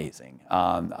amazing.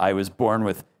 I was born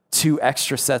with 2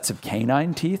 extra sets of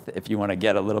canine teeth. If you want to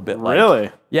get a little bit like, Really?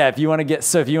 Yeah. If you want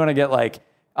to get like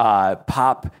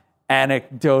pop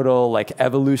anecdotal, like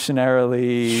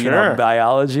evolutionarily, Sure.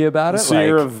 biology about it. So like,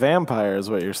 you're a vampire is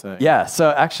what you're saying. yeah. So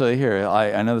actually here,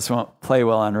 I know this won't play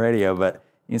well on radio, but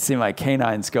you can see my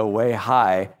canines go way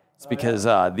high. It's because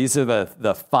these are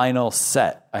the final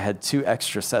set. I had 2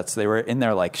 extra sets. They were in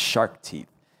there like shark teeth,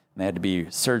 and they had to be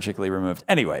surgically removed.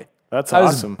 Anyway, That's I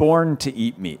awesome. was born to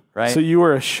eat meat, right? So you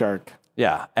were a shark.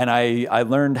 Yeah, and I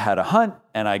learned how to hunt,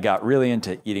 and I got really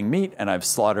into eating meat, and I've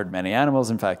slaughtered many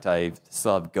animals. In fact, I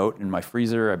still have goat in my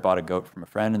freezer. I bought a goat from a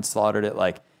friend and slaughtered it.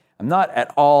 Like, I'm not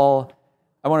at all,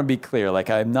 I want to be clear, like,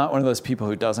 I'm not one of those people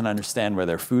who doesn't understand where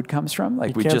their food comes from.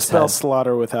 Like, we Can't just spell had,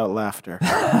 slaughter without laughter.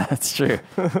 that's true.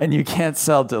 And you can't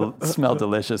smell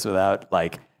delicious without,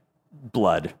 like,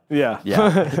 blood. Yeah.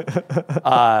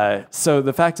 Yeah. So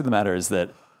the fact of the matter is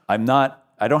that I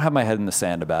don't have my head in the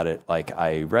sand about it. Like,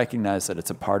 I recognize that it's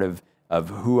a part of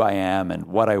who I am and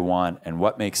what I want and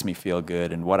what makes me feel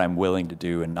good and what I'm willing to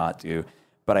do and not do.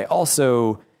 But I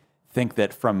also think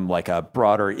that from like a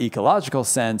broader ecological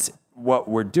sense, what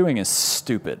we're doing is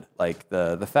stupid. Like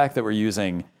the fact that we're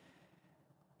using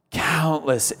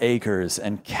countless acres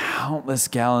and countless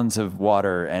gallons of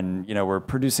water, and we're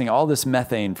producing all this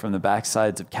methane from the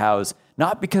backsides of cows,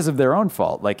 not because of their own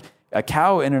fault. Like, a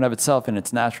cow in and of itself in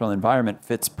its natural environment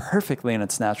fits perfectly in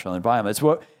its natural environment.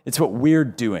 It's what we're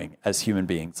doing as human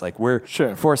beings. Like, we're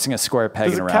forcing a square peg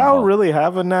Does in a a round cow hole. really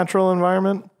have a natural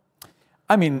environment?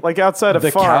 I mean, Like outside of the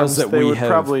farms, cows that they we would have,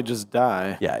 probably just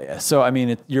die. Yeah. So, I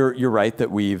mean, you're right that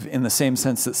we've, in the same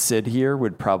sense that Sid here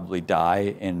would probably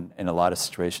die in a lot of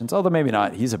situations, although maybe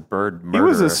not. He's a bird murderer. He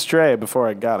was a stray before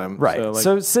I got him. Right.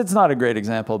 So Sid's not a great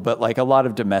example, but like a lot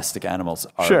of domestic animals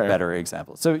are better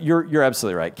examples. So you're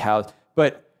absolutely right. Cows,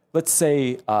 but let's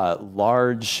say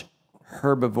large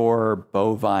herbivore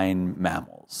bovine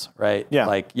mammals, right? Yeah.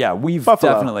 Like, yeah, we've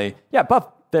Buffalo. definitely,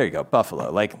 there you go,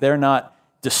 buffalo. Like, they're not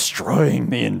destroying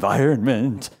the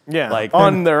environment. Yeah, like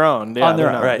on their own. Yeah, on their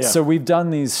they're own, not, right? yeah. So we've done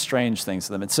these strange things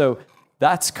to them, and so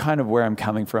that's kind of where I'm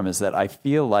coming from. Is that I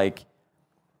feel like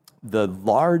the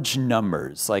large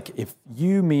numbers, like if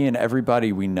you, me, and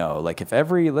everybody we know, like if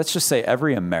let's just say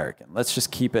every American, let's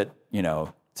just keep it,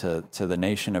 to the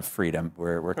nation of freedom.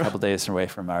 We're a couple days away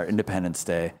from our Independence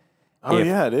Day. Oh,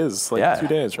 yeah, it is. Like 2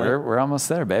 days, right? We're almost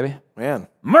there, baby. Man.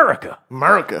 America.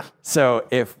 So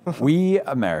if we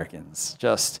Americans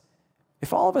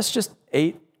if all of us just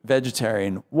ate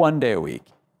vegetarian 1 day a week,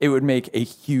 it would make a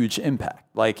huge impact.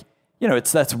 Like,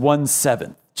 that's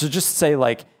 1/7. So just say,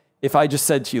 like, if I just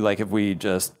said to you, like, if we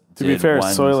just To be fair,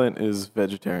 Soylent is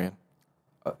vegetarian.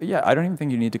 Yeah, I don't even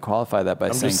think you need to qualify that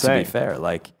by saying just to saying. be fair.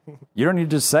 Like, you don't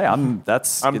need to just say I'm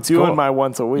it's doing cool. my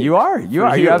once a week. You are. You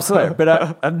absolutely are.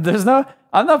 But I'm not.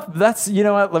 That's,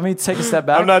 what? Let me take a step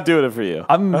back. I'm not doing it for you.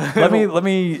 Let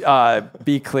me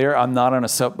be clear. I'm not on a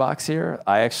soapbox here.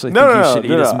 I actually think you should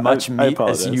eat as much meat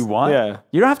as you want. Yeah.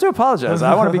 You don't have to apologize.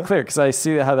 I want to be clear because I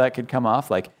see how that could come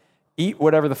off. Like, eat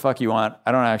whatever the fuck you want.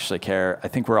 I don't actually care. I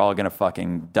think we're all gonna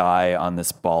fucking die on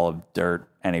this ball of dirt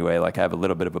anyway. Like, I have a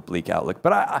little bit of a bleak outlook,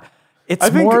 but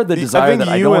it's more the desire that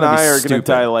I don't want to be you and I are stupid. going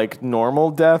to die like normal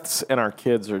deaths, and our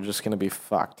kids are just going to be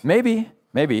fucked. Maybe.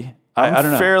 I I'm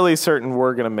don't know. fairly certain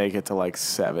we're going to make it to like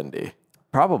 70.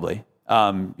 Probably. Yeah.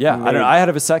 I don't know. I had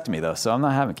a vasectomy though, so I'm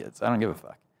not having kids. I don't give a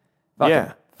fuck.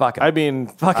 Fuck 'em. I mean,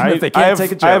 Fuck 'em if they can't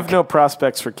take a joke. I have no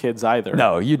prospects for kids either.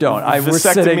 No, you don't. We're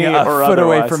Vasectomy sitting a or foot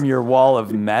away otherwise. from your wall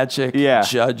of magic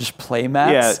judge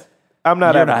playmats. Yeah, I'm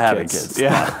not You're having not having kids. kids.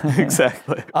 Yeah,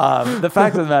 exactly. The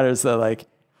fact of the matter is that, like,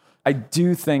 I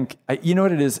do think, you know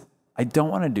what it is? I don't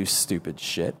want to do stupid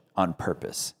shit on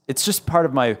purpose. It's just part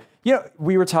of my,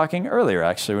 we were talking earlier,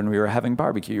 actually, when we were having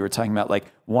barbecue, you were talking about like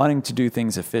wanting to do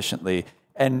things efficiently.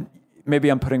 And maybe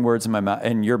I'm putting words in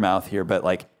in your mouth here, but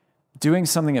like doing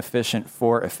something efficient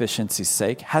for efficiency's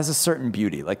sake has a certain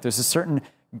beauty. Like there's a certain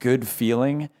good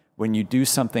feeling when you do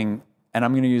something, and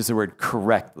I'm going to use the word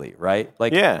correctly, right?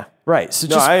 Like, Yeah. right. So it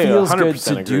just feels good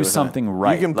to agree do with something that.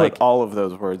 right. You can put all of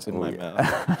those words in my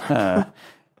mouth.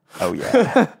 Oh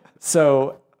yeah.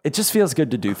 So it just feels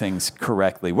good to do things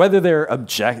correctly, whether they're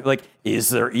like, is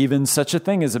there even such a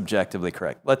thing as objectively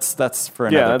correct? That's for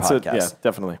another podcast. Yeah,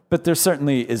 definitely. But there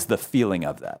certainly is the feeling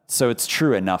of that. So it's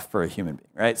true enough for a human being,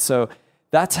 right? So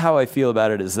that's how I feel about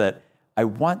it, is that I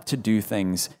want to do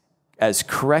things as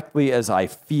correctly as I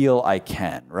feel I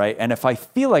can, right? And if I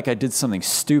feel like I did something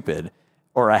stupid,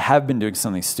 or I have been doing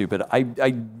something stupid,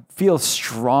 I feel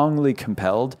strongly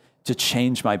compelled to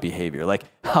change my behavior. Like,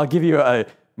 I'll give you a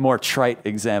more trite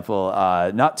example.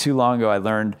 Not too long ago, I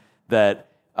learned that,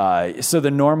 so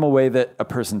the normal way that a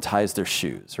person ties their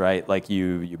shoes, right? Like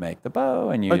you make the bow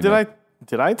and you...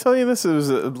 Did I tell you this? It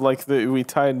was we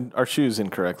tied our shoes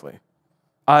incorrectly.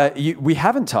 We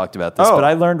haven't talked about this, but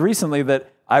I learned recently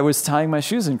that I was tying my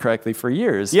shoes incorrectly for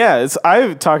years. Yeah,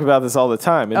 I talk about this all the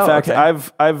time. In fact, okay.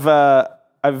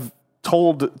 I've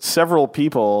told several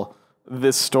people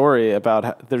this story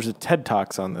about there's a TED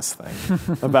Talks on this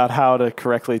thing about how to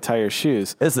correctly tie your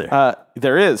shoes. Is there?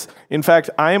 There is. In fact,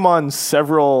 I'm on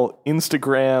several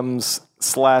Instagrams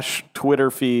 /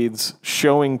 Twitter feeds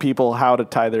showing people how to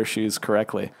tie their shoes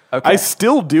correctly. Okay. I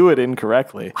still do it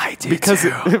incorrectly. I do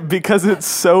because it's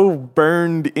so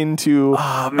burned into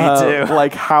me too.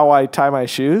 like how I tie my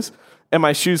shoes, and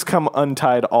my shoes come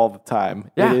untied all the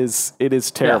time. Yeah. It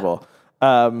is terrible.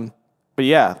 But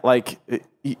yeah, like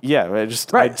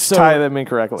I So- tie them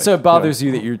incorrectly. So it bothers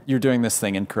you that you're doing this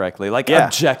thing incorrectly, like Yeah.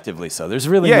 objectively so. There's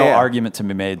really Yeah, no yeah. argument to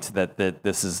be made that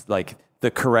this is like the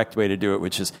correct way to do it,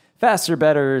 which is faster,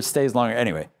 better, stays longer.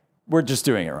 Anyway, we're just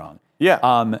doing it wrong.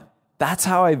 Yeah. That's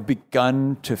how I've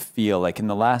begun to feel like in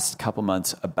the last couple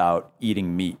months about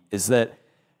eating meat, is that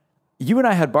you and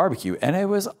I had barbecue and it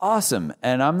was awesome.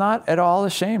 And I'm not at all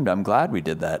ashamed. I'm glad we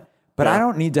did that. But Yeah. I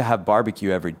don't need to have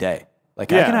barbecue every day.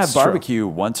 Like I Yeah, can have it's true. barbecue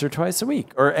once or twice a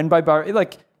week. And by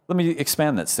like, let me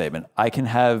expand that statement. I can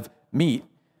have meat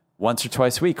once or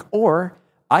twice a week, or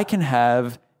I can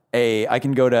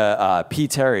go to P.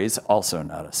 Terry's, also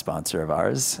not a sponsor of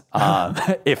ours,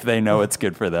 if they know it's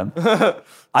good for them.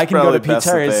 I can go to probably P. best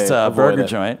that Terry's, they it's a avoid burger it.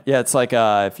 joint. Yeah, it's like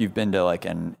if you've been to like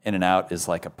an In-N-Out is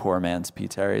like a poor man's P.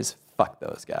 Terry's. Fuck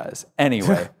those guys.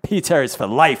 Anyway, P. Terry's for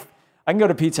life. I can go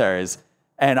to P. Terry's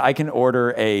and I can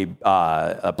order a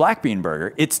black bean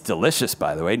burger. It's delicious,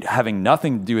 by the way, having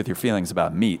nothing to do with your feelings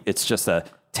about meat. It's just a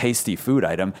tasty food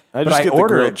item. I But just get the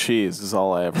order grilled it. cheese is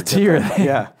all I ever get. To your there. thing.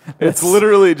 Yeah. It's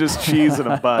literally just cheese in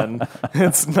a bun.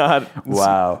 It's not.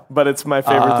 Wow. But it's my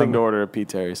favorite thing to order at P.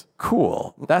 Terry's.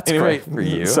 Cool. That's Anyway, great for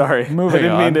you. sorry. Moving I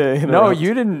didn't on. mean to No, interrupt.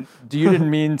 you didn't. You didn't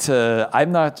mean to.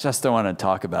 I'm not just don't want to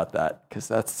talk about that because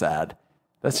that's sad.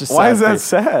 That's just Why is for that you.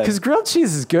 sad? Because grilled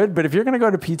cheese is good, but if you're going to go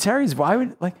to P. Terry's, why do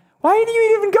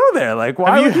you even go there? Like,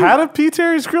 why Have would you had a P.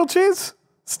 Terry's grilled cheese?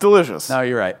 It's delicious. No,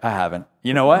 you're right. I haven't.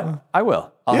 You know what? I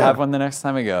will. I'll Yeah. have one the next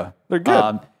time I go. They're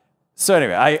good. So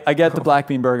anyway, I get the black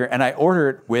bean burger and I order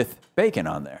it with bacon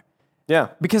on there. Yeah.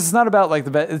 Because it's not about like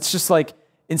it's just like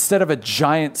instead of a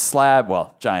giant slab,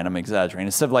 well, giant, I'm exaggerating.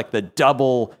 Instead of like the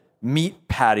double meat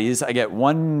patties, I get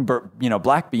one,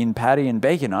 black bean patty and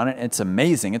bacon on it. It's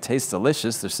amazing. It tastes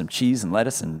delicious. There's some cheese and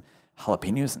lettuce and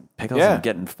jalapenos and pickles. Yeah. I'm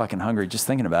getting fucking hungry just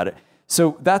thinking about it.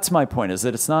 So that's my point, is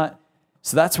that it's not.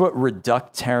 So that's what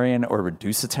reductarian or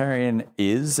reducitarian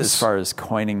is, as far as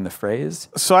coining the phrase.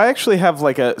 So I actually have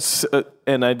like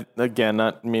and I, again,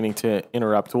 not meaning to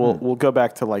interrupt. We'll go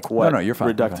back to like what No, you're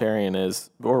fine. reductarian is,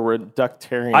 or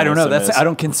reductarianism I don't know. is. I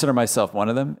don't consider myself one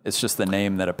of them. It's just the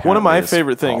name that apparently One of my is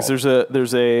favorite things. called.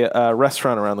 There's a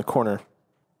restaurant around the corner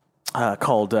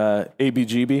called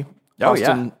ABGB, Oh,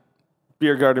 Austin yeah.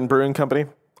 Beer Garden Brewing Company.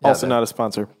 Also not a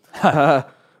sponsor.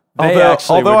 They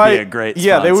actually would be a great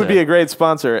Yeah, they would sponsor. be a great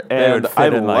sponsor, and would I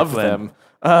fit in like love Flynn.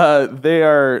 them. They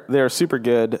are super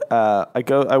good.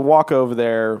 I walk over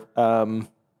there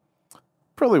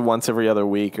probably once every other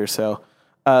week or so.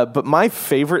 But my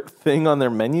favorite thing on their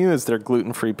menu is their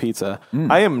gluten-free pizza.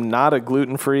 I am not a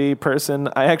gluten-free person.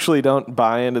 I actually don't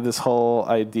buy into this whole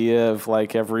idea of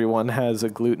like everyone has a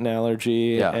gluten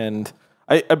allergy. Yeah. And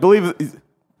I believe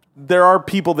there are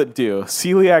people that do.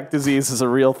 Celiac disease is a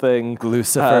real thing.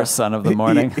 Lucifer, son of the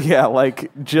morning. Yeah,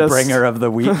 like just bringer of the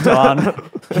wheat dawn,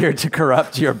 here to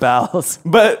corrupt your bowels.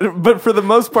 But for the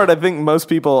most part, I think most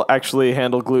people actually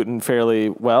handle gluten fairly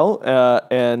well.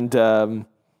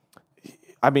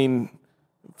 I mean,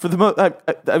 for the most,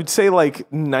 I would say like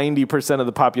 90% of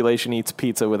the population eats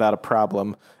pizza without a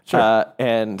problem. Sure.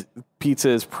 And pizza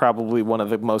is probably one of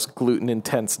the most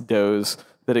gluten-intense doughs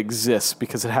that exists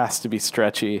because it has to be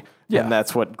stretchy, and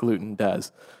that's what gluten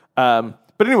does. But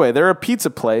anyway, they're a pizza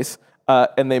place,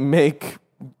 and they make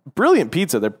brilliant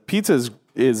pizza. Their pizza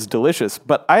is delicious,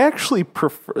 but I actually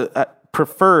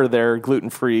prefer their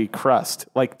gluten-free crust.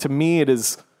 Like, to me, it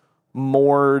is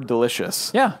more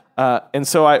delicious. Yeah. And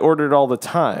so I order it all the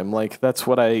time. Like, that's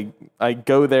what I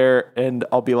go there and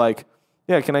I'll be like,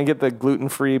 yeah, can I get the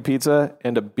gluten-free pizza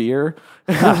and a beer?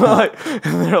 And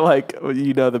they're like, well,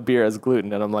 the beer has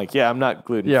gluten. And I'm like, yeah, I'm not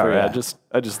gluten-free. Yeah.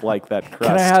 I just like that crust.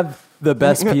 Can I have the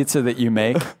best pizza that you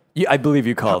make? I believe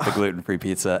you call it the gluten-free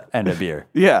pizza and a beer.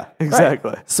 Yeah,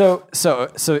 exactly. Right. So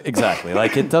exactly.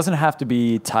 Like, it doesn't have to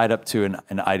be tied up to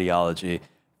an ideology.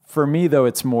 For me, though,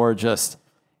 it's more just,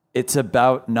 it's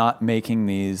about not making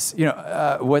these,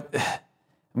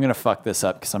 I'm going to fuck this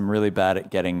up because I'm really bad at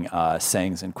getting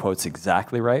sayings and quotes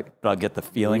exactly right, but I'll get the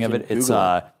feeling of it. It's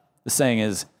the saying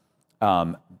is,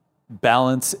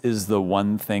 balance is the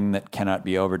one thing that cannot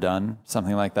be overdone,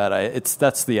 something like that.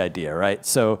 That's the idea, right?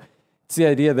 So it's the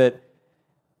idea that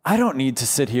I don't need to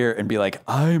sit here and be like,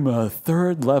 I'm a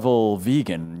third level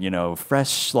vegan,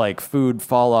 fresh like food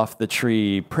fall off the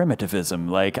tree primitivism.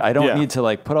 Like, I don't need to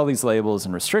like put all these labels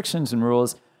and restrictions and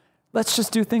rules. Let's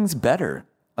just do things better.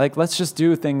 Like, let's just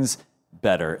do things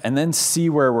better and then see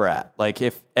where we're at. Like,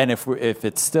 if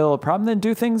it's still a problem, then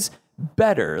do things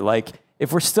better. Like,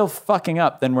 if we're still fucking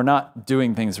up, then we're not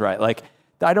doing things right. Like,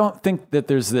 I don't think that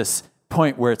there's this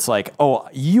point where it's like, oh,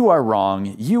 you are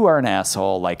wrong, you are an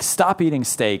asshole, like, stop eating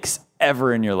steaks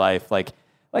ever in your life. Like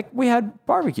we had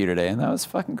barbecue today and that was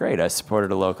fucking great. I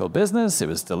supported a local business. It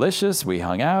was delicious. We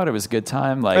hung out. It was a good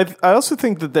time. Like, I also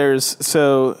think that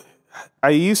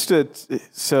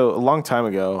a long time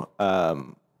ago,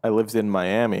 I lived in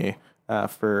Miami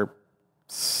for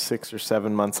 6 or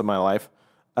 7 months of my life.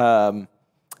 And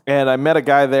I met a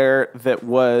guy there that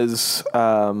was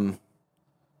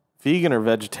vegan or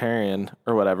vegetarian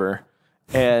or whatever.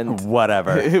 And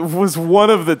whatever. It was one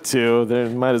of the two. There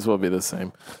might as well be the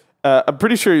same. I'm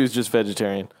pretty sure he was just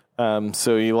vegetarian.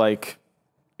 So he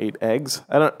ate eggs.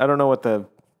 I don't know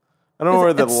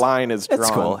where the line is drawn. It's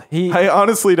cool. I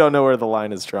honestly don't know where the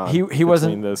line is drawn. He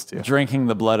wasn't those two. Drinking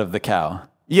the blood of the cow.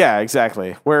 Yeah,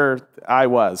 exactly. Where I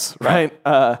was, right?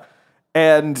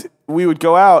 And we would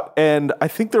go out, and I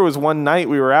think there was one night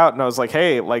we were out, and I was like,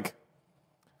 hey, like,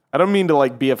 I don't mean to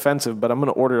like be offensive, but I'm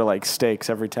going to order like steaks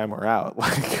every time we're out.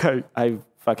 Like, I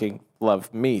fucking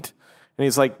love meat. And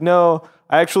he's like, no,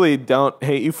 I actually don't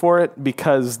hate you for it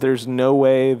because there's no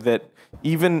way that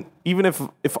even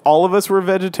if all of us were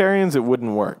vegetarians, it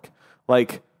wouldn't work.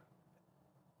 Like,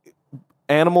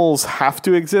 animals have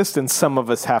to exist, and some of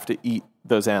us have to eat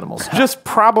those animals. Just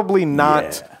probably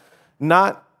not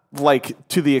like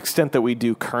to the extent that we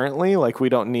do currently. Like, we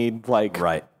don't need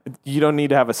right. You don't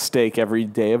need to have a steak every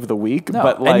day of the week. No,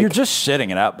 but and you're just shitting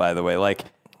it out, by the way. Like,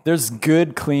 there's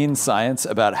good, clean science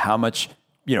about how much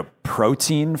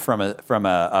protein from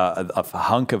a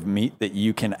hunk of meat that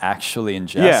you can actually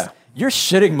ingest. Yeah. You're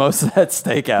shitting most of that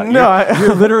steak out. No,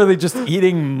 you're literally just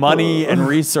eating money and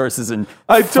resources and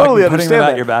I totally putting understand them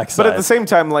that. out your backside. But at the same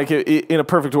time, like, in a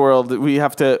perfect world, we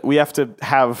have to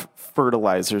have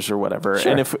fertilizers or whatever.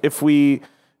 Sure. And if we,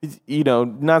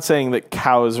 not saying that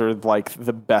cows are like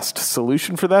the best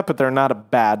solution for that, but they're not a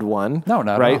bad one. No,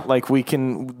 not right. at all. Like,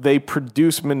 they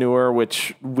produce manure,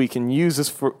 which we can use as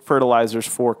fertilizers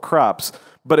for crops.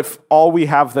 But if all we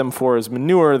have them for is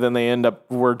manure, then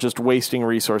we're just wasting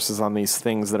resources on these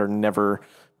things that are never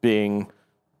being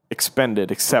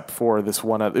expended except for this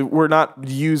one. We're not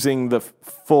using the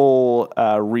full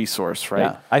resource, right?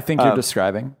 Yeah. I think you're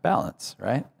describing balance,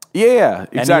 right? Yeah,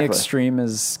 exactly. Any extreme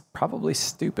is probably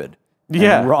stupid.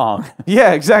 Yeah. And wrong.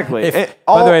 Yeah, exactly.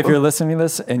 By the way, if you're listening to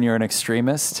this and you're an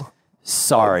extremist,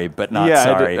 sorry, but not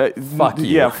sorry. Fuck you.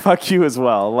 Yeah, fuck you as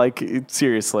well. Like,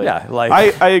 seriously. Yeah, like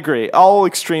I agree. All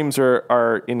extremes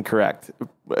are incorrect.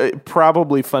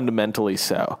 Probably fundamentally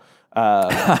so.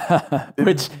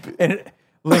 Which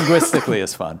linguistically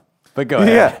is fun. But go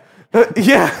ahead.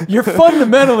 Yeah. You're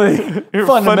fundamentally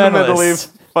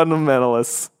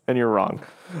fundamentalists, and you're wrong.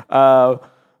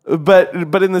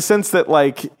 But in the sense that,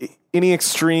 like, any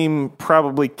extreme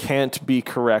probably can't be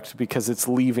correct because it's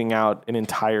leaving out an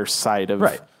entire side of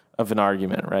of an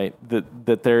argument, right?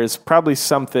 That there is probably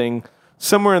something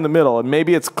somewhere in the middle, and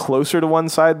maybe it's closer to one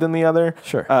side than the other.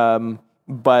 Sure.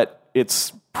 But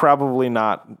it's probably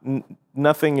not.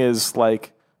 Nothing is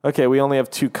like, okay, we only have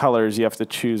two colors. You have to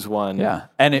choose one. Yeah,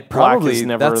 and it Black probably is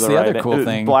never that's the the right other cool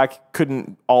thing. Black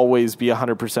couldn't always be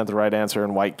 100% the right answer,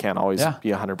 and white can't always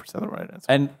be 100% the right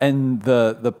answer. And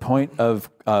the point of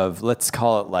let's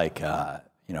call it like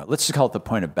let's just call it the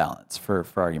point of balance for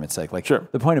argument's sake. Like Sure.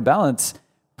 the point of balance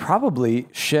probably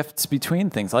shifts between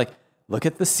things. Like look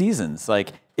at the seasons.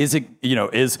 Like is it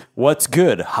is what's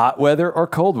good, hot weather or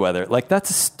cold weather? Like that's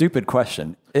a stupid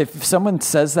question. If someone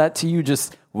says that to you,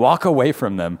 just walk away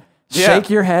from them. Shake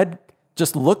your head.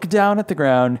 Just look down at the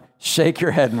ground, shake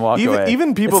your head, and walk away.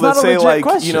 Even people It's that not a say legit like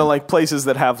question. like places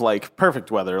that have like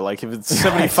perfect weather, like if it's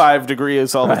 75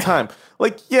 degrees all the time,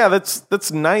 like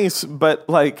that's nice, but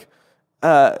like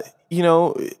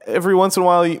every once in a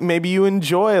while maybe you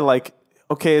enjoy like,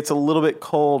 okay, it's a little bit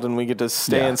cold and we get to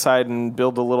stay inside and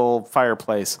build a little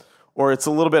fireplace, or it's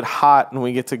a little bit hot and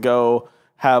we get to go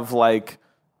have like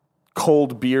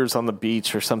cold beers on the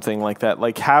beach or something like that.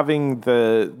 Like having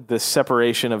the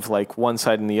separation of like one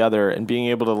side and the other and being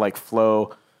able to like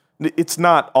flow. It's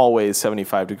not always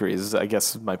 75 degrees, I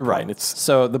guess is my point. Right. It's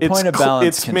so the point of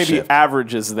balance it's can maybe shift.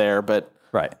 averages there, but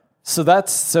Right. So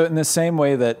in the same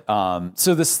way that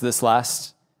this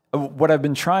last what I've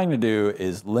been trying to do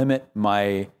is limit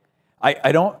my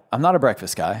I'm not a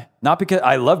breakfast guy. Not because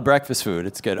I love breakfast food.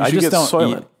 It's good. I should just get don't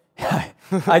Soylent. eat.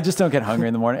 I just don't get hungry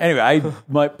in the morning. Anyway,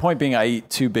 my point being I eat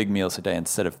 2 big meals a day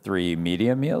instead of 3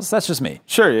 medium meals. That's just me.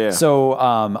 Sure, yeah. So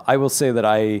I will say that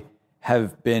I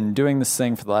have been doing this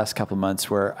thing for the last couple of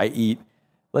months where I eat,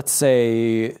 let's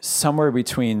say, somewhere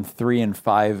between 3 and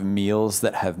 5 meals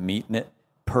that have meat in it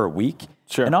per week.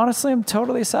 Sure. And honestly, I'm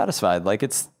totally satisfied. Like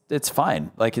it's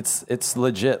fine. Like it's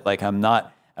legit. Like I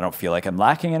don't feel like I'm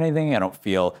lacking anything. I don't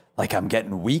feel like I'm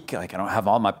getting weak. Like I don't have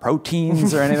all my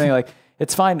proteins or anything. Like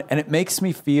it's fine. And it makes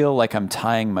me feel like I'm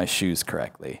tying my shoes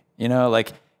correctly.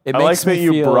 Like it I makes like that me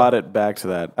you feel brought it back to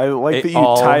that. I like It that you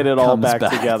all tied it all comes back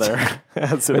back together.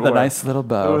 As it with were. a nice little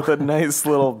bow. With a nice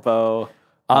little bow.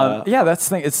 Yeah, that's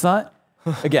the thing. It's not,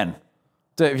 again,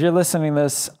 so if you're listening to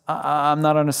this, I'm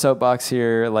not on a soapbox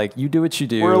here. Like, you do what you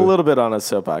do. We're a little bit on a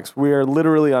soapbox. We are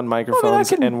literally on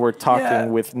microphones and we're talking yeah.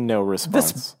 with no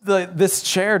response. This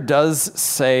chair does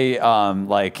say,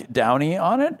 like, Downy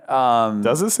on it.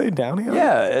 Does it say Downy on it?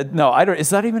 Yeah. No, I don't. Is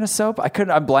that even a soap?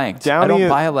 I'm blanked. I Downy don't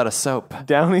buy a lot of soap.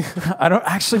 Downy. I don't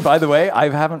actually, by the way, I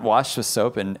haven't washed with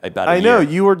soap in about a year. I know.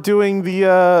 You were doing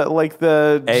the, like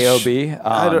the... AOB.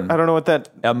 I don't know what that...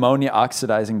 Ammonia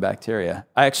oxidizing bacteria.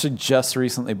 I actually just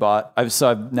recently bought. I've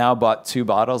now bought 2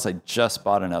 bottles. I just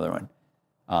bought another one.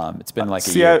 It's been like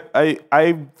a year.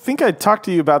 I think I talked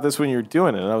to you about this when you were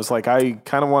doing it, and I was like, I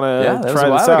kind of want to try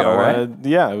this while out. ago, right?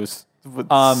 Yeah, it was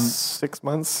 6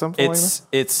 months, something like that.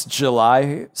 It's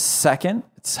July 2nd.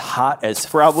 It's hot as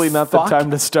Probably not fuck. the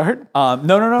time to start.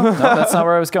 No, that's not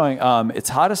where I was going. It's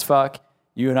hot as fuck.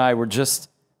 You and I were just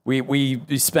we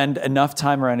spend enough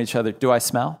time around each other. Do I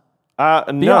smell? No,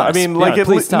 honest. I mean, Be like, honest.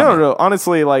 Please tell me. no.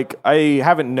 Honestly, like, I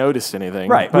haven't noticed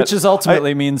anything. Right, but which is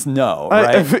ultimately means no,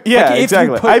 right? yeah, like if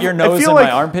exactly. you put your nose feel in like,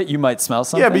 my armpit, you might smell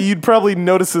something. Yeah, but you'd probably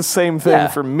notice the same thing Yeah,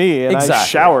 from me, and I exactly.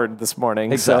 showered this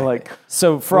morning. Exactly. So, like,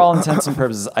 so for all intents and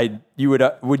purposes,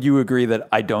 would you agree that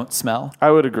I don't smell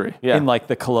I would agree. Yeah, in like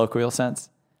the colloquial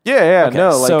sense? yeah. Okay,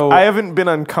 No, like, so- I haven't been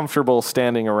uncomfortable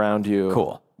standing around you.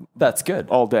 Cool. That's good.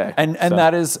 All day. And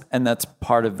So. that's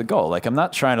part of the goal. Like I'm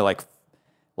not trying to like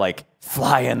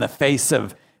fly in the face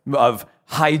of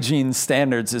hygiene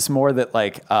standards. It's more that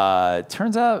like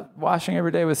turns out washing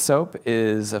every day with soap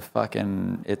is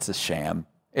it's a sham.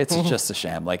 It's just a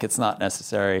sham. Like it's not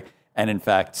necessary. And in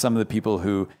fact, some of the people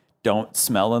who don't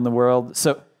smell in the world.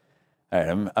 So all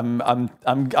right,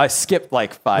 I skipped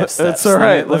like 5 steps. That's all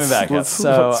right. Let me back up. Let's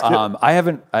So skip. I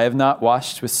have not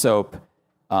washed with soap.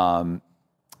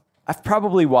 I've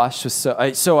probably washed with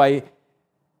soap. So I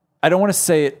don't want to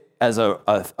say it as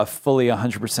a fully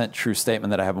 100% true statement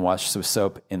that I haven't washed with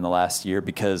soap in the last year,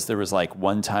 because there was like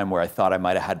one time where I thought I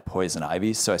might have had poison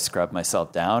ivy, so I scrubbed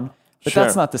myself down. But Sure.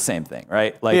 that's not the same thing,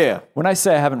 right? Like Yeah. when I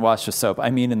say I haven't washed with soap, I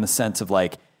mean in the sense of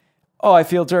like, oh, I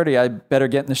feel dirty. I better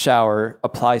get in the shower,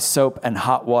 apply soap and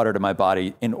hot water to my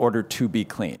body in order to be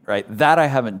clean, right? That I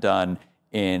haven't done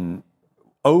in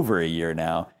over a year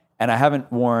now, and I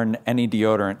haven't worn any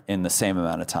deodorant in the same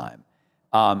amount of time.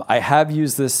 I have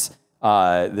used this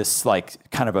like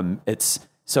kind of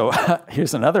so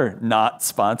here's another not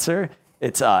sponsor.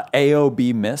 It's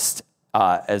AOB mist,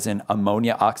 as in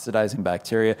ammonia oxidizing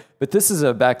bacteria. But this is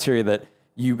a bacteria that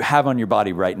you have on your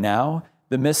body right now.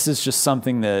 The mist is just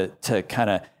something to kind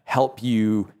of help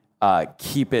you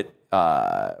keep it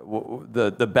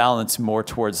the balance more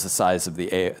towards the size of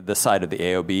the side of the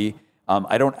AOB.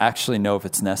 I don't actually know if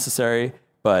it's necessary,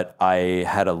 but I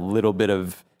had a little bit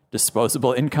of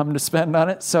disposable income to spend on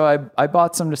it, so I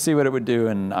bought some to see what it would do,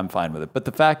 and I'm fine with it. But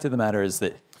the fact of the matter is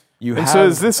that So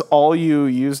is this all you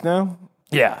use now?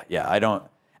 Yeah, I don't.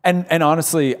 And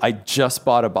honestly, I just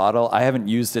bought a bottle. I haven't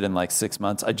used it in like 6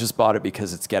 months. I just bought it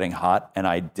because it's getting hot, and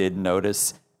I did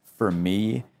notice for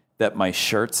me that my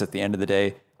shirts at the end of the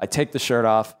day, I take the shirt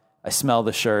off, I smell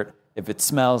the shirt. If it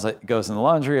smells, it goes in the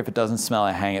laundry. If it doesn't smell,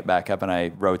 I hang it back up and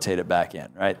I rotate it back in,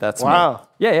 right? That's wow.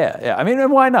 Me. Yeah. I mean,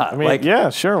 and why not? Yeah,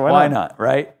 sure. Why not,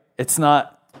 right? It's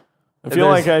not. I feel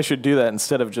like I should do that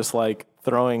instead of just like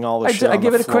throwing all the shit on I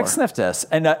give the it a quick sniff test.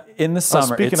 And in the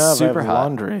summer, it's super I have hot.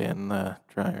 laundry in the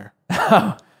dryer.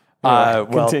 Well,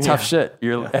 continue. tough shit.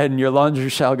 And your laundry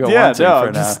shall go wanting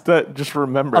for now. Just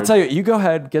remember. I'll tell you, you go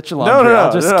ahead, get your laundry.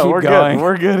 I'll just keep we're going. Good.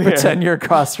 We're good here. Pretend you're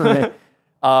across from me.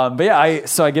 But yeah,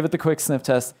 I give it the quick sniff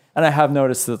test, and I have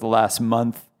noticed that the last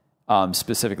month,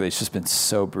 specifically, it's just been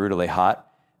so brutally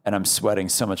hot, and I'm sweating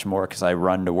so much more because I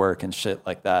run to work and shit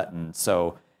like that, and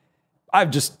so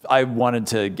I wanted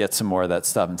to get some more of that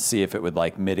stuff and see if it would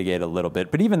like mitigate a little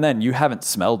bit. But even then, you haven't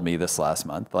smelled me this last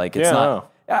month. Like it's not. No.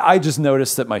 I just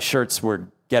noticed that my shirts were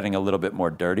getting a little bit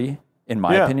more dirty, in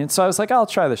my opinion. So I was like, I'll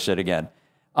try this shit again.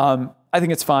 I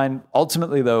think it's fine.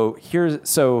 Ultimately, though,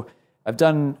 I've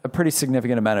done a pretty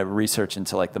significant amount of research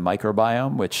into like the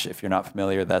microbiome, which if you're not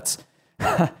familiar, that's,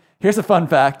 here's a fun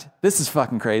fact. This is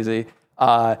fucking crazy.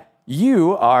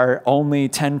 You are only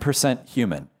 10%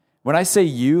 human. When I say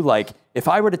you, like if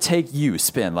I were to take you,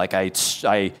 spin, like I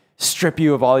strip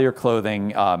you of all your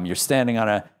clothing, you're standing on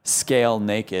a scale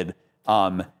naked.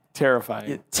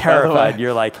 Terrified.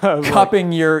 You're like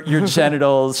cupping your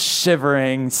genitals,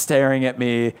 shivering, staring at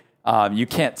me. You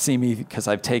can't see me because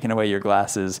I've taken away your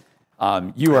glasses.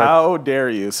 How dare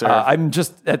you, sir? I'm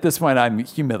just, at this point, I'm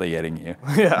humiliating you.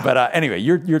 Yeah. But anyway,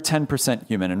 you're 10%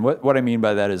 human. And what I mean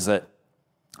by that is that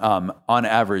on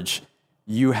average,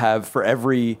 you have, for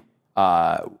every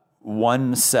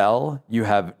one cell, you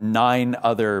have 9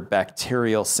 other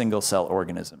bacterial single-cell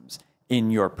organisms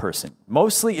in your person.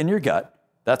 Mostly in your gut.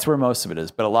 That's where most of it is.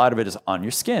 But a lot of it is on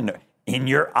your skin, in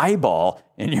your eyeball,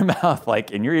 in your mouth, like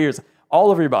in your ears,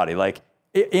 all over your body, like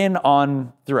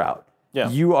throughout. Yeah.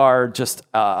 You are just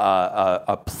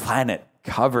a planet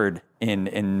covered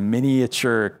in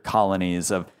miniature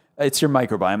colonies of, it's your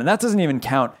microbiome. And that doesn't even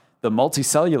count the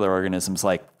multicellular organisms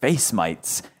like face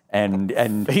mites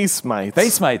and face mites.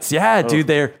 Face mites, yeah, dude.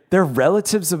 They're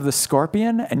relatives of the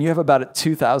scorpion, and you have about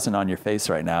 2,000 on your face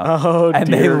right now. Oh, and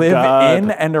dear they live God.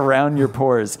 in and around your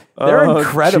pores. They're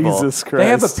incredible. Jesus Christ. They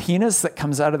have a penis that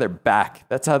comes out of their back.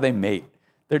 That's how they mate.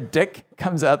 Their dick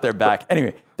comes out their back.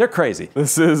 Anyway, they're crazy.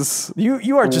 This is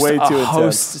you are just way a too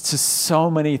host intense. to so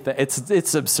many things.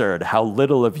 It's absurd how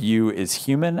little of you is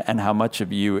human and how much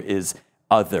of you is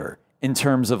other in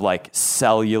terms of like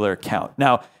cellular count.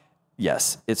 Now,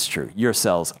 yes, it's true. Your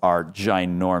cells are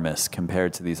ginormous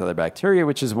compared to these other bacteria,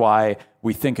 which is why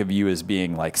we think of you as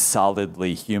being like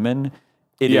solidly human.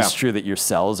 It is true that your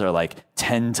cells are like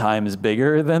 10 times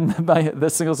bigger than the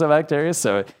single cell bacteria,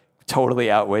 so it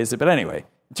totally outweighs it. But anyway,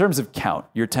 in terms of count,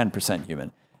 you're 10%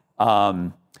 human.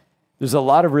 There's a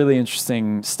lot of really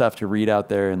interesting stuff to read out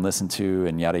there and listen to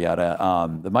and yada,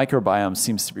 yada. The microbiome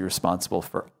seems to be responsible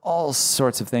for all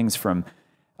sorts of things from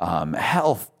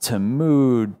health to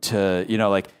mood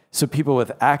to, so people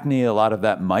with acne, a lot of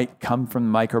that might come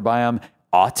from the microbiome.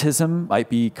 Autism might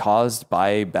be caused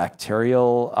by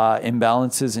bacterial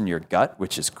imbalances in your gut,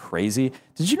 which is crazy.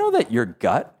 Did you know that your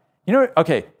gut,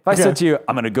 if I said to you,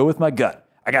 I'm going to go with my gut.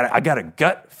 I got a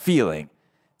gut feeling.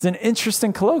 It's an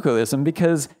interesting colloquialism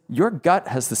because your gut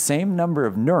has the same number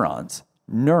of neurons,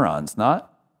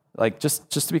 not like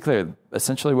just to be clear,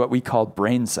 essentially what we call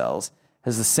brain cells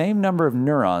has the same number of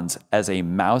neurons as a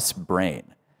mouse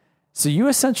brain. So you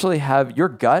essentially have your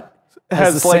gut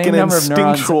has the like same an number of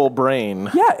neurons. instinctual brain.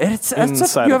 Yeah,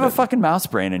 you have a fucking mouse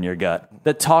brain in your gut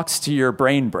that talks to your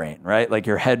brain, right? Like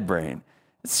your head brain.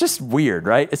 It's just weird,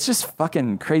 right? It's just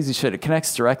fucking crazy shit. It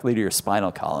connects directly to your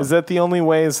spinal column. Is that the only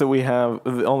ways that we have,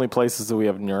 the only places that we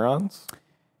have neurons?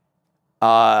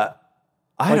 I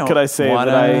don't could I say want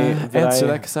that to answer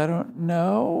that because I don't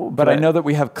know. But I know that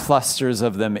we have clusters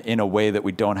of them in a way that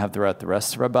we don't have throughout the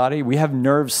rest of our body. We have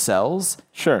nerve cells.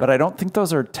 Sure. But I don't think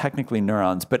those are technically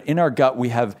neurons. But in our gut, we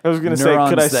have I was going to say,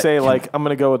 could I say, I'm going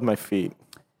to go with my feet?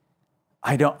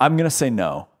 I'm going to say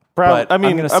no. I'm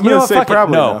going to say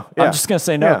probably no. Yeah. I'm just going to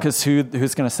say no because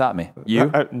who's going to stop me?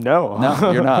 You? No.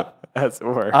 No, you're not. As it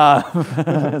were.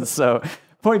 So,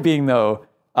 point being, though,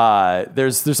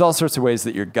 there's all sorts of ways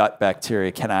that your gut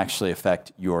bacteria can actually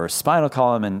affect your spinal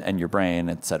column and your brain,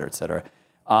 et cetera, et cetera.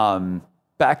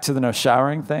 Back to the no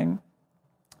showering thing.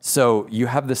 So you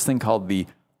have this thing called the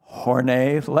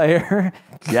Hornet layer.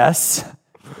 Yes.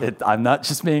 I'm not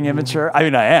just being immature. I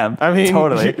mean, I am. I mean,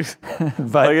 totally.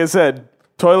 But like I said,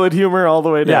 toilet humor all the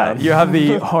way down. Yeah, you have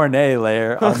the Hornet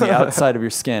layer on the outside of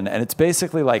your skin, and it's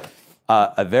basically like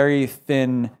a very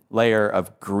thin layer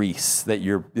of grease that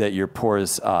your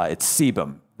pores. It's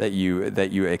sebum that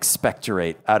you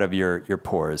expectorate out of your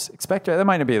pores. Expectorate. That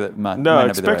might not be the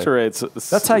expectorate's. Right.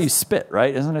 That's how you spit,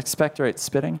 right? Isn't expectorate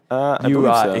spitting? I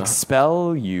believe so.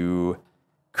 Expel. You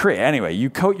create. Anyway, you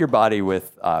coat your body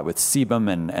with sebum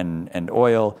and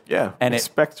oil. Yeah, and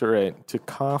expectorate, to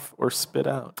cough or spit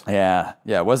out. Yeah,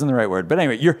 it wasn't the right word. But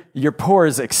anyway, your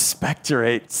pores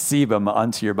expectorate sebum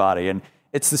onto your body, and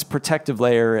it's this protective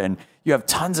layer, and you have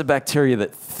tons of bacteria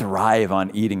that thrive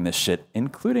on eating this shit,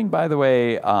 including, by the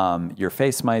way, your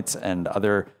face mites and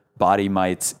other body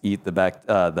mites eat the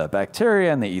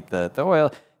bacteria, and they eat the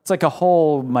oil. It's like a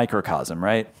whole microcosm,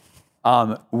 right?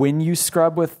 When you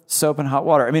scrub with soap and hot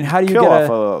water, I mean, how do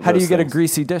you get a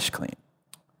greasy dish clean?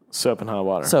 Soap and hot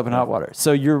water. Soap and hot water.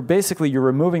 So you're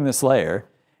removing this layer,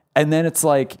 and then it's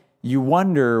like you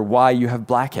wonder why you have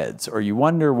blackheads or you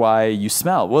wonder why you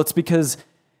smell. Well, it's because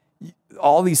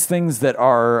all these things that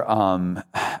are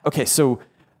okay. So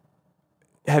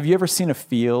have you ever seen a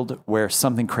field where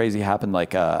something crazy happened,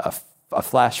 like a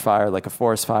flash fire, like a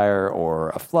forest fire, or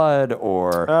a flood,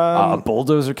 or a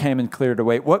bulldozer came and cleared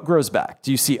away? What grows back?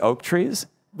 Do you see oak trees?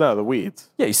 No, the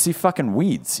weeds. Yeah, you see fucking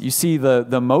weeds. You see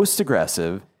the most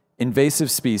aggressive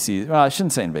invasive species. Well, I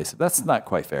shouldn't say invasive. That's not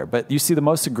quite fair. But you see the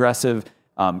most aggressive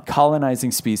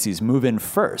colonizing species move in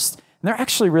first. And they're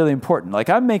actually really important. Like,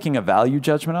 I'm making a value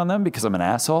judgment on them because I'm an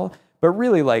asshole. But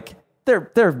really, like,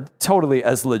 they're totally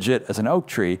as legit as an oak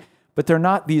tree. But they're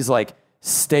not these, like,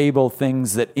 stable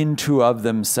things that into of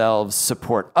themselves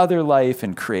support other life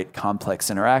and create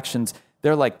complex interactions.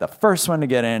 They're like the first one to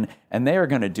get in, and they are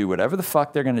going to do whatever the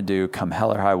fuck they're going to do come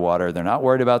hell or high water. They're not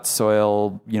worried about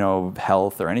soil,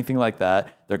 health or anything like that.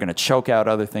 They're going to choke out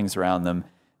other things around them.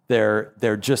 Their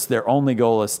only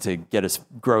goal is to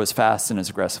grow as fast and as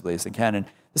aggressively as they can. And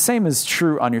the same is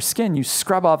true on your skin. You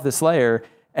scrub off this layer,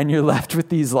 and you're left with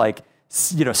these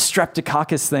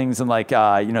streptococcus things and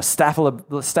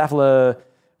staphyla,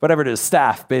 whatever it is,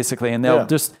 staph basically. And they'll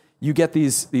you get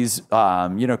these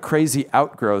crazy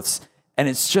outgrowths. And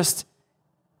it's just,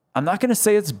 I'm not going to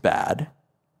say it's bad,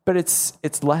 but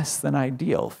it's less than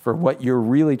ideal for what you're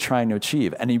really trying to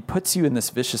achieve. And he puts you in this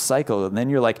vicious cycle. And then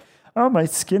you're like, oh, my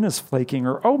skin is flaking,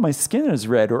 or oh, my skin is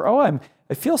red, or oh,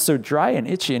 I feel so dry and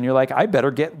itchy. And you're like, I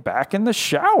better get back in the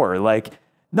shower. Like,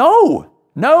 no,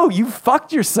 you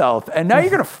fucked yourself. And now you're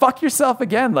going to fuck yourself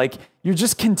again. Like, you're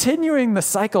just continuing the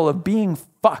cycle of being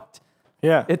fucked.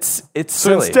 Yeah. It's so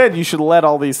silly. Instead, you should let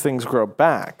all these things grow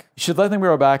back. You should let them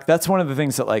grow back. That's one of the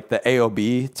things that, like, the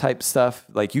AOB type stuff,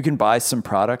 like, you can buy some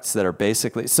products that are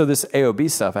basically, so this AOB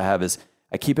stuff I have is,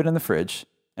 I keep it in the fridge,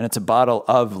 and it's a bottle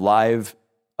of live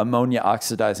ammonia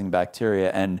oxidizing bacteria,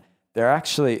 and they're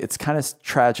actually, it's kind of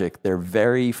tragic. They're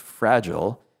very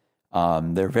fragile.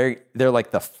 They're like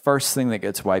the first thing that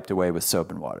gets wiped away with soap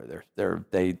and water.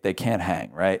 They can't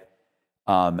hang, right?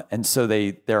 And so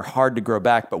they're hard to grow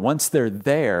back, but once they're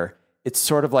there, it's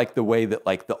sort of like the way that,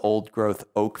 like, the old growth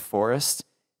oak forest,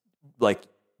 like,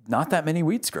 not that many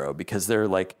weeds grow because they're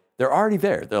already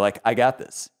there. They're like, I got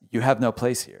this. You have no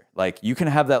place here. Like, you can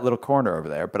have that little corner over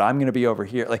there, but I'm going to be over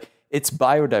here. Like, it's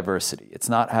biodiversity. It's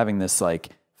not having this, like,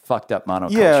 fucked up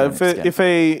monoculture. Yeah,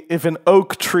 if an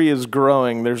oak tree is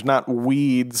growing, there's not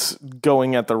weeds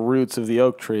going at the roots of the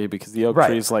oak tree because the oak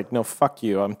tree is like, no, fuck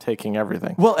you, I'm taking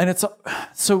everything. Well, and it's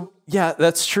so, yeah,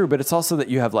 that's true, but it's also that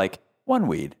you have, like, one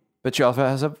weed, but you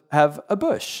also have a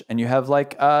bush, and you have,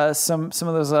 like, some of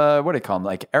those what do you call them,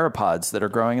 like aeropods that are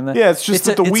growing in the. Yeah, it's just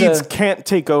that the weeds can't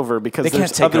take over because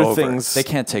there's other things. They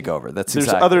can't take over. There's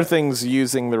other things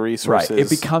using the resources. Right. It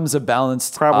becomes a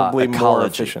balanced, probably ecology. More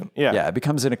efficient. Yeah, it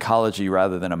becomes an ecology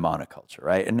rather than a monoculture,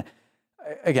 right? And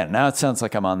again, now it sounds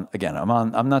like I'm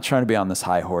not trying to be on this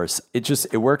high horse.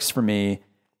 It works for me.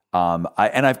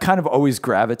 I've kind of always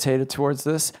gravitated towards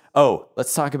this. Oh,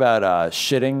 let's talk about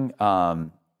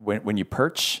shitting. When you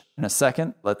perch in a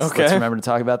second, let's remember to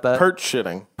talk about that. Perch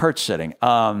shitting.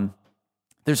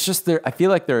 I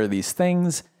feel like there are these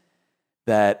things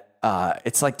that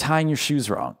it's like tying your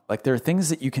shoes wrong. Like, there are things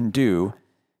that you can do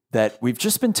that we've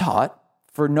just been taught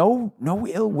for no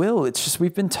ill will. It's just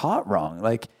we've been taught wrong.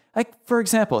 Like for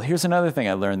example, here's another thing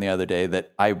I learned the other day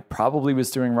that I probably was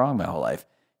doing wrong my whole life.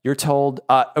 You're told,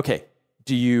 okay,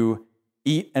 do you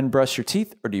eat and brush your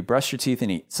teeth, or do you brush your teeth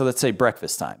and eat? So let's say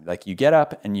breakfast time. Like you get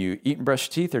up and you eat and brush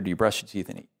your teeth, or do you brush your teeth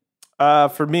and eat?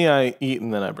 For me, I eat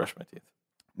and then I brush my teeth.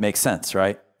 Makes sense,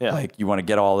 right? Yeah. Like you want to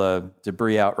get all the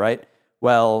debris out, right?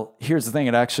 Well, here's the thing.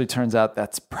 It actually turns out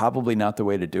that's probably not the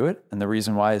way to do it. And the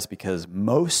reason why is because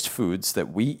most foods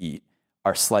that we eat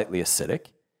are slightly acidic.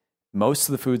 Most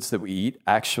of the foods that we eat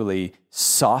actually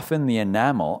soften the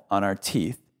enamel on our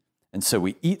teeth. And so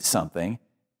we eat something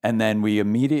and then we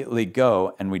immediately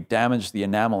go and we damage the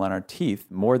enamel on our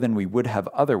teeth more than we would have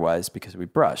otherwise because we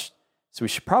brushed. So we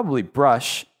should probably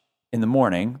brush in the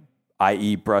morning,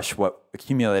 i.e. brush what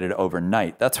accumulated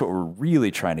overnight. That's what we're really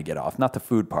trying to get off, not the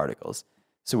food particles.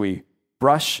 So we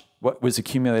brush what was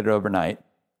accumulated overnight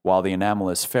while the enamel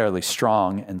is fairly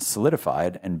strong and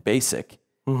solidified and basic.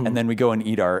 And then we go and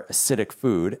eat our acidic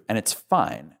food and it's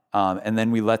fine. And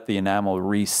then we let the enamel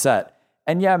reset.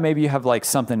 And yeah, maybe you have like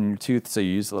something in your tooth, so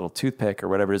you use a little toothpick or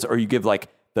whatever it is, or you give like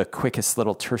the quickest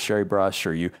little tertiary brush,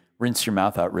 or you rinse your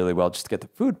mouth out really well just to get the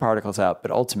food particles out.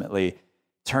 But ultimately,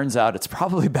 turns out it's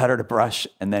probably better to brush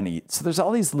and then eat. So there's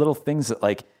all these little things that,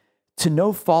 like, to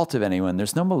no fault of anyone,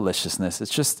 there's no maliciousness.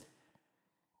 It's just,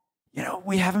 you know,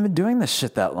 we haven't been doing this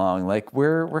shit that long. Like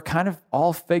we're kind of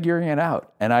all figuring it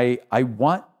out. And I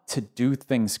want to do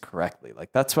things correctly.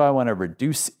 Like that's why I want to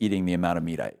reduce eating the amount of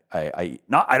meat I eat.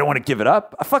 I don't want to give it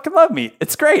up. I fucking love meat.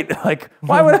 It's great. Like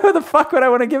why the fuck would I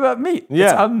want to give up meat? Yeah.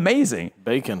 It's amazing.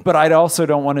 Bacon. But I also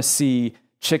don't want to see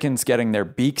chickens getting their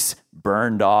beaks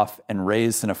burned off and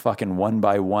raised in a fucking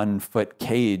 1-by-1 foot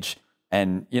cage.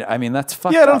 And, you know, I mean, that's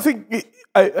fucked up. I don't think,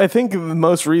 I think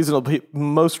most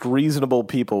reasonable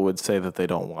people would say that they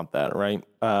don't want that, right?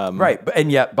 Right. And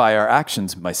yet by our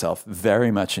actions, myself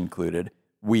very much included,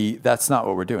 that's not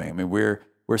what we're doing. I mean,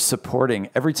 we're supporting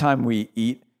every time we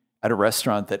eat at a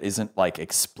restaurant that isn't like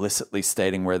explicitly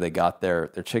stating where they got their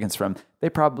chickens from. They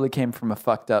probably came from a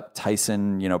fucked up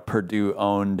Tyson, you know, Purdue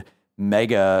owned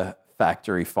mega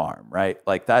factory farm, right?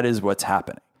 Like that is what's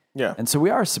happening. Yeah. And so we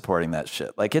are supporting that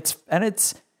shit. Like it's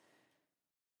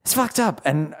fucked up.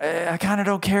 And I kind of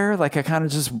don't care. Like I kind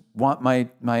of just want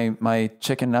my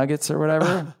chicken nuggets or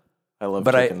whatever. I love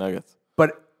chicken nuggets.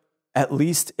 But at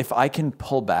least if I can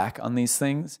pull back on these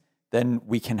things, then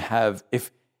we can have,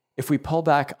 if we pull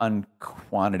back on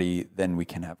quantity, then we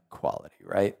can have quality,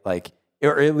 right? Like,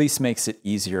 or at least makes it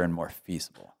easier and more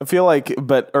feasible. I feel like,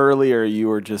 but earlier you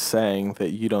were just saying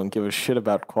that you don't give a shit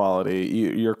about quality.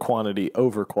 You're quantity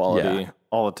over quality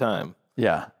all the time.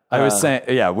 Yeah. I was saying,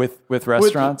 yeah, with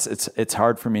restaurants, it's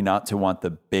hard for me not to want the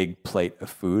big plate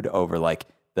of food over like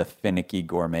the finicky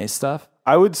gourmet stuff.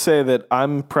 I would say that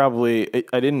I'm probably,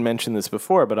 I didn't mention this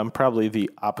before, but I'm probably the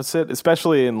opposite,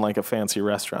 especially in like a fancy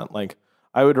restaurant. Like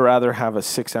I would rather have a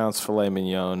 6-ounce filet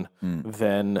mignon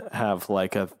than have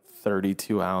like a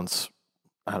 32-ounce,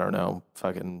 I don't know,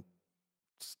 fucking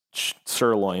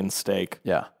sirloin steak,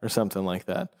 or something like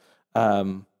that.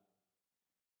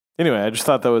 Anyway, I just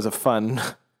thought that was a fun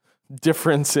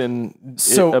difference in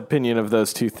opinion of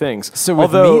those two things. So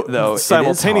with meat, though,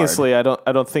 simultaneously, I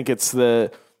don't think it's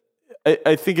the.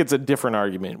 I think it's a different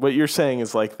argument. What you're saying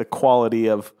is like the quality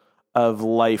of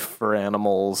life for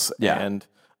animals, and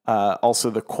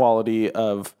also the quality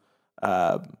of,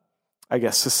 I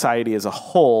guess, society as a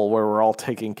whole, where we're all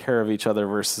taking care of each other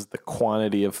versus the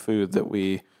quantity of food that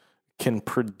we can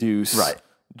produce,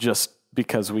 just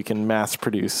because we can mass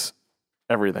produce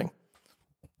everything.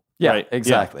 Yeah, right?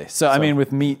 exactly. So I mean,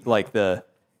 with meat, like I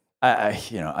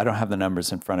don't have the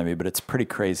numbers in front of me, but it's pretty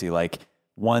crazy. Like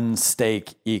one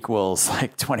steak equals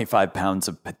like 25 pounds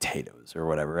of potatoes or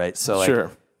whatever, right? So like,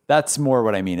 that's more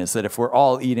what I mean is that if we're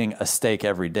all eating a steak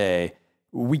every day,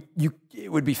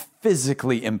 it would be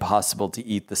physically impossible to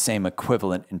eat the same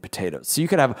equivalent in potatoes. So you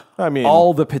could have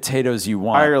all the potatoes you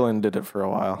want. Ireland did it for a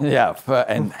while. Yeah,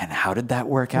 and how did that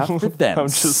work out for them? I'm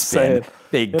just saying.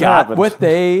 They got what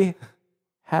they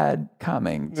had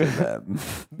coming to them.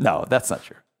 No, that's not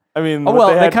true. I mean,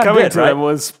 what they had coming to them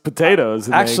was potatoes.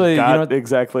 And actually, they got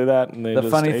exactly that. And the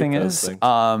funny thing is,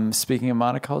 speaking of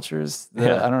monocultures, I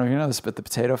don't know if you know this, but the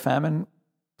potato famine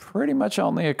pretty much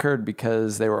only occurred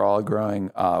because they were all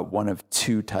growing one of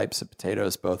two types of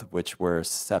potatoes, both of which were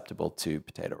susceptible to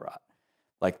potato rot.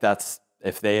 Like that's,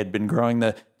 if they had been growing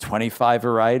the 25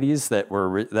 varieties that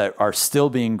are still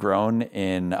being grown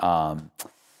in,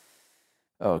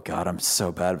 oh God, I'm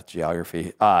so bad with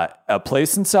geography. A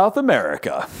place in South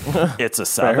America. It's a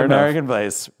South American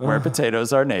place where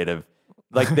potatoes are native.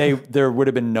 Like there would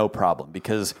have been no problem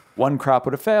because one crop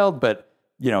would have failed, but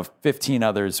 15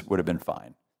 others would have been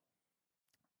fine.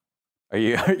 Are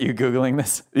you Googling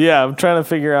this? Yeah, I'm trying to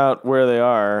figure out where they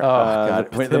are. Oh,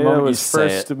 God. The Wait, the potato moment you was say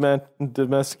first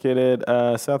domesticated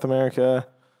South America.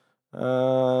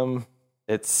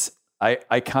 It's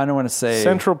I kind of want to say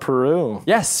Central Peru.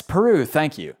 Yes, Peru.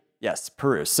 Thank you. Yes,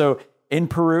 Peru. So in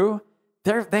Peru,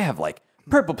 they have like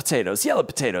purple potatoes, yellow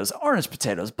potatoes, orange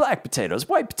potatoes, black potatoes,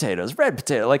 white potatoes, red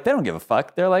potato. Like they don't give a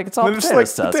fuck. They're like, it's all They're just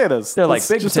potatoes. like to us. potatoes. They're like Let's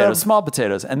big just potatoes, have- small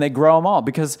potatoes, and they grow them all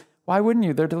because why wouldn't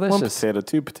you? They're One delicious. potato,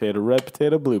 two potato, red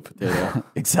potato, blue potato.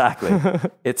 Exactly.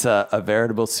 It's a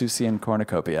veritable Susian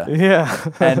cornucopia. Yeah.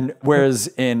 And whereas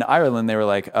in Ireland, they were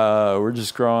like, we're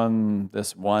just growing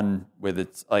this one with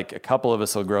it's like a couple of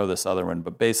us will grow this other one,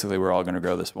 but basically we're all going to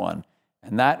grow this one.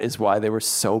 And that is why they were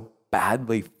so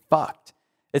badly fucked.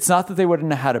 It's not that they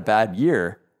wouldn't have had a bad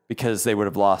year because they would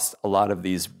have lost a lot of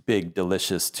these big,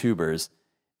 delicious tubers.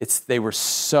 It's they were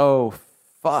so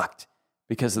fucked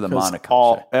because of the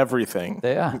monoculture. Everything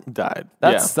Yeah. died.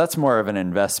 That's more of an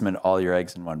investment, all your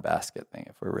eggs in one basket thing.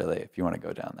 If you want to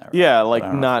go down there, Yeah,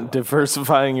 like not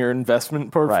diversifying your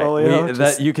investment portfolio.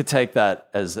 You could take that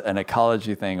as an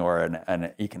ecology thing or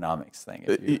an economics thing.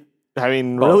 If you, I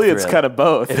mean, Both, really, it's really. kind of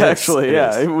both, It is, actually. it Yeah,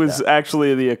 is, it was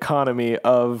actually the economy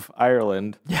of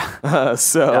Ireland. Yeah.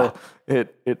 So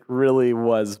it really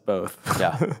was both.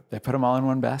 yeah, they put them all in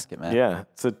one basket, man. Yeah,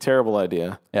 it's a terrible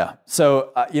idea. Yeah.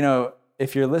 So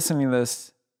if you're listening to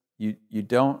this, you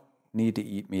don't need to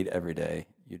eat meat every day.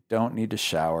 You don't need to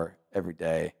shower every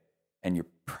day, and you're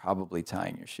probably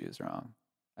tying your shoes wrong.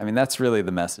 I mean, that's really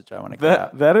the message I want to get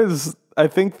out. That is, I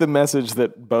think, the message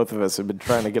that both of us have been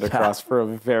trying to get across for a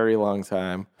very long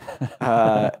time.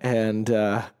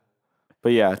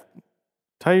 But yeah,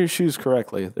 tie your shoes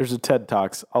correctly. There's a TED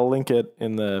Talks. I'll link it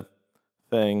in the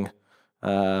thing.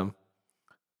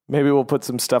 Maybe we'll put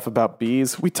some stuff about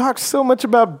bees. We talked so much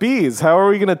about bees. How are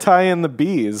we going to tie in the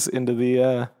bees into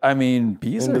the? I mean,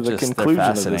 bees into are the just they're conclusion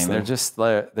of this fascinating. They're thing. just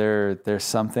there's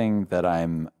something that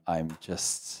I'm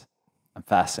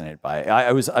fascinated by.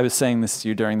 I was saying this to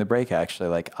you during the break, actually.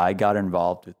 Like I got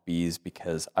involved with bees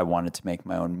because I wanted to make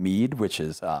my own mead, which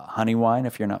is honey wine.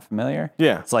 If you're not familiar,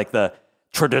 Yeah. it's like the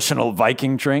traditional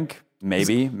Viking drink.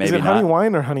 Maybe Is maybe it not. honey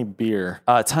wine or honey beer?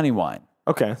 It's honey wine.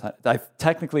 Okay.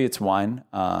 Technically, it's wine.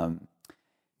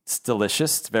 It's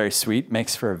delicious. It's very sweet.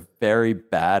 Makes for a very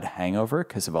bad hangover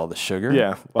because of all the sugar.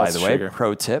 Yeah, By lots the of way, sugar.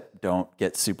 pro tip: don't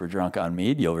get super drunk on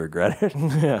mead. You'll regret it.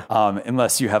 Yeah.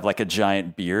 Unless you have like a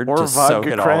giant beard Or to soak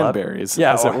vodka it all cranberries, up.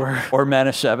 Yeah, as it were. or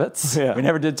Manischewitz. Yeah. We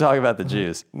never did talk about the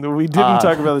Jews. We didn't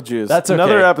talk about the Jews. That's okay.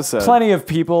 Another episode. Plenty of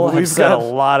people have We've said got- a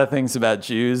lot of things about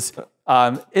Jews.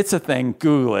 It's a thing.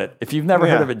 Google it. If you've never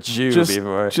heard of a Jew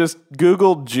before. Just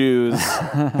Google Jews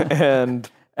and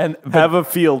have a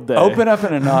field day. Open up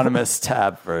an anonymous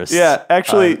tab first. Yeah,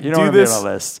 actually, you don't do want to be this. on a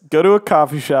list. Go to a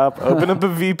coffee shop, open up a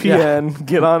VPN,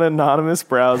 get on anonymous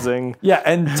browsing, Yeah,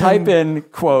 and type in,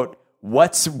 quote,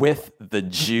 "What's with the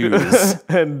Jews?"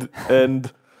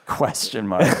 and question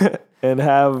mark. and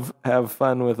have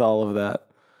fun with all of that.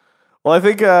 Well, I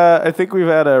think we've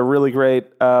had a really great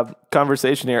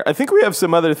conversation here. I think we have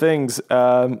some other things.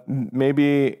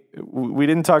 Maybe we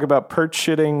didn't talk about perch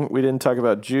shitting. We didn't talk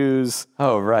about Jews.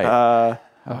 Oh, right.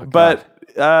 But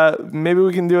maybe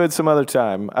we can do it some other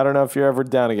time. I don't know if you're ever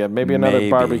down again. Maybe another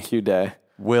Maybe. barbecue day.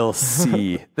 We'll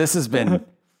see. This has been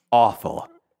awful.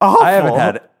 Awful? I haven't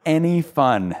had any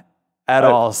fun at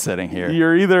all sitting here.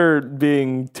 You're either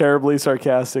being terribly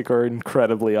sarcastic or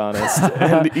incredibly honest.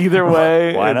 And either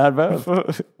way, Why not both?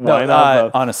 Why not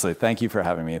both? Honestly, thank you for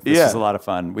having me. This Yeah. was a lot of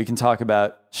fun. We can talk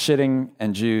about shitting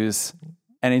and Jews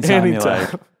anytime you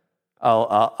like.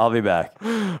 I'll be back.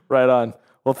 Right on.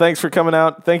 Well, thanks for coming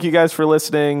out. Thank you guys for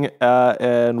listening,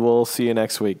 and we'll see you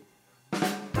next week.